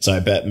bet. So I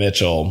bet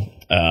Mitchell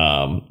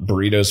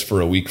burritos for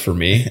a week for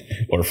me,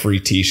 or free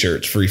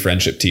t-shirts, free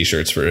friendship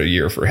t-shirts for a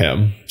year for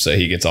him. So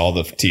he gets all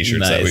the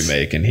t-shirts that we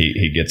make, and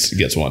he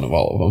gets one of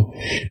all of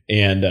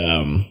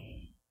them.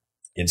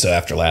 And so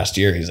after last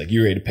year, he's like,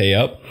 you ready to pay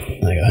up?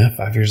 I'm like,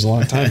 5 years is a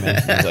long time, man.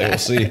 I was like, we'll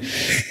see.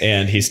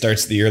 And he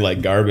starts the year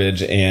like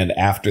garbage. And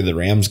after the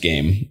Rams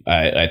game,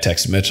 I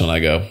text Mitchell and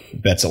I go,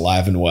 bet's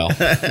alive and well.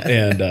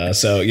 And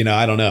so,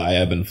 I don't know. I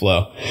ebb and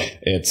flow.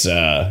 It's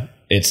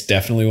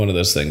definitely one of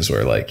those things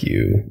where like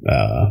you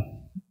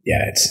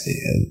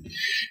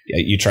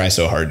try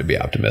so hard to be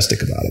optimistic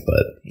about it.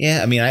 But yeah,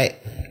 I mean,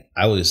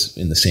 I was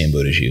in the same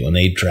boat as you. When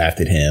they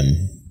drafted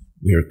him,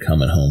 we were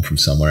coming home from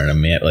somewhere, and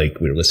Amanda,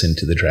 we were listening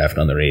to the draft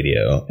on the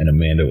radio, and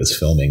Amanda was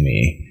filming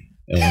me.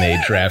 And when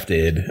they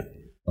drafted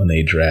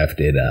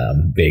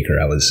Baker,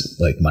 I was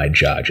like, my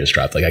jaw just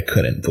dropped. Like, I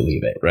couldn't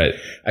believe it. Right.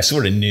 I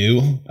sort of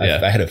knew. I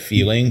had a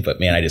feeling, but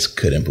man, I just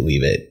couldn't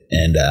believe it.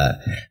 And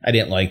I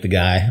didn't like the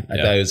guy. I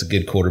thought he was a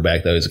good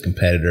quarterback. Thought he was a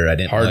competitor. I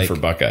didn't hard for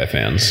Buckeye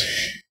fans.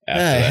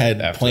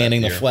 After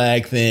planting the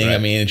flag thing. Right. I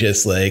mean,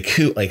 just like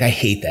I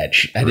hate that.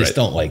 I just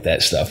don't like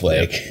that stuff.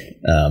 Like,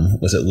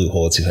 was it Lou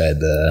Holtz who had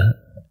the,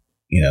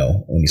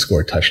 when you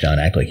score a touchdown,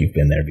 act like you've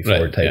been there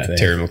before type thing.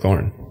 Terry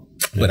McLaurin.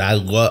 But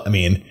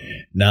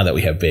now that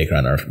we have Baker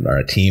on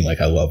our team, like,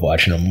 I love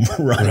watching him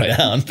run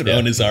down,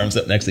 throwing his arms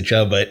up next to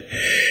Chubb. But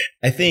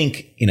I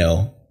think,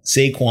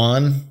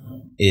 Saquon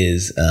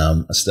is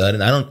a stud,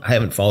 and I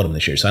haven't followed him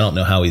this year, so I don't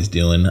know how he's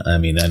doing. I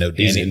mean, I know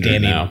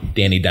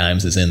Danny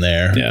Dimes is in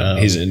there. Yeah,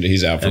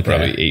 he's out for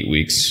probably 8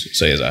 weeks,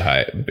 so he has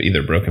a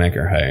either broken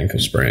ankle or high ankle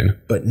sprain.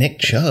 But Nick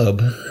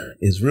Chubb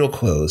is real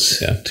close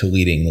to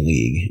leading the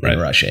league in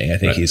rushing. I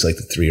think he's like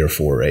the 3 or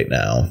 4 right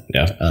now.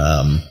 Yeah.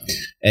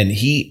 And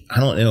I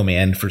don't know,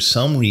 man, for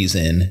some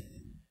reason,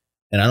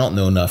 and I don't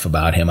know enough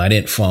about him. I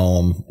didn't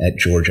follow him at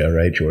Georgia,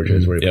 right? Georgia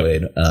is where he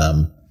played.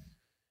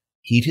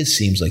 He just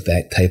seems like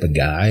that type of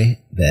guy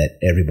that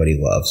everybody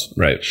loves.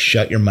 Right.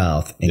 Shut your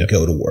mouth and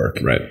go to work.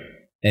 Right.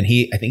 And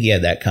I think he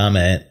had that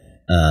comment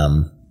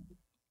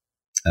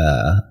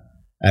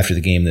after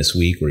the game this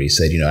week where he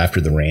said, after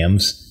the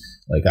Rams,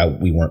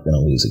 we weren't going to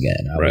lose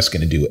again. I was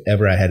going to do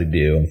whatever I had to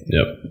do.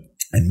 Yep.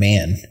 And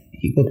man,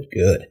 he looked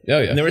good. Oh,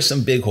 yeah. And there were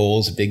some big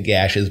holes, big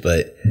gashes,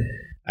 but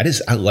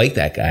I like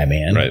that guy,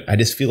 man. Right. I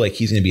just feel like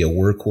he's going to be a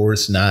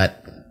workhorse, not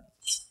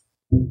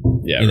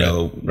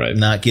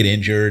not get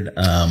injured.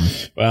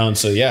 Well, and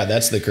so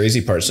that's the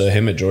crazy part. So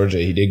him at Georgia,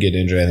 he did get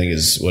injured. I think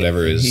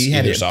he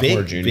had a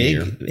sophomore, junior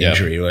year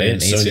injury, right? And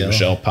Sony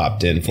Michel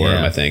popped in for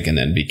him, I think, and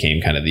then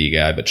became kind of the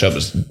guy. But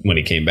Chubb when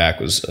he came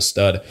back, was a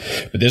stud.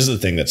 But this is the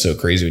thing that's so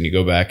crazy when you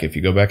go back. If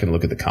you go back and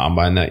look at the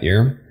combine that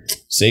year,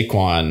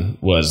 Saquon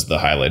was the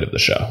highlight of the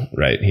show,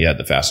 right? He had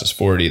the fastest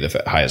 40,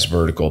 the highest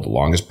vertical, the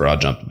longest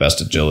broad jump, the best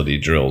agility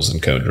drills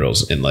and cone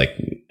drills, and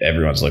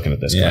everyone's looking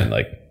at this going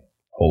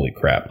holy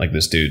crap,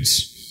 this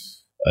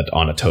dude's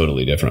on a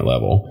totally different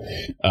level.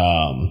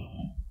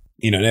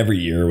 And every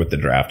year with the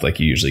draft,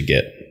 you usually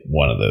get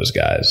one of those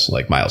guys.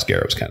 Like Myles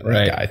Garrett was kind of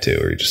that guy too,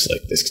 where you're just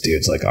this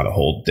dude's on a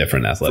whole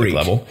different athletic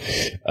level.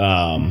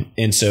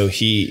 And so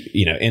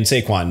he, and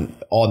Saquon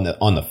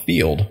on the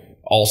field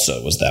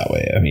also was that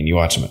way. I mean, you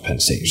watch him at Penn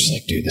State, you're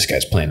just dude, this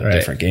guy's playing a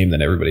different game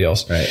than everybody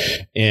else. Right.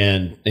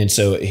 And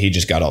so he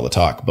just got all the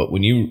talk. But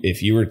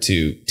if you were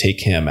to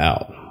take him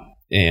out,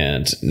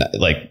 and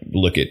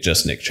look at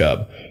just Nick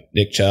Chubb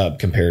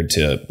compared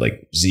to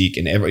Zeke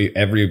and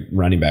every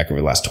running back over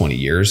the last 20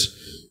 years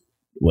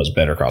was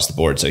better across the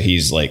board. So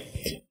he's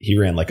he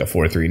ran like a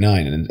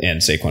 4.39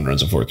 and Saquon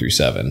runs a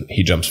 4.37.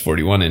 He jumps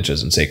 41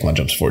 inches and Saquon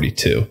jumps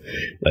 42.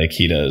 Like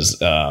he does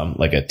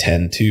like a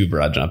 10.2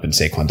 broad jump and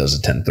Saquon does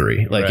a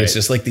 10.3. Like it's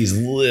just like these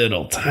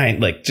little tiny,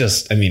 like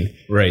just, I mean,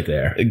 right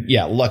there.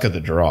 Yeah. Luck of the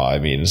draw. I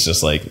mean, it's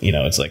just like, you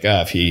know, it's like,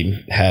 if he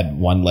had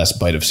one less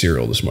bite of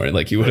cereal this morning,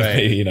 like he would have,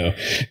 you know,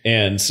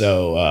 and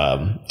so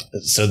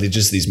they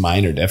just these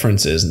minor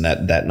differences and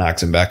that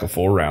knocks him back a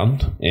full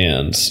round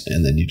and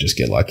then you just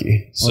get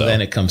lucky. So well,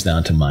 then it comes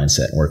down to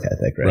mindset and work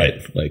ethic,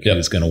 right? Like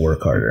who's going to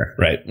work harder.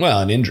 Right. Well,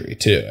 an injury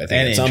too. I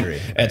think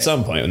at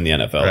some point in the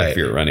NFL, if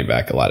you're a running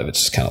back, a lot of it's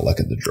just kind of luck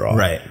of the draw.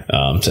 Right.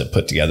 To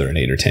put together an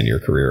 8 or 10 year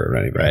career at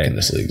running back in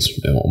this league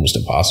is almost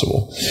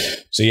impossible.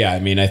 So yeah, I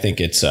mean, I think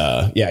it's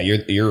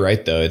you're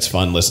right though. It's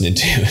fun listening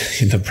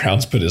to the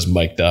Browns put his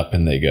mic'd up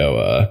and they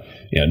go,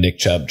 you know, Nick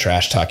Chubb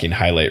trash talking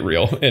highlight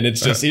reel, and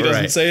it's just he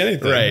doesn't say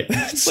anything. Right.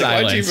 It's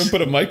like, why'd you even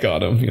put a mic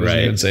on him? He doesn't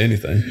even say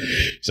anything.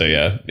 So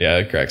yeah,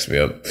 it cracks me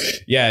up.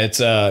 Yeah, it's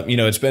you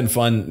know, it's been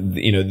fun.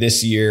 You know,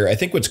 this year, I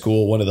think what's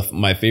cool. One of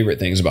my favorite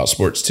things about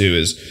sports too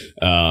is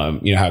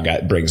you know how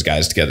it brings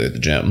guys together at the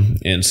gym,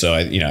 and so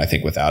I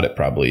think without it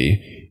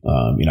probably.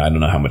 You know, I don't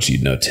know how much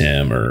you'd know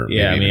Tim or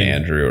maybe even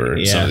Andrew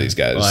or some of these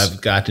guys. Well,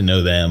 I've got to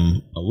know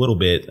them a little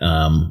bit.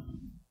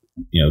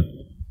 You know,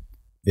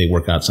 they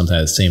work out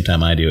sometimes at the same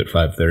time I do at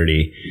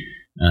 5:30.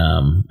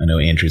 I know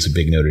Andrew's a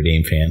big Notre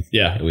Dame fan.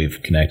 Yeah. We've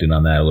connected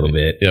on that a little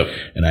bit. Yep.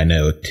 And I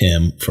know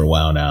Tim for a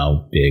while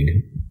now,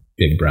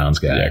 big Browns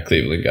guy. Yeah,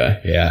 Cleveland guy.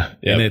 Yeah.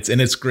 Yep.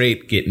 And it's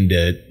great getting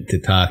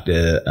to talk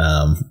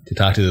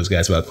to those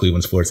guys about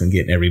Cleveland sports and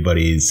getting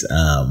everybody's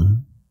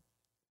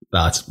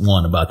thoughts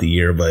about the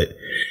year, but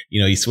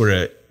you know, you sort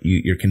of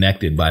you're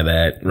connected by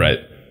that. Right.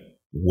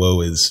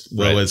 Woe is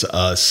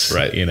us.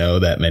 Right. You know,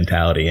 that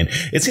mentality. And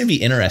it's going to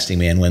be interesting,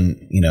 man,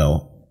 when, you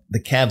know,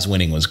 the Cavs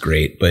winning was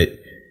great, but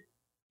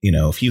you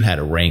know, if you had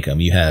to rank them,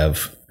 you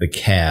have the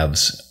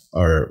Cavs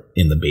are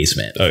in the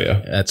basement. Oh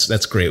yeah.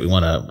 That's great. We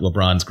want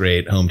LeBron's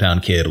great,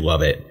 hometown kid,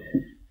 love it.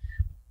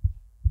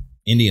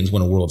 Indians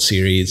win a World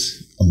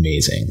Series,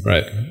 amazing.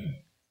 Right.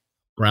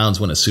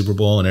 Browns win a Super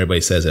Bowl and everybody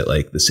says it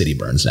like the city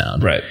burns down.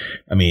 Right.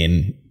 I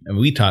mean,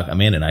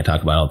 Amanda and I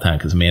talk about it all the time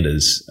because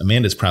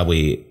Amanda's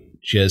probably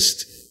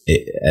just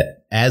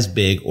as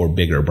big or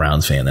bigger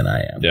Browns fan than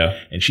I am. Yeah.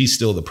 And she's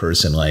still the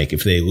person, like,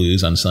 if they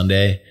lose on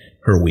Sunday,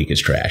 her week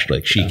is trashed.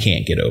 Like, she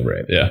can't get over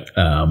it. Yeah.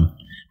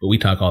 But we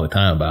talk all the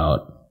time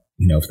about,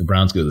 you know, if the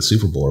Browns go to the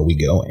Super Bowl, are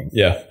we going?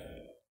 Yeah.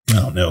 I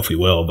don't know if we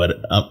will, but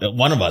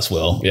one of us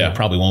will. Yeah. It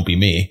probably won't be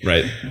me.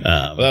 Right.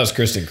 Well, that was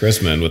Kristen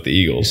Chrisman with the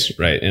Eagles.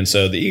 Right. And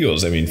so the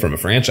Eagles, I mean, from a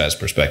franchise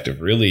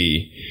perspective,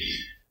 really,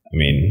 I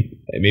mean,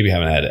 maybe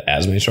haven't had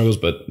as many struggles,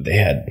 but they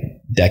had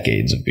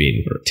decades of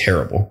being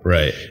terrible.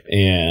 Right.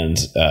 And,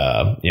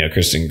 you know,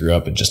 Kristen grew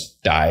up a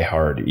just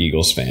diehard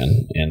Eagles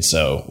fan. And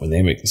so when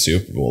they make the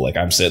Super Bowl, like,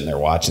 I'm sitting there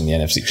watching the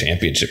NFC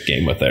Championship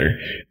game with her,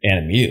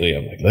 and immediately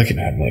I'm like looking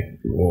at her, I'm like,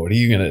 well, what are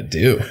you going to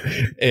do?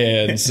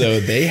 And so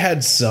they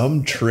had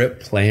some trip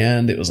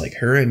planned. It was like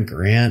her and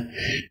Grant,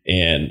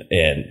 and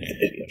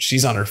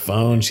she's on her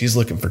phone. She's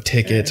looking for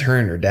tickets. Her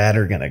and her dad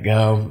are going to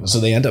go. So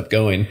they end up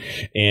going,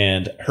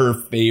 and her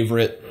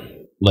favorite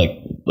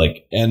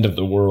like end of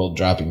the world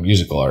dropping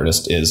musical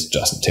artist is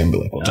Justin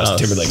Timberlake. Well, Justin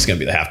Timberlake's going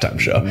to be the halftime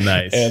show.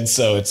 Nice. And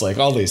so it's like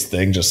all these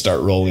things just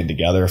start rolling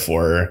together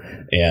for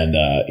her. And,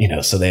 you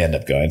know, so they end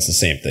up going. It's the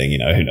same thing. You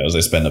know, who knows?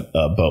 They spend a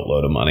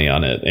boatload of money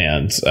on it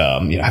and,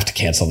 you know, have to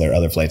cancel their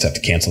other flights, have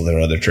to cancel their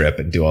other trip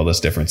and do all this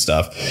different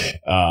stuff.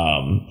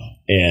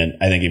 And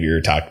I think if you were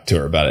talking to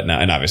her about it now,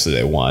 and obviously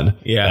they won.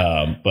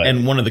 Yeah.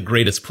 And one of the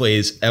greatest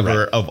plays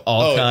ever of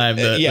all time,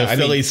 the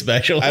Philly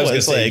special. I was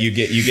going to say, you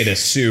get a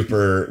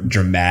super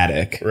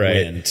dramatic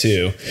win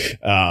too.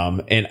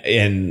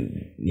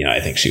 And, you know,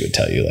 I think she would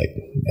tell you, like,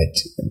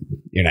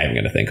 you're not even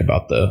going to think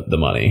about the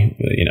money,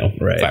 you know,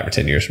 5 or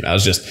 10 years from now. It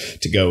was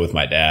just to go with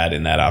my dad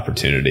and that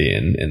opportunity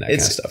and that kind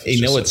of stuff.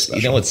 You know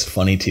what's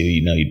funny too?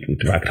 You know, you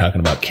were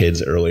talking about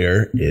kids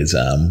earlier is,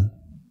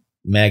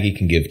 Maggie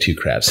can give two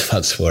craps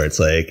about sports.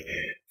 Like,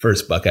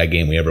 first Buckeye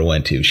game we ever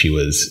went to, she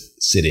was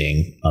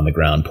sitting on the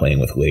ground playing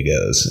with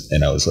Legos.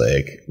 And I was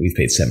like, we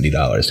paid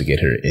 $70 to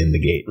get her in the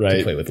gate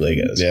to play with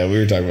Legos. Yeah, we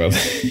were talking about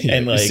that.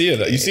 And like,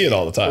 you see it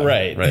all the time.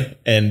 Right.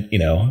 And, you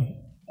know,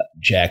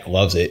 Jack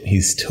loves it.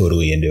 He's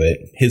totally into it.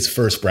 His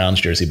first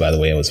Browns jersey, by the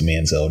way, was a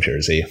Manziel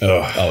jersey.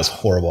 Oh, it was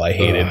horrible. I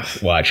hated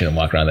watching him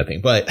walk around that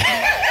thing. But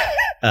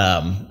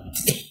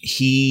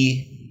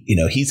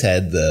he's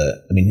had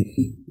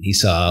he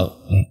saw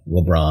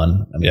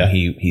LeBron. I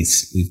mean,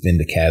 we've been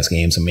to Cavs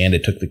games. Amanda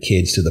took the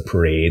kids to the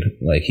parade.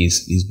 Like,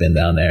 he's been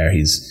down there.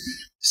 He's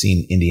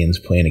seen Indians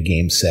playing a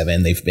game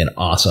 7. They've been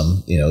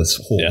awesome. You know,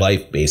 his whole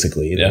life,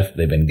 basically.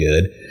 They've been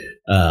good.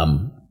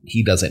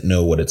 He doesn't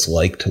know what it's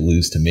like to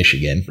lose to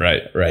Michigan.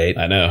 Right.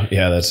 I know.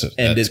 Yeah, that's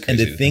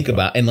to think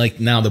about. And like,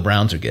 now the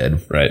Browns are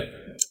good. Right.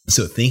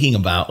 So thinking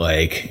about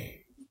like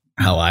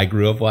how I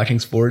grew up watching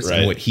sports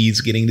and what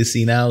he's getting to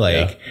see now,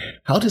 like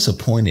how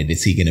disappointed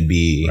is he going to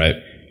be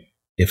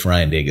if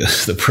Ryan Day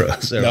goes to the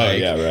pros? Or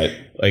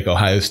like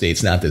Ohio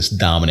State's not this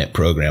dominant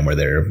program where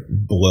they're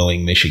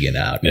blowing Michigan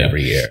out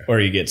every year. Or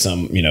you get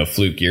some,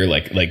 fluke year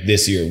like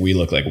this year we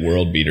look like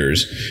world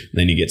beaters.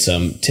 Then you get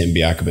some Tim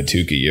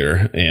Biakabatuka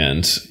year,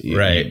 and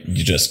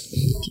you just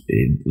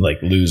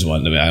lose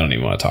one. I mean, I don't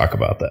even want to talk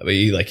about that, but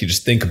you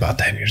just think about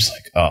that, and you're just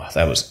like, oh,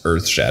 that was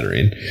earth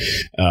shattering.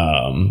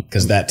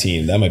 Because that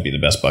team, that might be the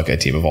best Buckeye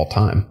team of all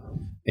time.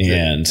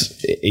 And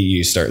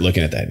you start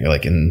looking at that, and you're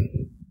like,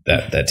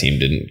 that team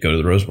didn't go to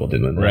the Rose Bowl,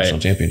 didn't win the national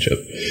championship.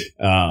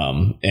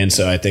 And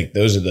so I think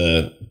those are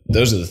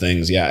the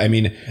things. Yeah. I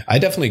mean, I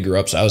definitely grew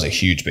up. So I was a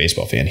huge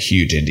baseball fan,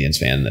 huge Indians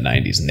fan in the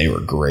 90s, and they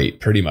were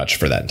great pretty much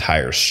for that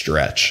entire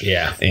stretch.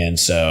 Yeah. And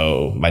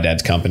so my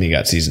dad's company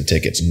got season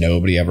tickets.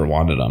 Nobody ever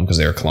wanted them because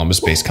they're a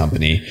Columbus-based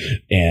company,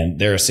 and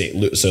they're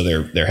so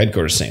their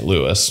headquarters St.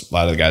 Louis. A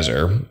lot of the guys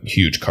are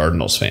huge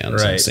Cardinals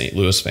fans and St.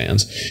 Louis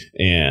fans.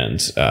 And,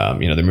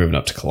 they're moving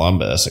up to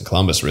Columbus, and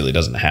Columbus really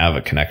doesn't have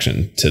a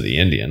connection to the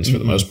Indians for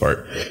the most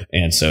part.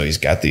 And so he's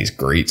got these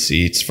great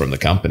seats from the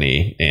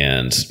company,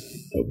 and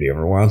nobody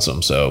ever wants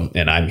them. So,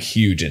 and I'm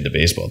huge into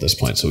baseball at this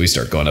point. So we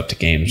start going up to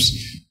games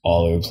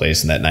all over the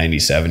place. In that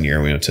 97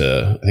 year, we went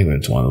to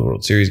one of the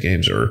World Series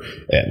games, or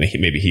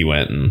maybe he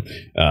went, and,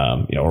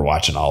 we're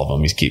watching all of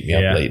them. He's keeping me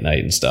up late night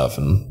and stuff.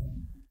 And,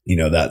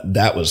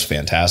 that was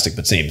fantastic,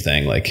 but same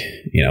thing,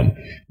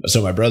 so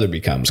my brother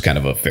becomes kind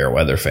of a fair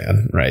weather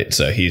fan, right?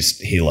 So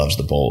he loves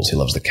the Bulls, he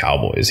loves the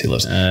Cowboys, he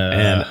loves,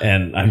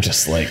 and I'm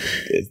just like,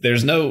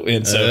 there's no,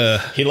 and so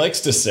he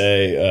likes to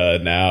say,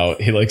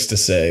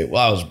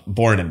 well, I was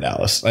born in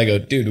Dallas. I go,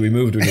 dude, we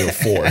moved when you were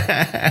 4.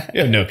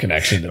 You have no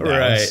connection to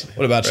Dallas.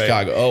 What about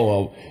Chicago? Oh,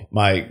 well,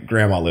 my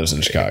grandma lives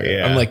in Chicago.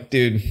 Yeah. I'm like,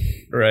 dude,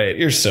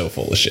 you're so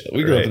full of shit.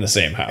 We grew up in the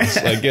same house.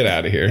 Get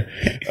out of here.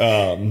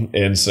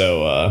 And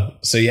so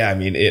yeah, I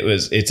mean,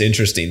 it's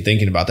interesting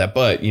thinking about that.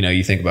 But,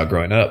 you think about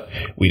growing up,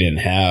 we didn't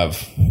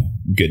have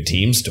good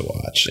teams to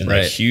watch. And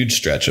a huge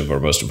stretch of our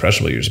most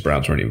impressionable years, the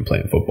Browns weren't even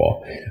playing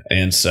football.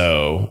 And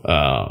so,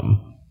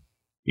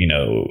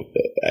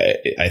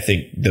 I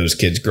think those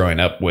kids growing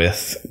up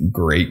with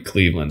great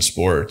Cleveland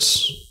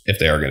sports, if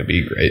they are going to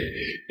be great,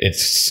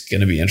 it's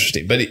going to be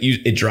interesting. But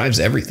it drives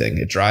everything.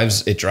 It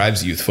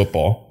drives youth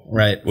football.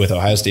 Right. With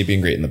Ohio State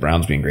being great and the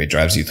Browns being great,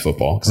 drives youth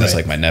football. Because that's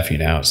like my nephew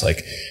now. It's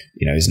like,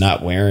 he's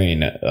not wearing,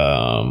 like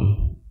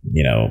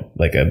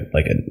a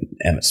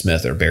Emmitt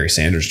Smith or Barry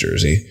Sanders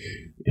jersey.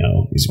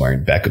 He's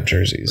wearing Beckham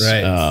jerseys.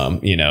 Right.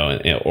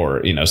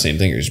 Or same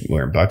thing. He's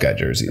wearing Buckeye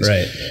jerseys.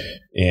 Right.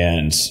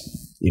 And,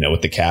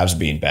 with the Cavs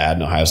being bad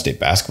and Ohio State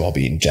basketball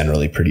being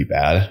generally pretty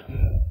bad,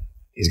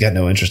 he's got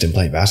no interest in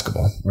playing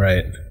basketball.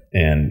 Right.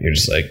 And you're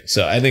just like,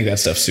 so I think that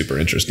stuff's super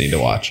interesting to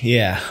watch.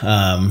 Yeah.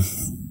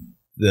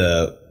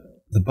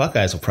 The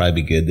Buckeyes will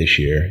probably be good this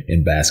year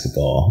in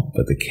basketball,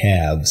 but the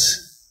Cavs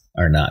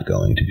are not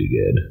going to be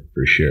good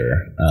for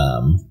sure.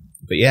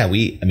 But yeah,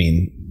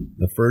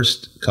 the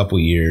first couple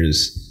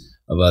years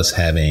of us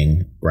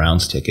having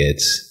Browns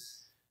tickets,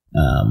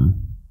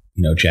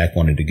 Jack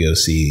wanted to go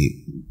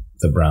see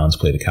the Browns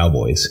play the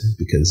Cowboys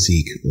because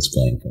Zeke was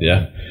playing for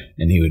them.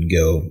 And he would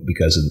go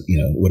because of,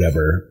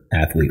 whatever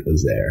athlete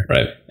was there.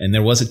 Right. And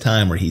there was a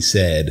time where he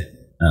said,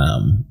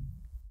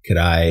 do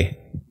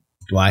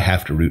I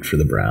have to root for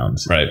the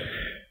Browns? Right.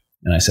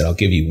 And I said, I'll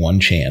give you one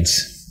chance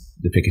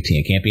to pick a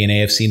team. It can't be an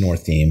AFC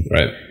North team.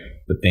 Right.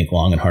 But think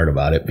long and hard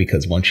about it,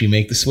 because once you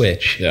make the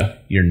switch,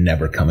 you're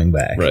never coming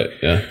back. Right.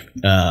 Yeah.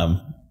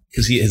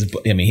 Because he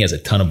has a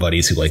ton of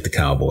buddies who like the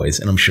Cowboys,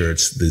 and I'm sure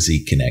it's the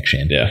Zeke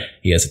connection. Yeah.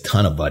 He has a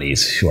ton of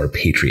buddies who are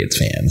Patriots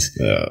fans.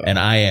 And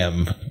I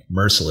am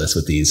merciless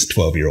with these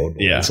 12-year-old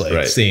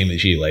boys, same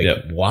as you.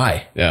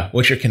 Why? Yeah.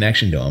 What's your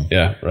connection to them?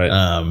 Yeah.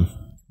 Right.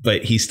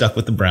 But he stuck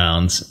with the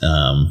Browns,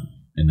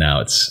 and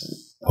now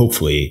it's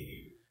hopefully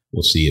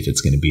we'll see if it's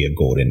going to be a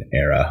golden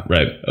era.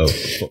 Right.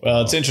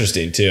 Well, it's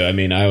interesting too. I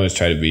mean, I always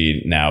try to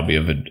be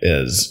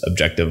as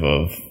objective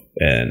of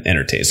and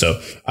entertain.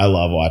 So I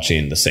love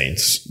watching the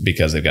Saints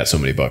because they've got so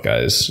many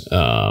Buckeyes.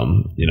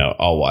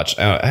 I'll watch.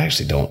 I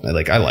actually don't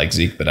I like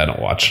Zeke, but I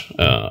don't watch.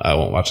 I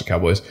won't watch the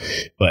Cowboys.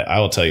 But I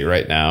will tell you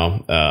right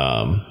now,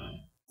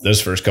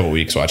 those first couple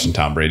weeks watching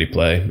Tom Brady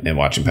play and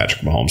watching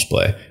Patrick Mahomes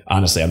play,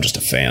 honestly, I'm just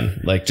a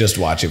fan. Just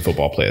watching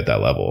football play at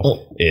that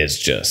level is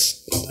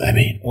just.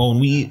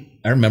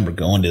 I remember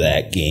going to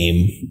that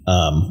game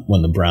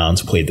when the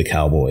Browns played the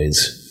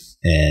Cowboys,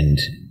 and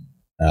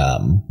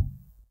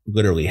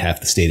literally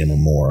half the stadium or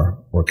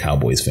more were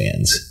Cowboys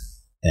fans.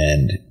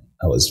 And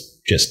I was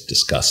just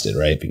disgusted,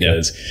 right?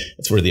 Because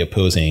that's where the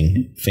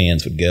opposing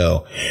fans would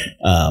go,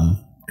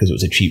 because it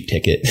was a cheap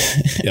ticket,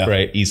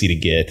 right? Easy to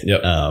get.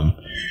 Yep.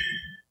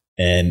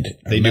 And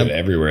they do it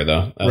everywhere,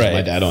 though.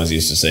 My dad always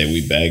used to say,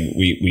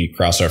 we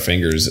cross our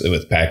fingers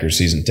with Packers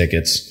season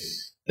tickets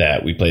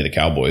that we play the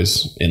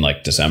Cowboys in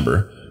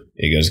December.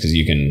 He goes, because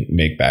you can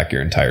make back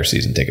your entire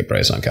season ticket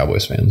price on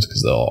Cowboys fans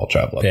because they'll all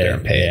travel up there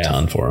and pay a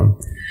ton for them.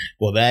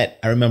 Well,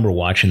 I remember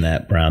watching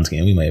that Browns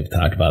game. We may have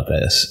talked about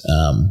this,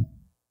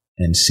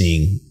 and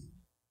seeing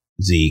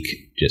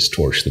Zeke just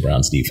torch the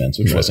Browns defense,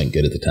 which wasn't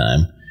good at the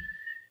time,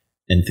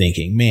 and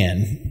thinking,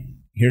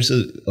 man,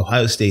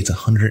 Ohio State's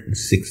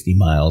 160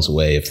 miles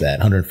away, if that,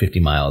 150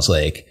 miles.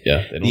 Like,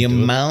 the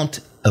amount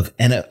of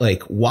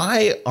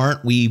why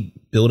aren't we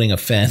building a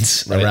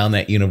fence around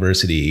that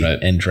university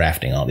and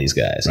drafting all these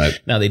guys?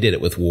 Now they did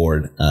it with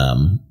Ward,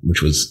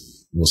 which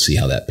was, we'll see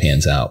how that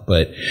pans out.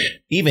 But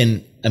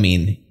even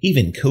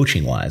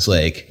coaching wise,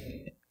 like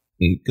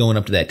going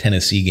up to that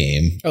Tennessee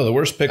game. Oh, the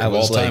worst pick of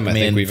all time. I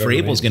think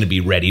Vrabel's going to be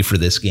ready for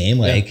this game.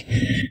 Like,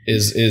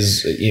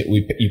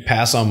 you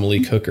pass on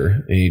Malik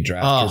Hooker and you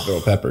draft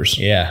Jabril Peppers.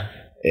 Yeah,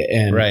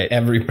 and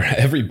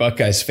every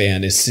Buckeyes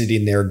fan is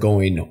sitting there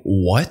going,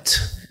 "What?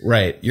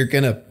 Right? You're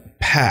going to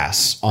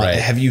pass on?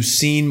 Have you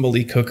seen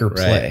Malik Hooker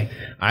play?"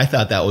 I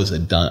thought that was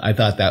I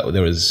thought that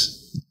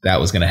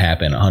was going to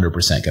happen.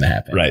 100% going to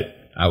happen. Right.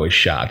 I was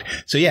shocked.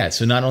 So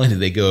not only did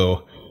they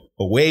go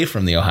away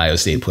from the Ohio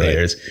State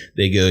players,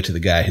 they go to the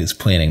guy who's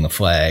planting the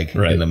flag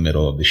in the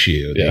middle of the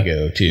shoe. They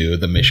go to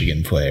the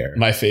Michigan player.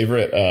 My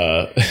favorite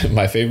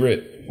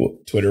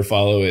Twitter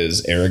follow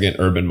is Arrogant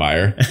Urban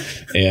Meyer,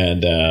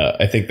 and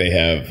I think they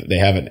have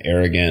an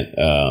arrogant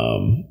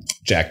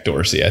Jack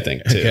Dorsey, I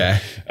think, too. Okay.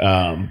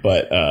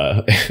 But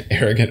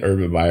Arrogant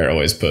Urban Meyer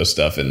always posts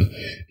stuff, and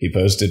he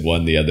posted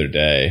one the other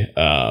day,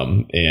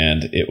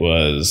 and it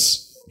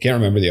was, I can't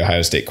remember the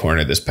Ohio State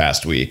corner this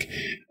past week.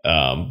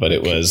 But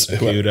it was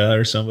Akuda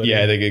or somebody.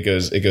 Yeah, I think it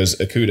goes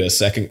Akuda,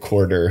 second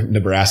quarter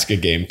Nebraska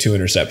game, 2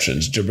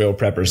 interceptions. Jabril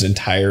Pepper's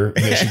entire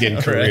Michigan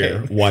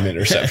career, 1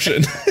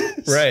 interception.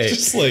 Right.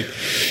 Just like,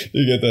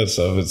 you get that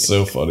stuff. It's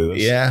so funny.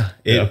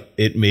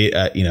 It made,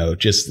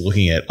 just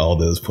looking at all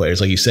those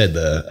players, like you said,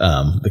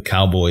 the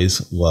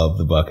Cowboys love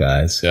the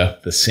Buckeyes. Yeah.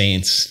 The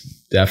Saints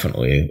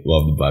definitely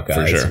love the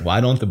Buckeyes. For sure.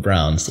 Why don't the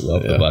Browns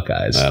love the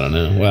Buckeyes? I don't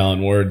know. Well,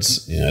 and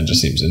Ward's, it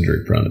just seems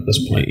injury prone at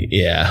this point.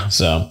 Yeah.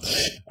 So,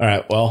 all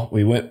right. Well,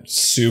 we went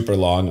super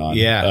long on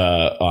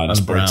sports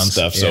Browns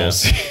stuff. So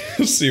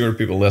we'll see where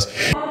people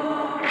listen.